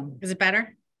 Yes, ma'am. Is it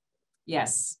better?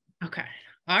 Yes. Okay.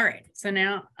 All right. So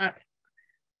now I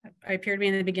appear to be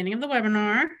in the beginning of the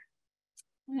webinar.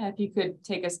 Yeah, if you could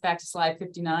take us back to slide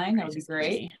 59, that would be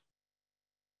great.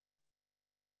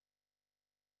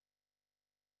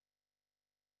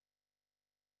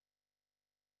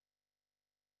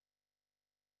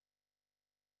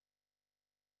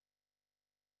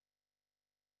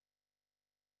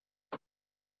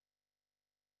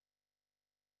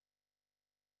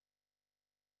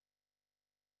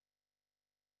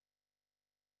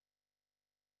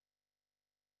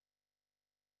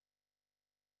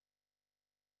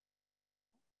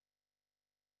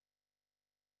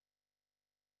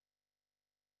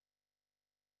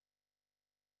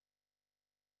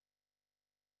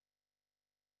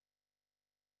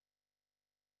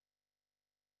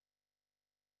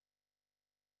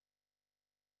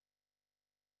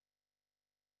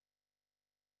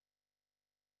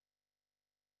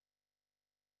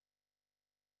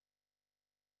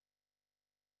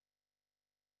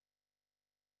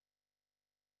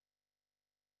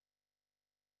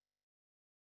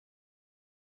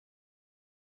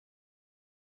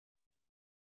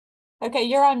 Okay,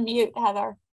 you're on mute,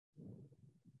 Heather.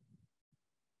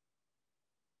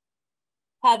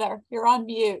 Heather, you're on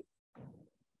mute.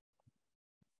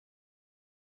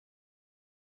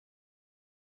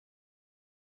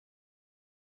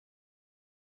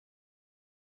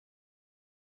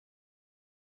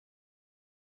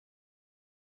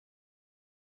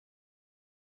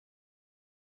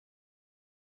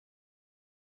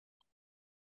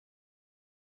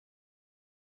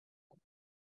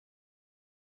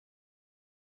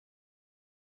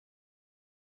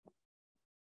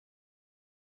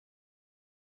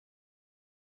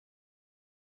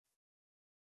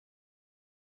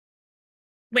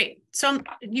 Wait, so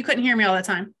you couldn't hear me all the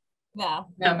time? No.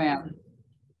 No, ma'am.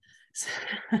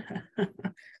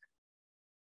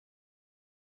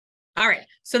 All right.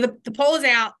 So the poll is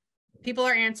out. People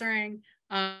are answering.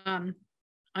 I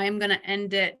am going to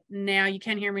end it now. You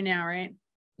can hear me now, right?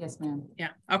 Yes, ma'am. Yeah.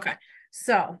 Okay.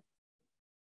 So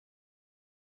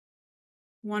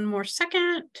one more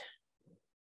second.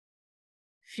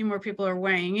 A few more people are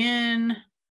weighing in.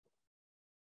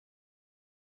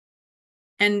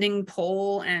 Ending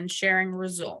poll and sharing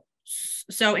results.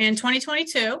 So in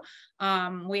 2022,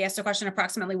 we asked a question,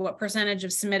 approximately what percentage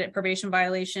of submitted probation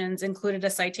violations included a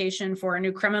citation for a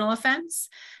new criminal offense?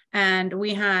 And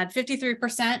we had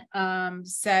 53%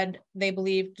 said they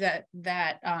believed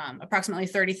that approximately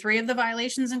 33 of the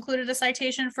violations included a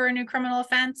citation for a new criminal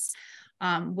offense.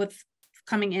 With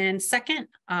coming in second,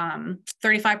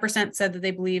 35% said that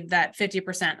they believed that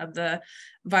 50% of the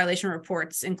violation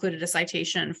reports included a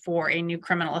citation for a new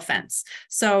criminal offense.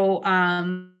 So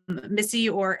Missy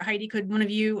or Heidi, could one of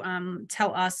you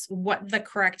tell us what the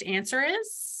correct answer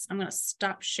is? I'm going to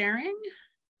stop sharing.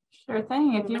 Sure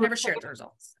thing. If you never shared the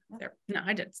results. There. No,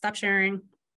 I did. Stop sharing.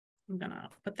 I'm going to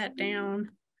put that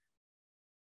down.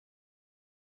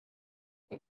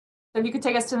 So if you could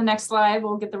take us to the next slide,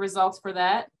 we'll get the results for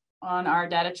that on our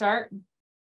data chart.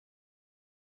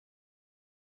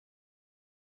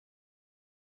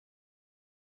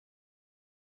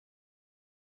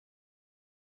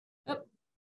 Oh, a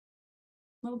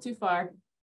little too far.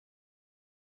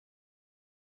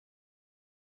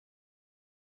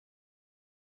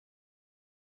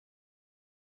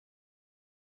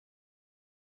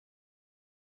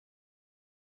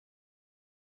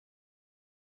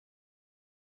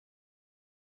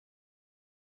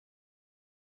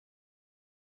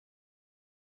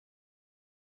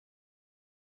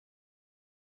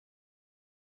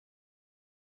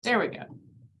 There we go.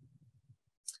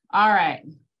 All right.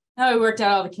 Now we worked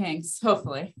out all the kinks,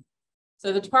 hopefully.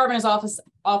 So the department is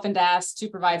often asked to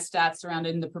provide stats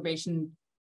surrounding the probation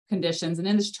conditions. And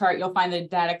in this chart, you'll find the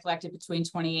data collected between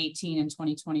 2018 and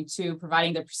 2022,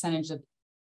 providing the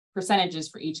percentages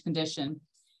for each condition.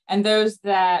 And those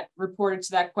that reported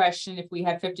to that question, if we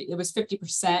had 50, it was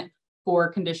 50% for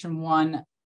condition 1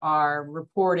 are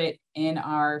reported in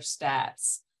our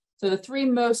stats. So the 3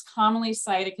 most commonly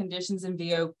cited conditions in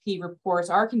VOP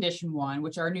reports are condition 1,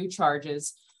 which are new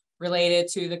charges related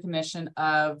to the commission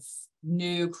of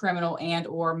new criminal and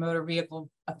or motor vehicle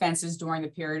offenses during the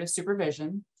period of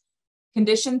supervision.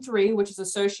 Condition 3, which is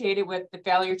associated with the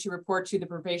failure to report to the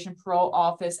probation parole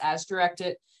office as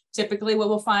directed Typically, what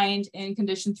we'll find in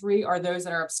condition 3 are those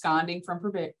that are absconding from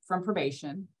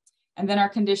probation. And then our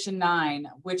condition 9,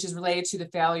 which is related to the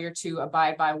failure to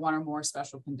abide by one or more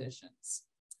special conditions.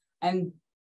 And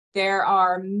there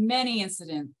are many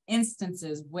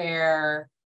instances where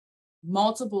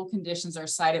multiple conditions are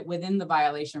cited within the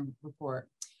violation report.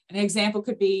 An example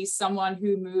could be someone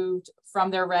who moved from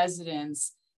their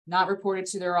residence, not reported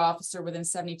to their officer within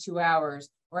 72 hours,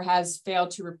 or has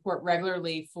failed to report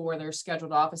regularly for their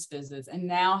scheduled office visits, and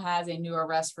now has a new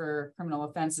arrest for criminal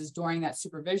offenses during that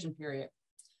supervision period.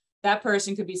 That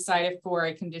person could be cited for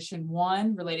a condition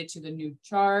 1 related to the new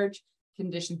charge,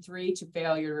 condition 3 to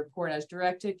failure to report as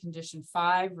directed, condition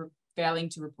 5 failing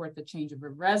to report the change of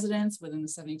residence within the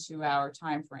 72-hour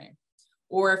time frame.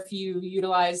 Or if you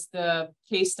utilize the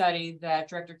case study that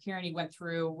Director Kearney went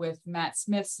through with Matt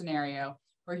Smith's scenario,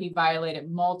 where he violated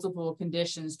multiple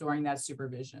conditions during that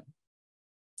supervision.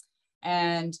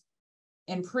 And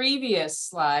in previous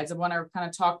slides, I want to kind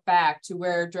of talk back to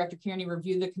where Director Kearney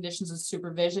reviewed the conditions of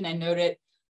supervision and noted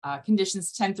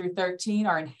conditions 10 through 13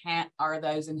 are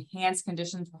those enhanced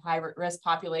conditions for high-risk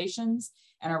populations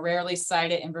and are rarely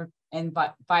cited in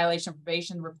violation of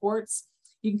probation reports.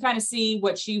 You can kind of see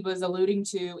what she was alluding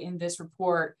to in this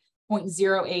report,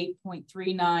 0.08,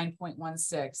 0.39,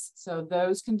 0.16. So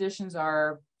those conditions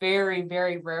are very,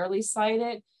 very rarely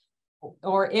cited,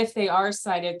 or if they are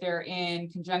cited, they're in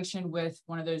conjunction with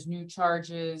one of those new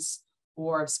charges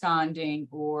or absconding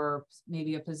or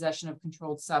maybe a possession of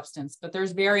controlled substance. But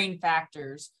there's varying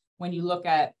factors when you look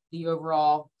at the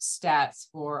overall stats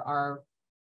for our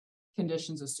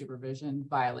conditions of supervision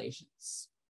violations.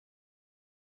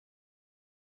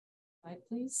 Slide,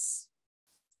 please.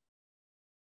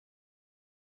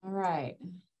 All right,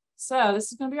 so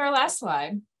this is going to be our last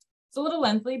slide. It's a little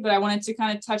lengthy, but I wanted to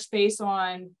kind of touch base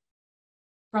on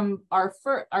from our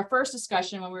first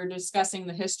discussion when we were discussing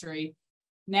the history.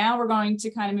 Now we're going to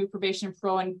kind of move probation and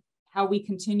parole and how we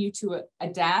continue to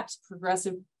adapt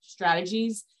progressive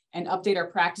strategies and update our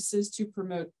practices to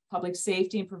promote public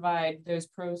safety and provide those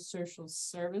pro-social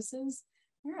services.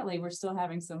 Apparently we're still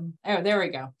having some, oh, there we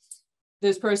go.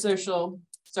 Those pro-social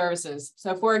services.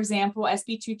 So for example,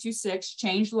 SB 226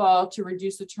 changed law to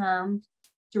reduce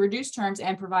terms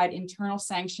and provide internal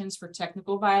sanctions for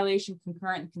technical violation,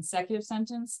 concurrent and consecutive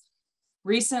sentence.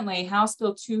 Recently, House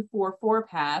Bill 244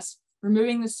 passed,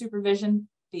 removing the supervision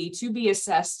fee to be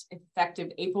assessed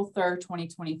effective April 3rd,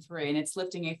 2023, and it's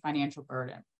lifting a financial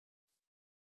burden.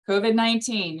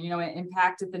 COVID-19, it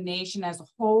impacted the nation as a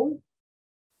whole,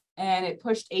 and it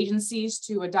pushed agencies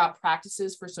to adopt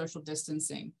practices for social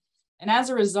distancing. And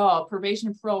as a result, probation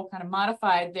and parole kind of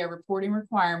modified their reporting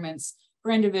requirements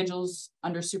for individuals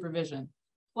under supervision,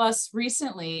 plus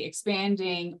recently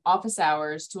expanding office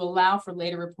hours to allow for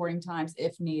later reporting times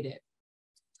if needed.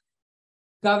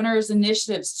 Governor's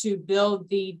initiatives to build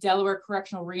the Delaware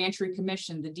Correctional Reentry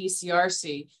Commission, the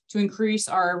DCRC, to increase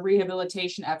our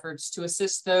rehabilitation efforts to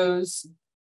assist those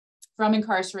from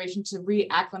incarceration to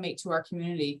reacclimate to our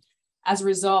community. As a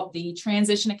result, the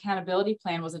Transition Accountability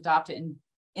Plan was adopted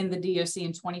in the DOC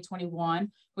in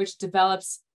 2021, which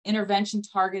develops intervention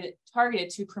targeted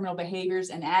to criminal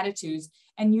behaviors and attitudes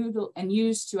and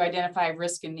used to identify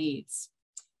risk and needs.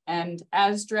 And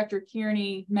as Director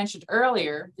Kearney mentioned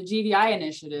earlier, the GVI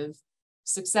initiative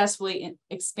successfully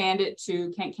expanded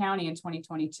to Kent County in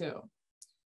 2022.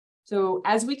 So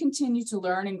as we continue to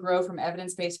learn and grow from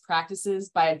evidence-based practices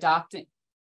by adopting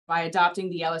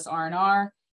the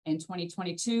LSR&R in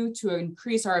 2022 to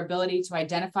increase our ability to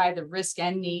identify the risk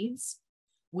and needs,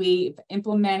 we've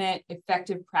implemented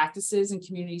effective practices in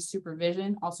community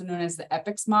supervision, also known as the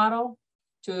EPICS model,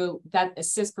 that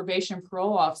assist probation and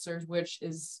parole officers, which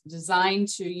is designed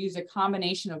to use a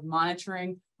combination of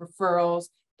monitoring, referrals,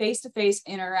 face-to-face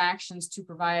interactions to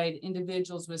provide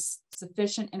individuals with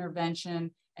sufficient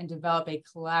intervention and develop a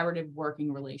collaborative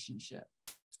working relationship.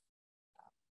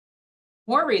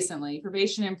 More recently,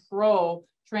 probation and parole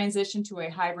transitioned to a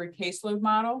hybrid caseload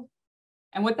model.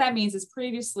 And what that means is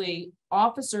previously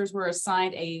officers were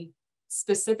assigned a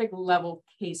specific level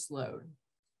caseload.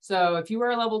 So if you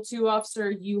were a level 2 officer,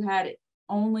 you had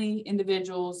only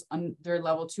individuals under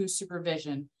level 2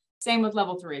 supervision. Same with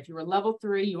level 3. If you were level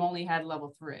 3, you only had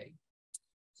level 3.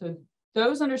 So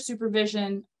those under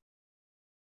supervision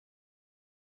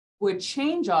would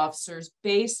change officers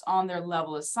based on their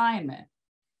level assignment.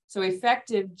 So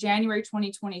effective January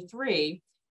 2023,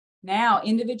 now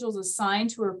individuals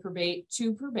assigned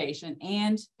to probation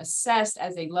and assessed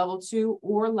as a level 2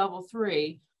 or level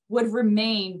 3 would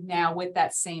remain now with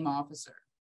that same officer.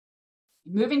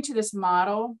 Moving to this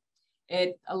model,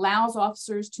 it allows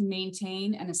officers to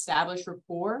maintain and establish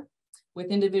rapport with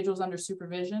individuals under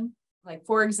supervision. Like,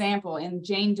 for example, in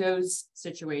Jane Doe's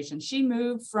situation, she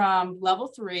moved from level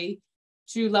 3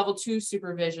 to level 2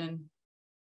 supervision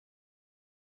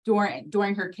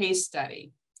during her case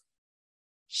study.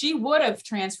 She would have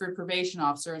transferred probation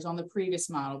officers on the previous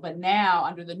model, but now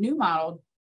under the new model,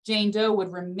 Jane Doe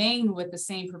would remain with the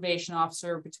same probation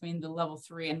officer between the level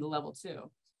 3 and the level 2.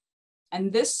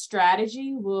 And this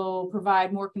strategy will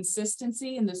provide more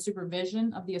consistency in the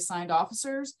supervision of the assigned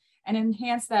officers and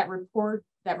enhance that rapport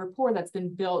that's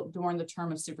been built during the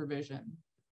term of supervision.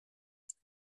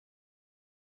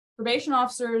 Probation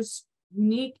officers'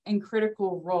 unique and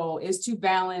critical role is to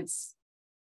balance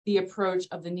the approach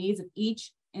of the needs of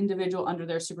each individual under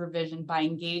their supervision by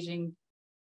engaging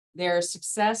their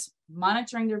success,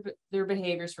 monitoring their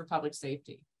behaviors for public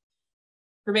safety.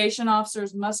 Probation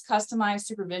officers must customize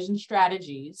supervision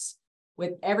strategies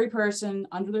with every person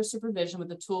under their supervision with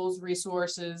the tools,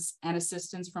 resources, and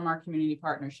assistance from our community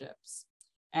partnerships.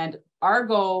 And our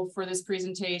goal for this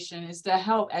presentation is to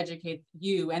help educate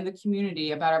you and the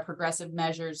community about our progressive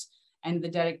measures and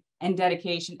the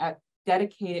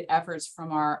dedicated efforts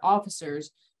from our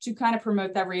officers to kind of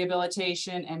promote that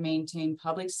rehabilitation and maintain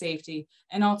public safety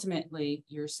and ultimately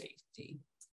your safety.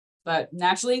 But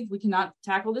naturally, we cannot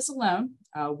tackle this alone.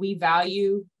 We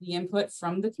value the input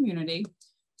from the community.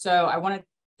 So I want to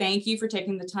thank you for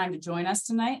taking the time to join us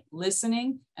tonight,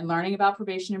 listening and learning about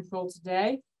probation and parole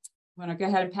today. I'm going to go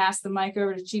ahead and pass the mic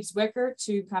over to Chief Zwicker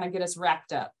to kind of get us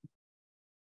wrapped up.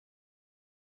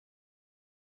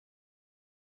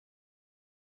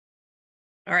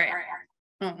 All right.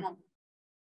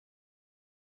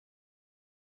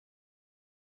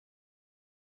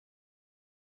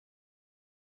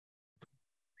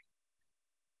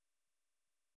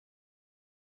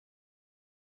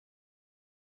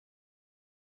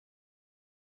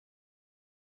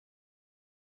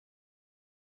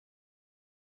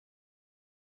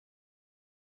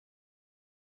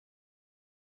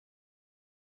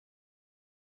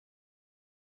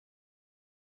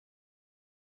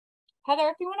 Heather,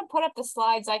 if you want to put up the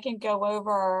slides, I can go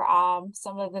over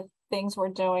some of the things we're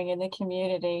doing in the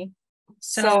community.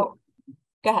 So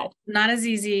go ahead. Not as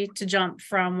easy to jump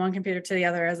from one computer to the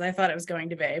other as I thought it was going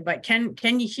to be, but can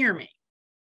you hear me?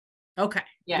 Okay.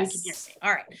 Yes. You can hear me.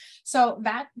 All right. So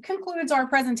that concludes our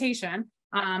presentation.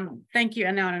 Thank you.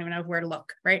 And now I don't even know where to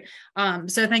look, right?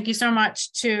 So thank you so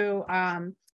much to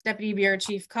Deputy Bureau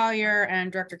Chief Collier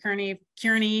and Director Kearney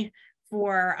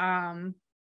for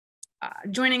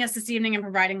joining us this evening and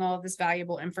providing all of this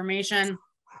valuable information.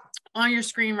 On your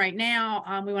screen right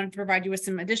now, we wanted to provide you with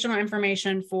some additional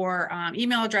information for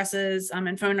email addresses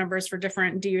and phone numbers for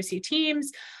different DOC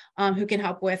teams who can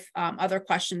help with other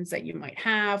questions that you might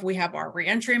have. We have our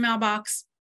reentry mailbox.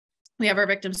 We have our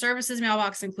victim services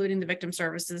mailbox, including the victim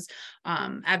services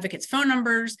advocates phone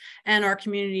numbers, and our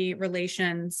community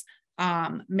relations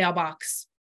mailbox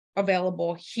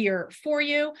available here for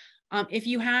you. If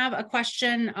you have a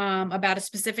question about a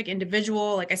specific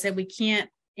individual, like I said, we can't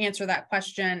answer that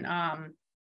question on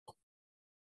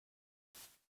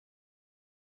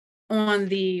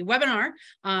the webinar,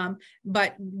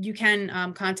 but you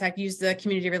can use the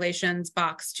community relations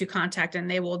box to contact,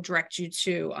 and they will direct you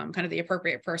to kind of the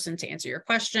appropriate person to answer your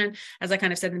question. As I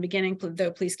kind of said in the beginning,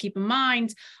 though, please keep in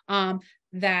mind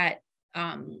that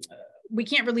we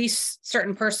can't release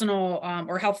certain personal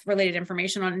or health related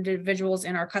information on individuals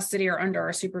in our custody or under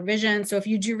our supervision. So if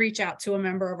you do reach out to a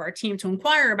member of our team to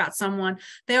inquire about someone,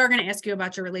 they are going to ask you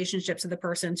about your relationship to the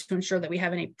person to ensure that we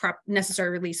have any necessary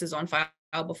releases on file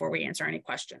before we answer any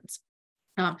questions.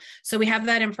 So we have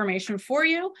that information for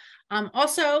you.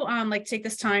 Also, like take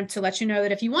this time to let you know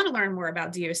that if you want to learn more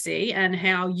about DOC and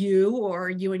how you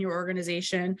and your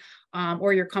organization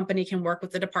or your company can work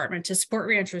with the department to support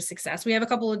reentry success, we have a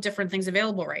couple of different things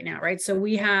available right now, right? So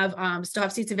we have still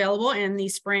have seats available in the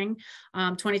spring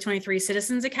 2023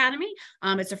 Citizens Academy.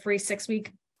 It's a free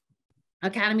 6-week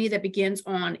academy that begins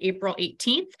on April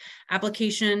 18th.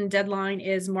 Application deadline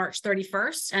is March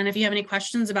 31st. And if you have any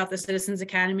questions about the Citizens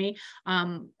Academy,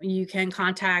 you can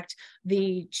contact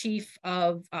the Chief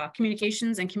of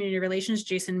Communications and Community Relations,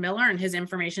 Jason Miller, and his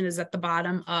information is at the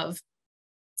bottom of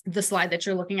the slide that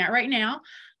you're looking at right now.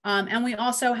 And we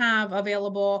also have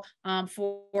available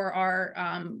for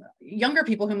our younger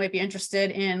people who might be interested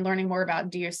in learning more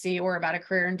about DOC or about a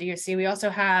career in DOC. We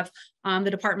also have the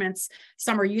department's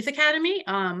Summer Youth Academy.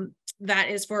 That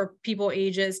is for people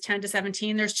ages 10 to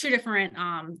 17. There's 2 different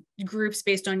groups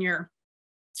based on your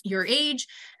your age,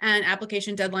 and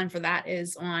application deadline for that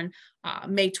is on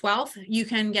May 12th. You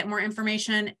can get more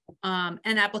information and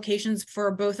applications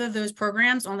for both of those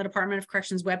programs on the Department of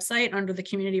Corrections website under the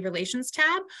Community Relations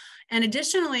tab. And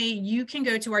additionally, you can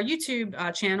go to our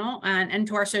YouTube channel and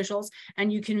to our socials,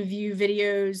 and you can view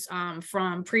videos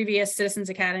from previous Citizens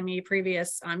Academy,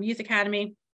 previous Youth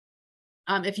Academy,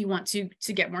 if you want to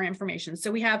get more information.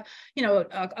 So we have, you know,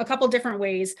 a couple different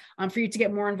ways for you to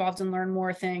get more involved and learn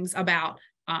more things about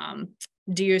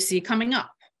DOC coming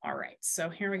up. All right, so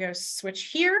here we go, switch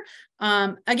here.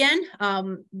 Again,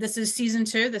 this is season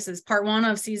 2. This is part 1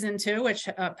 of season 2, which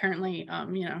apparently,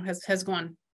 you know, has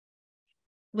gone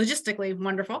logistically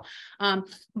wonderful.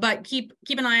 But keep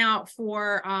an eye out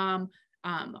for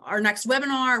our next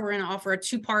webinar. We're going to offer a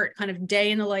 2-part kind of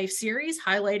day in the life series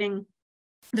highlighting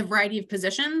the variety of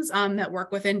positions that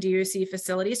work within DOC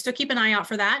facilities. So keep an eye out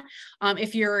for that.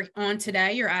 If you're on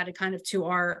today, you're added kind of to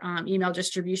our email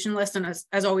distribution list. And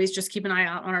as always, just keep an eye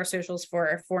out on our socials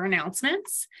for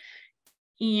announcements.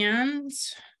 And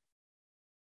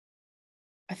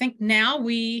I think now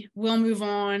we will move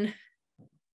on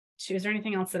to, is there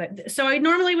anything else that so I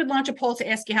normally would launch a poll to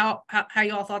ask you how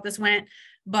you all thought this went,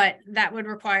 but that's going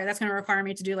to require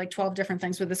me to do like 12 different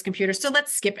things with this computer. So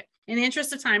let's skip it. In the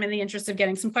interest of time, in the interest of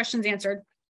getting some questions answered,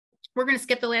 we're going to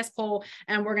skip the last poll,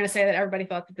 and we're going to say that everybody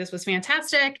thought that this was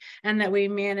fantastic and that we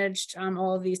managed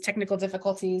all of these technical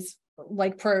difficulties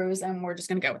like pros, and we're just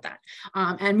going to go with that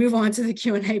and move on to the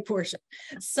Q&A portion.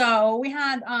 So we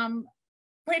had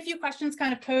quite a few questions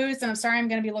kind of posed, and I'm sorry, I'm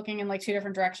going to be looking in like 2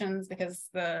 different directions because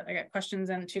I got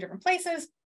questions in 2 different places.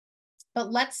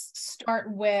 But let's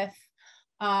start with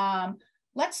an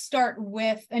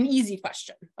easy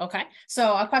question. Okay,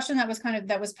 so a question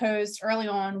that was posed early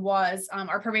on was,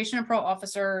 are probation and parole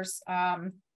officers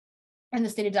in the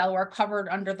state of Delaware covered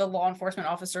under the Law Enforcement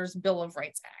Officers Bill of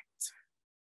Rights Act?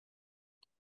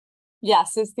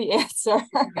 Yes, is the answer.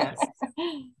 Yes.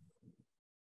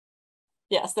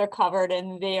 Yes, they're covered,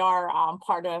 and they are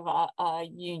part of a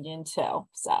union too.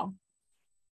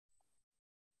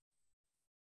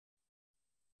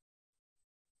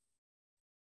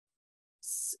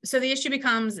 So the issue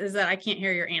becomes is that I can't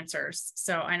hear your answers,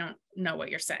 so I don't know what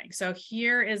you're saying. So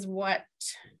here is what,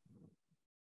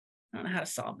 I don't know how to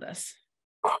solve this.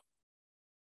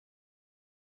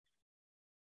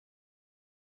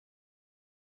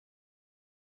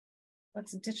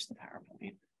 Let's ditch the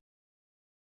PowerPoint.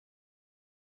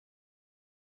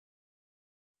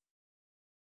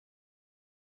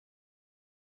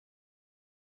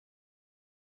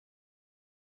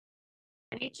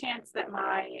 Any chance that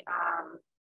my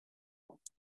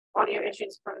audio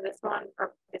issues from this one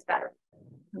is better?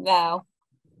 No.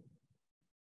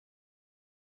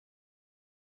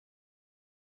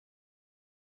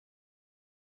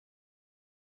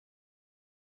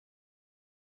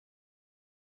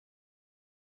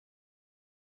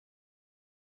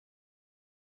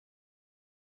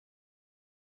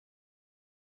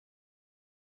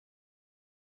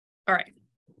 All right.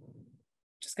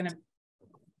 Just gonna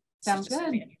Sounds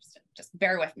good. Just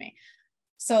bear with me.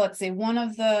 So let's see,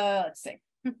 let's see.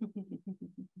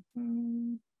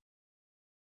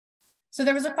 So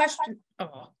there was a question.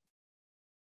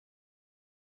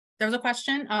 There was a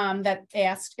question that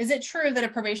asked, is it true that a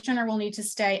probationer will need to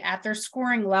stay at their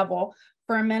scoring level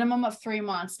for a minimum of 3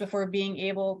 months before being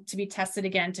able to be tested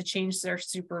again to change their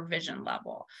supervision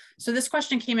level? So this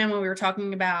question came in when we were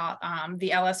talking about the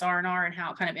LSR&R and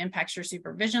how it kind of impacts your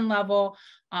supervision level.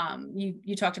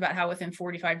 You talked about how within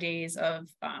 45 days of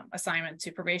assignment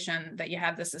to probation that you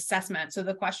have this assessment. So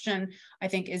the question, I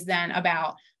think, is then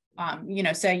about, you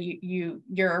know, say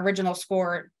your original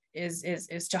score is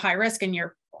to high risk and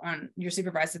you're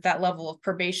supervised at that level of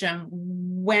probation,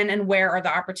 when and where are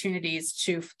the opportunities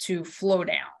to flow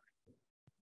down?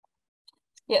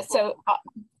 Yeah, so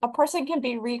a person can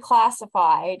be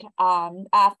reclassified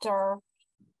after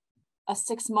a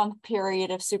 6-month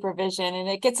period of supervision, and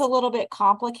it gets a little bit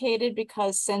complicated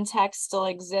because syntax still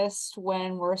exists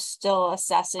when we're still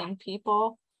assessing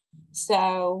people.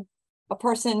 So a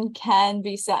person can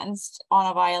be sentenced on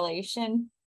a violation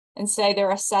and say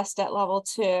they're assessed at level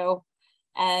 2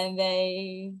 and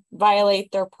they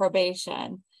violate their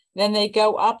probation. Then they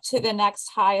go up to the next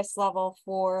highest level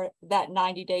for that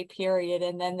 90-day period,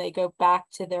 and then they go back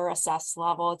to their assessed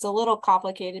level. It's a little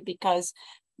complicated because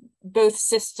both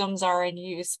systems are in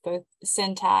use, both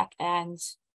syntax and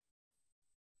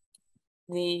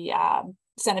the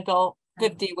Senate Bill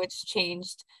 50, which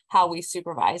changed how we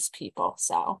supervise people.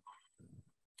 So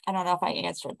I don't know if I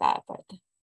answered that, but.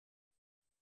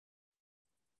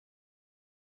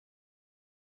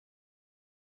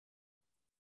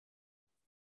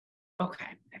 Okay.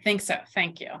 think so.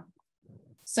 Thank you.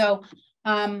 So,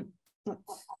 what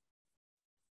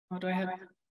do I have? I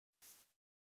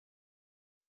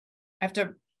have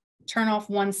to turn off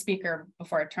one speaker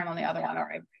before I turn on the other one. All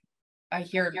right. I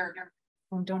hear.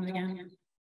 I'm doing it again.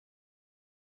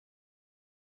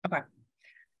 Okay.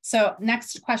 So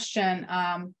next question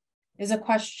is a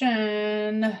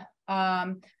question.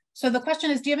 So the question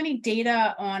is, do you have any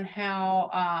data on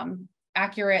how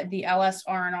accurate the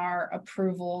LS-R&R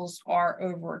approvals are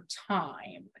over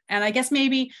time? And I guess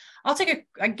maybe I'll take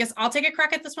a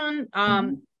crack at this one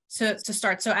to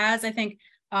start. So as I think,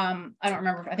 I don't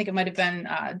remember, I think it might have been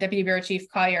Deputy Bureau Chief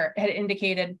Collier had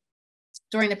indicated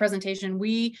during the presentation,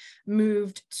 we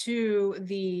moved to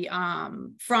the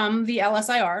from the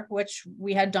LSIR, which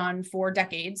we had done for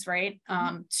decades, right,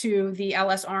 to the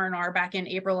LS-R&R back in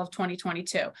April of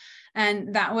 2022,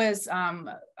 and that was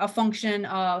a function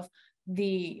of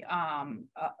the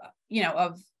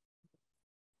of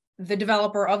the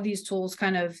developer of these tools,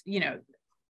 kind of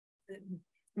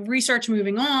research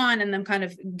moving on and then kind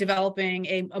of developing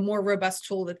a more robust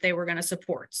tool that they were going to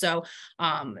support. So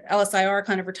LSIR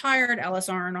kind of retired,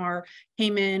 LS-R&R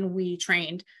came in, we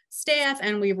trained staff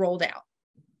and we rolled out.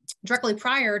 Directly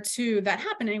prior to that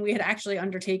happening, we had actually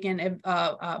undertaken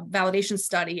a validation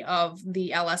study of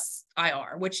the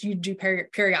LSIR, which you do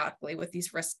periodically with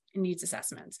these risk and needs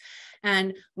assessments.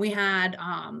 And we had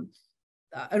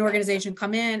an organization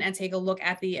come in and take a look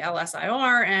at the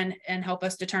LSIR and help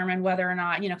us determine whether or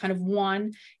not, kind of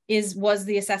one was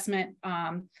the assessment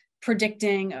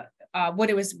predicting what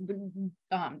it was,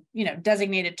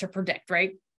 designated to predict,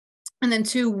 right? And then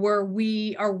two, are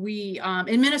we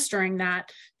administering that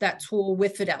tool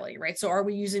with fidelity, right? So are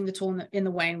we using the tool in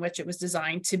the way in which it was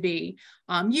designed to be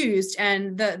used?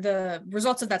 And the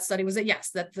results of that study was that yes,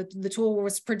 that the tool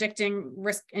was predicting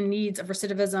risk and needs of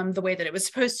recidivism the way that it was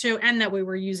supposed to, and that we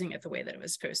were using it the way that it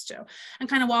was supposed to. And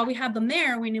kind of while we had them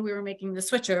there, we knew we were making the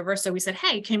switch over. So we said,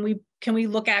 hey, can we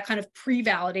look at kind of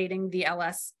pre-validating the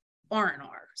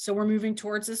LS-R&R? So we're moving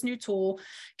towards this new tool.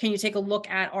 Can you take a look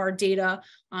at our data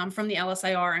from the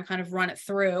LSIR and kind of run it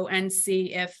through and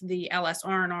see if the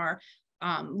LS-R&R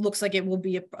looks like it will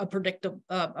be a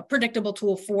predictable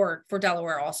tool for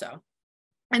Delaware also?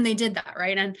 And they did that,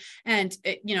 right? And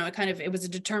it, it was a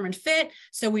determined fit.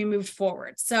 So we moved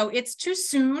forward. So it's too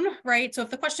soon, right? So if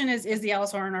the question is the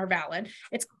LS-R&R valid?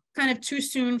 It's kind of too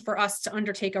soon for us to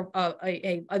undertake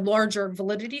a larger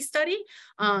validity study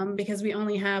because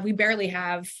we barely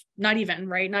have, not even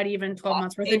 12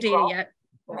 months worth of data yet.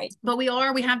 Right. But we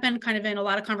have been kind of in a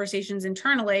lot of conversations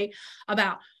internally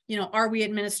about, are we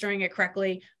administering it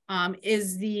correctly?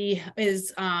 Has the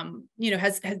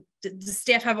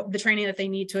staff have the training that they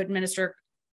need to administer,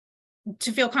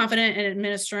 to feel confident in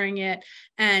administering it?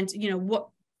 And, what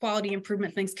quality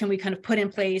improvement things can we kind of put in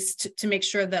place to make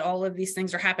sure that all of these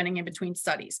things are happening in between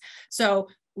studies? So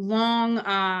long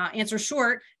answer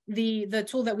short, the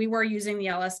tool that we were using, the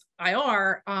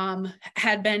LSIR,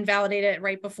 had been validated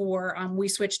right before we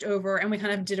switched over, and we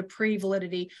kind of did a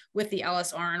pre-validity with the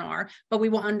LS-R&R, but we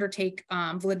will undertake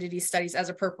validity studies as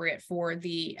appropriate for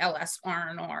the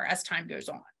LS-R&R as time goes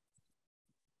on.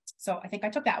 So I think I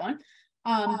took that one.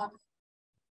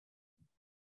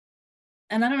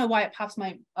 And I don't know why it pops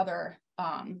my other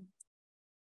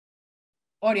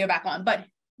audio back on, but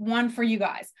one for you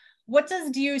guys. What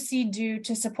does DOC do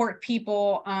to support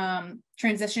people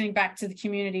transitioning back to the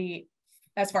community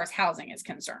as far as housing is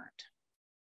concerned?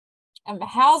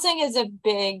 Housing is a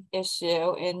big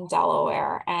issue in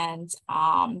Delaware, and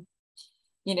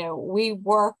we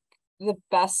work the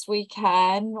best we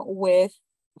can with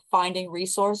finding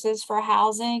resources for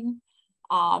housing.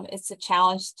 It's a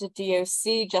challenge to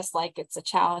DOC, just like it's a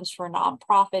challenge for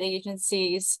nonprofit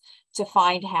agencies to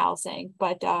find housing.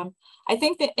 But I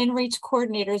think the in-reach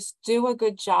coordinators do a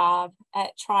good job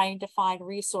at trying to find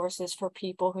resources for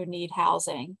people who need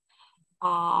housing.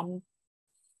 I'll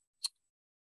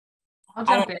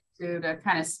jump into to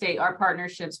kind of state our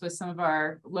partnerships with some of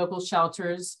our local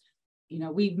shelters.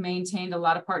 We've maintained a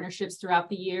lot of partnerships throughout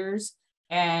the years,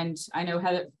 and I know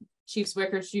how Chief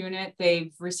Zwicker's unit,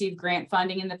 they've received grant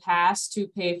funding in the past to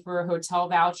pay for hotel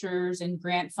vouchers and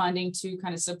grant funding to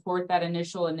kind of support that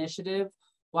initial initiative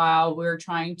while we're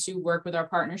trying to work with our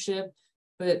partnership.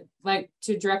 But like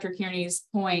to Director Kearney's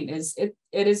point, it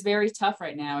is very tough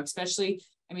right now, especially,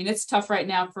 it's tough right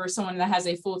now for someone that has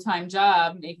a full-time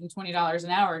job making $20 an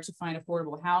hour to find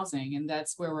affordable housing. And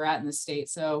that's where we're at in the state.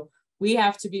 So we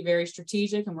have to be very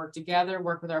strategic and work together,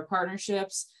 work with our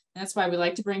partnerships. And that's why we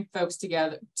like to bring folks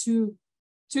together to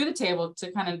the table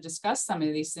to kind of discuss some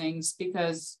of these things,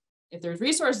 because if there's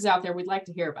resources out there, we'd like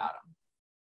to hear about them.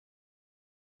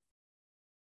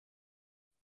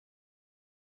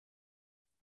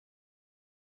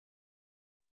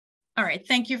 All right,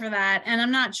 thank you for that. And I'm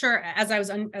not sure, as I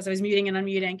was muting and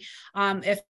unmuting,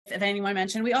 if anyone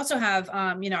mentioned, we also have,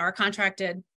 our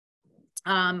contracted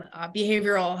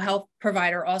behavioral health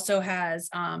provider also has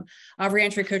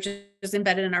reentry coaches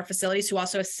embedded in our facilities who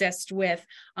also assist with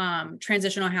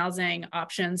transitional housing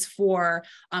options for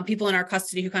people in our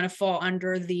custody who kind of fall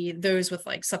under those with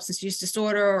like substance use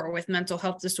disorder or with mental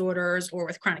health disorders or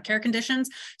with chronic care conditions.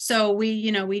 So we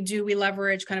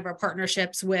leverage kind of our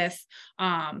partnerships with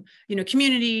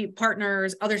community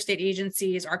partners, other state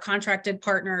agencies, our contracted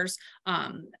partners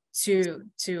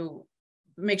to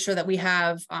make sure that we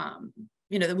have,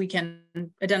 that we can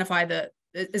identify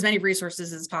as many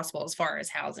resources as possible as far as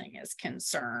housing is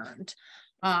concerned.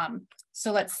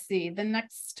 So let's see, the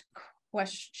next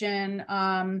question.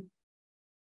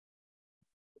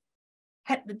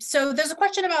 So there's a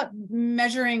question about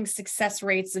measuring success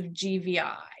rates of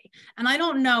GVI. And I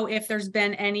don't know if there's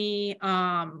been any,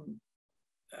 at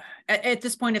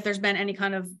this point, if there's been any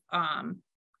kind of,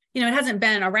 it hasn't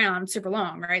been around super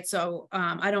long, right? So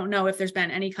I don't know if there's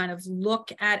been any kind of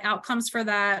look at outcomes for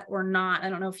that or not. I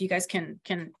don't know if you guys can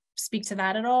speak to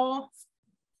that at all.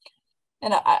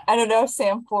 And I don't know if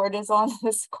Sam Ford is on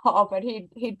this call, but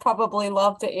he'd probably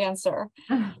love to answer.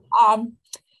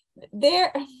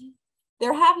 There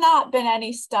have not been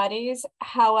any studies.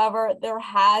 However, there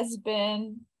has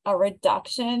been a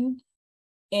reduction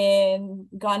in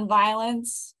gun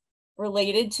violence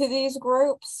related to these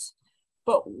groups,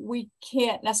 but we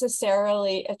can't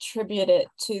necessarily attribute it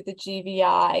to the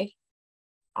GVI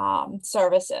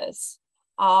services.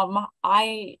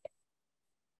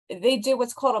 They do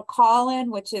what's called a call-in,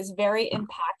 which is very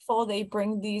impactful. They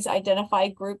bring these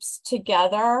identified groups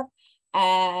together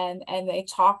and they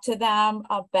talk to them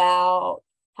about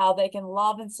how they can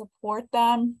love and support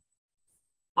them.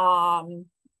 And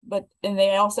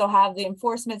they also have the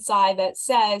enforcement side that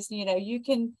says, you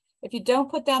can, if you don't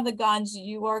put down the guns,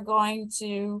 you are going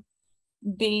to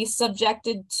be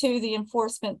subjected to the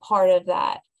enforcement part of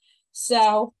that.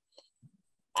 So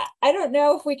I don't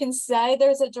know if we can say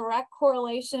there's a direct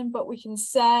correlation, but we can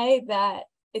say that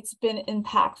it's been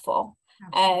impactful.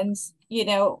 And,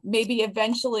 maybe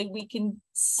eventually we can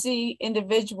see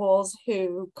individuals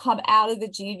who come out of the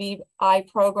GVI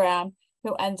program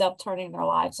who end up turning their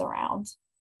lives around.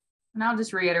 And I'll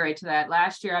just reiterate to that.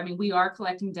 Last year, we are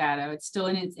collecting data. It's still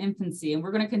in its infancy, and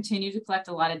we're going to continue to collect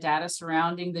a lot of data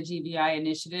surrounding the GVI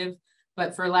initiative.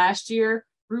 But for last year,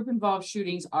 group-involved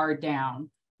shootings are down.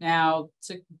 Now,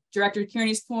 to Director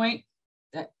Kearney's point,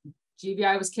 that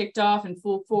GVI was kicked off in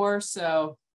full force.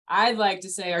 So I'd like to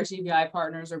say our GVI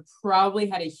partners are probably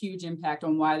had a huge impact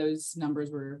on why those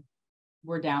numbers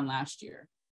were down last year.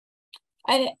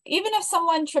 And even if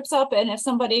someone trips up and if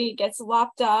somebody gets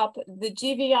locked up, the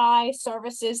GVI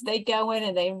services, they go in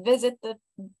and they visit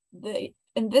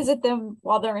visit them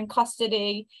while they're in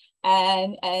custody,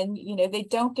 and they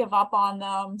don't give up on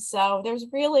them. So there's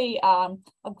really a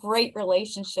great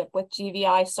relationship with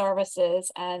GVI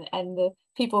services and the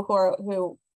people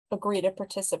who agree to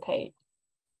participate.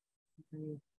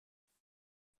 Mm-hmm.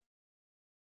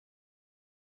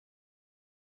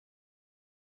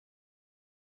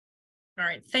 All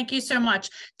right, thank you so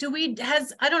much.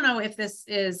 I don't know if this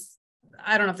has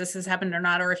happened or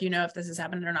not, or if if this has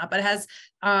happened or not, but has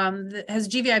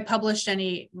GVI published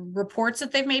any reports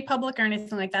that they've made public or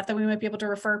anything like that we might be able to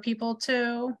refer people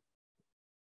to?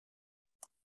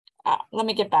 Let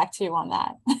me get back to you on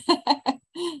that.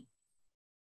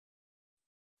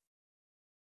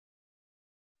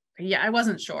 Yeah, I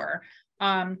wasn't sure.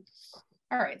 All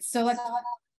right, so let's.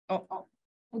 I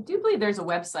do believe there's a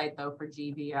website though for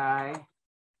GVI.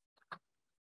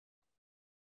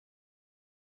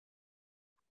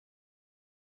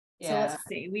 Yeah. So let's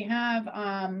see. We have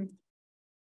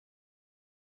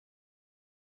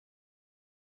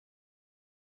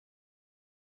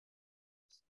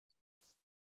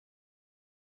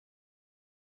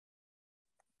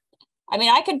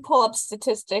I can pull up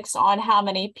statistics on how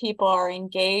many people are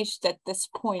engaged at this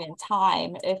point in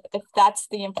time, if that's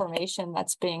the information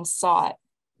that's being sought.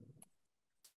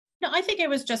 No, I think it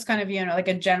was just kind of, like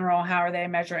a general, how are they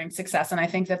measuring success? And I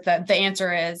think that the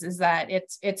answer is that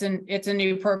it's a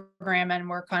new program, and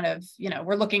we're kind of,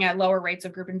 we're looking at lower rates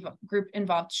of group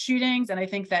involved shootings. And I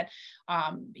think that,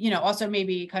 also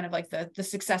maybe kind of like the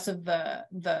success of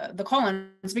the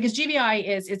call-ins, because GVI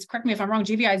it's correct me if I'm wrong,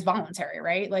 GVI is voluntary,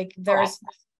 right? Like there's,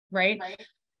 right?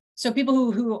 So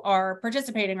people who are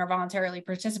participating are voluntarily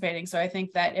participating. So I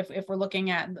think that if we're looking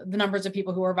at the numbers of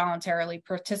people who are voluntarily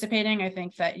participating, I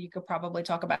think that you could probably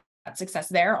talk about success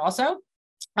there also.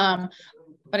 But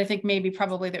I think maybe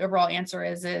probably the overall answer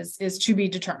is to be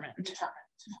determined.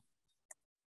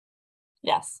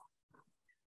 Yes.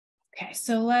 Okay,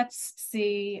 so let's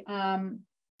see.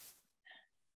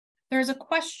 There's a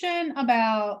question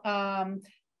about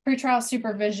pretrial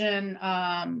supervision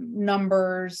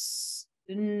numbers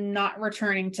not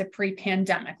returning to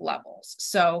pre-pandemic levels.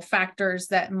 So factors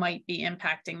that might be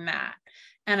impacting that.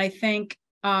 And I think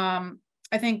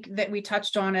that we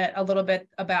touched on it a little bit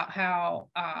about how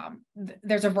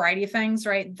there's a variety of things,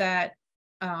 right, that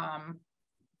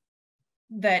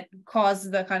that cause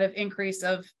the kind of increase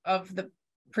of the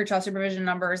pretrial supervision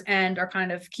numbers and are kind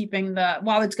of keeping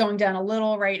while it's going down a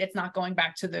little, right, it's not going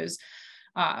back to those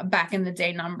back in the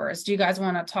day numbers. Do you guys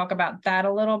want to talk about that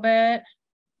a little bit?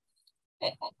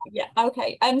 Yeah,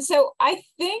 okay. So I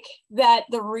think that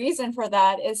the reason for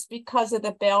that is because of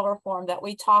the bail reform that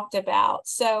we talked about.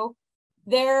 So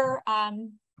they're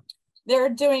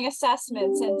doing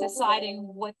assessments and deciding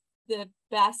what the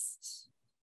best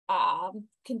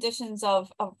conditions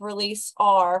of release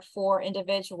are for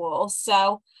individuals.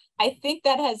 So I think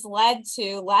that has led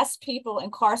to less people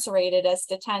incarcerated as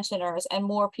detentioners and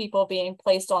more people being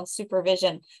placed on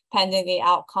supervision pending the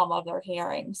outcome of their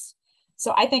hearings.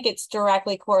 So I think it's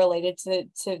directly correlated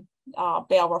to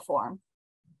bail reform.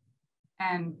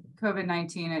 And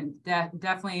COVID-19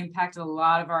 definitely impacted a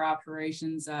lot of our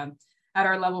operations at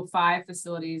our level 5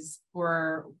 facilities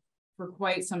for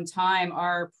quite some time.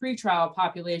 Our pretrial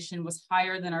population was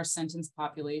higher than our sentence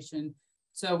population.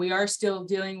 So we are still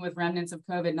dealing with remnants of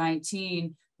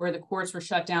COVID-19 where the courts were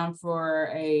shut down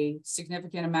for a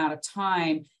significant amount of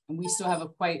time. And we still have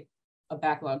quite a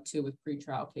backlog too with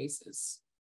pretrial cases.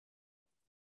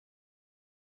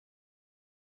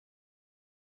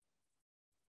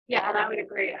 Yeah, and I would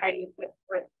agree, Heidi,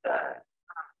 with the,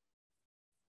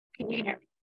 can you hear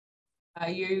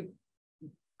me? You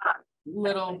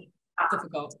little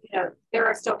difficult. You know, there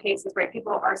are still cases where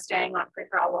people are staying on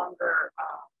pretrial longer,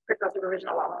 pretrial supervision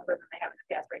a lot longer than they have in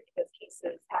the past, right? Because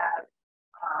cases have,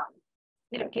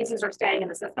 you know, cases are staying in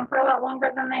the system for a lot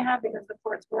longer than they have because the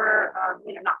courts were,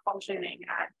 you know, not functioning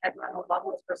at normal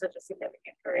levels for such a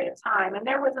significant period of time. And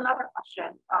there was another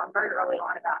question very early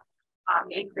on about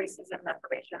the increases in the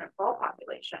probation and parole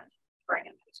population during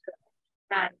and post-COVID.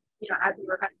 And, you know, as we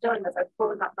were kind of doing this, I was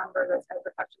pulling up numbers as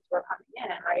the questions were coming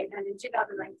in, right? And in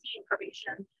 2019,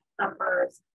 probation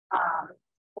numbers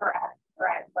were at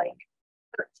like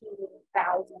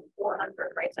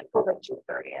 13,400, right? So COVID June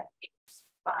 30th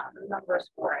numbers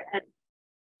for it. And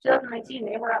 2019,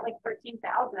 they were at like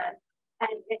 13,000.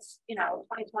 And it's, you know,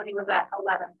 2020 was at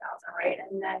 11,000, right?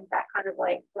 And then that kind of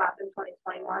like dropped in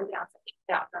 2021 down to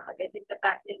 8,000. Like, I think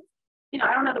that is, you know,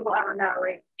 I don't know that we'll ever know,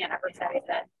 right? You can't ever say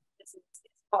that this is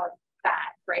caused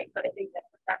that, right? But I think that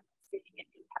that's seeing an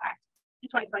impact.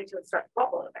 In 2022, it started to go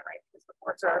a little bit, right? Because the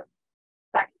courts are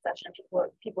back in session,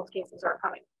 people's cases are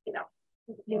coming, no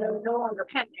longer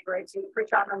pending, right? So your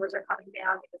pretrial numbers are coming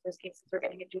down because those cases are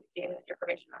getting adjudicated and your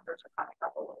probation numbers are coming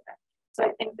up a little bit. So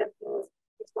I think that these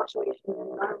fluctuations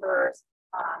in numbers,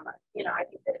 you know, I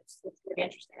think that it's going to be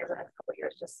interesting over the next couple of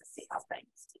years just to see how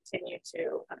things continue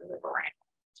to kind of move around.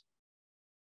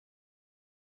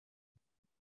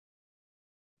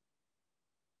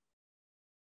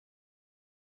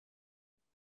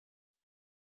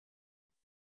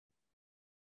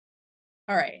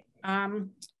 All right.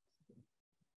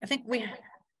 I think we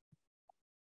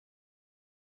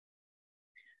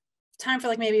time for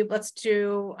like maybe let's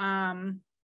do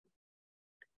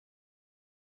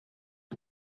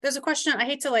there's a question. I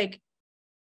hate to like,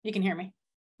 you can hear me.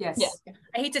 Yes. Yeah.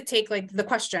 I hate to take like the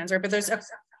questions, right? But there's a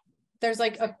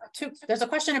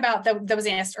question about that was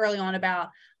asked early on about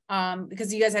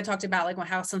because you guys had talked about like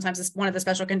how sometimes one of the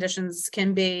special conditions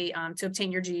can be to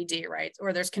obtain your GED, right?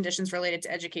 Or there's conditions related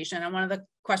to education. And one of the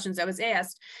questions that was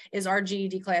asked is, are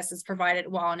GED classes provided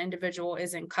while an individual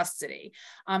is in custody?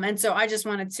 And so I just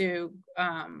wanted to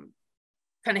kind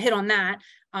of hit on that.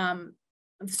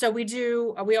 So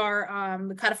we are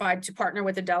codified to partner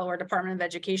with the Delaware Department of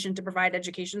Education to provide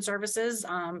education services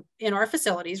in our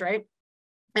facilities, right?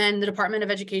 And the Department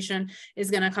of Education is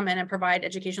going to come in and provide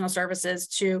educational services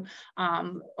to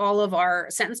all of our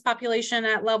sentence population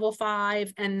at level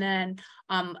 5. And then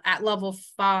at level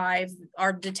 5,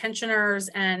 our detentioners,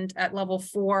 and at level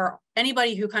 4,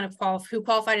 anybody who kind of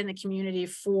qualified in the community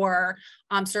for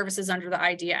services under the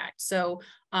ID Act. So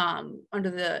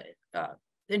under the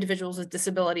Individuals with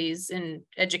Disabilities in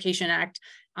Education Act,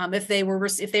 if they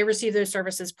receive those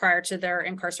services prior to their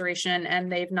incarceration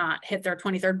and they've not hit their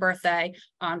 23rd birthday,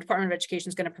 Department of Education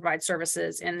is going to provide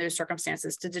services in those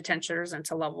circumstances to detentioners and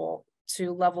to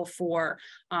to level 4,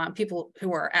 people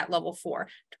who are at level 4.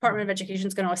 Department of Education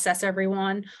is going to assess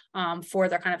everyone for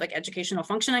their kind of like educational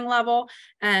functioning level,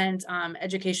 and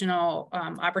educational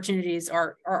opportunities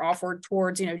are offered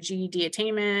towards, you know, GED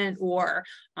attainment or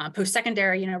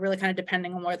post-secondary, you know, really kind of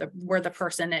depending on where the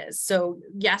person is. So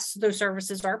yes, those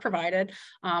services are provided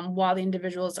while the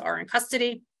individuals are in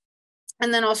custody.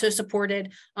 And then also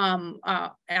supported out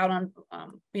on,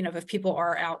 you know, if people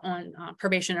are out on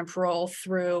probation and parole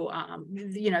through,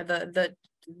 you know, the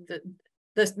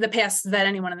paths that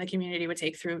anyone in the community would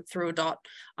take through adult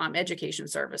education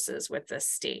services with the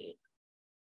state.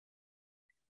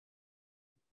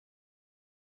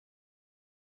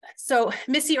 So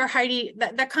Missy or Heidi,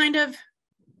 that kind of,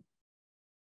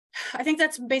 I think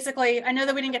that's basically, I know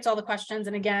that we didn't get to all the questions.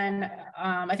 And again,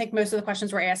 I think most of the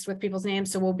questions were asked with people's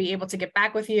names, so we'll be able to get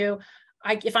back with you.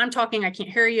 If I'm talking, I can't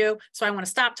hear you, so I want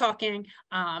to stop talking.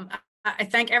 I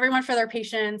thank everyone for their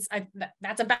patience.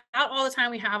 That's about all the time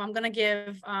we have. I'm going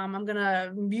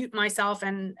to mute myself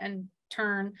and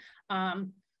turn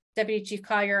Deputy Chief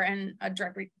Collier and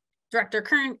Director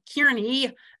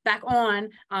Kearney back on.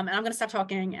 And I'm going to stop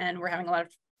talking, and we're having a lot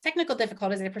of technical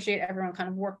difficulties. I appreciate everyone kind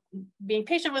of being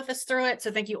patient with us through it. So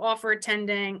thank you all for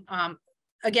attending.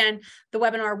 Again, the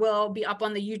webinar will be up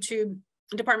on the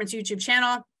department's YouTube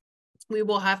channel. We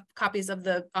will have copies of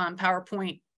the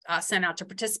PowerPoint sent out to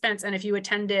participants. And if you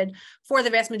attended for the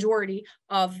vast majority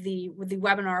of the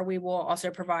webinar, we will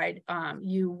also provide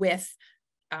you with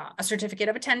a certificate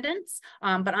of attendance.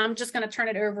 But I'm just going to turn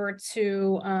it over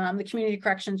to the community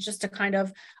corrections just to kind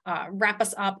of wrap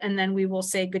us up, and then we will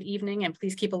say good evening, and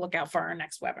please keep a lookout for our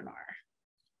next webinar.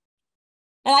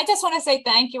 And I just want to say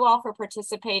thank you all for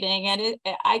participating. And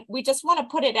we just want to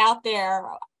put it out there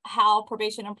how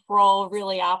probation and parole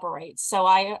really operates. So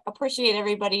I appreciate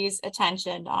everybody's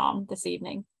attention this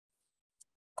evening.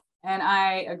 And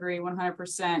I agree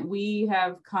 100%. We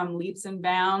have come leaps and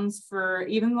bounds for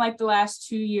even like the last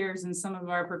 2 years in some of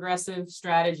our progressive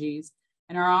strategies.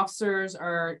 And our officers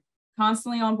are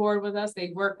constantly on board with us.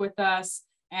 They work with us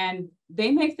and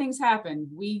they make things happen.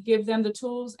 We give them the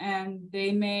tools and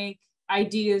they make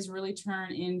ideas really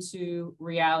turn into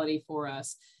reality for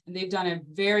us. And they've done a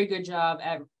very good job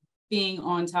at being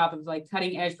on top of like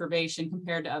cutting edge probation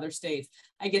compared to other states.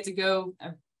 I get to go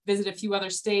visit a few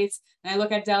other states, and I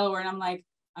look at Delaware and I'm like,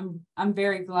 I'm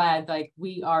very glad like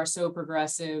we are so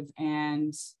progressive,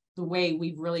 and the way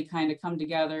we've really kind of come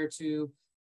together to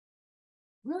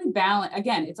really balance,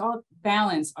 again, it's all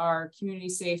balance our community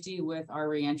safety with our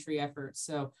reentry efforts.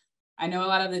 So I know a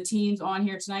lot of the teams on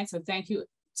here tonight, so thank you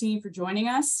team for joining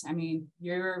us. I mean,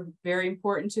 you're very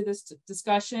important to this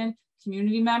discussion.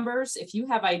 Community members, if you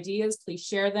have ideas, please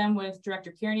share them with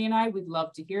Director Kearney and I. We'd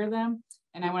love to hear them.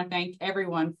 And I want to thank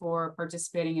everyone for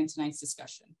participating in tonight's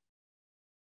discussion.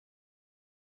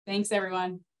 Thanks,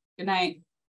 everyone. Good night.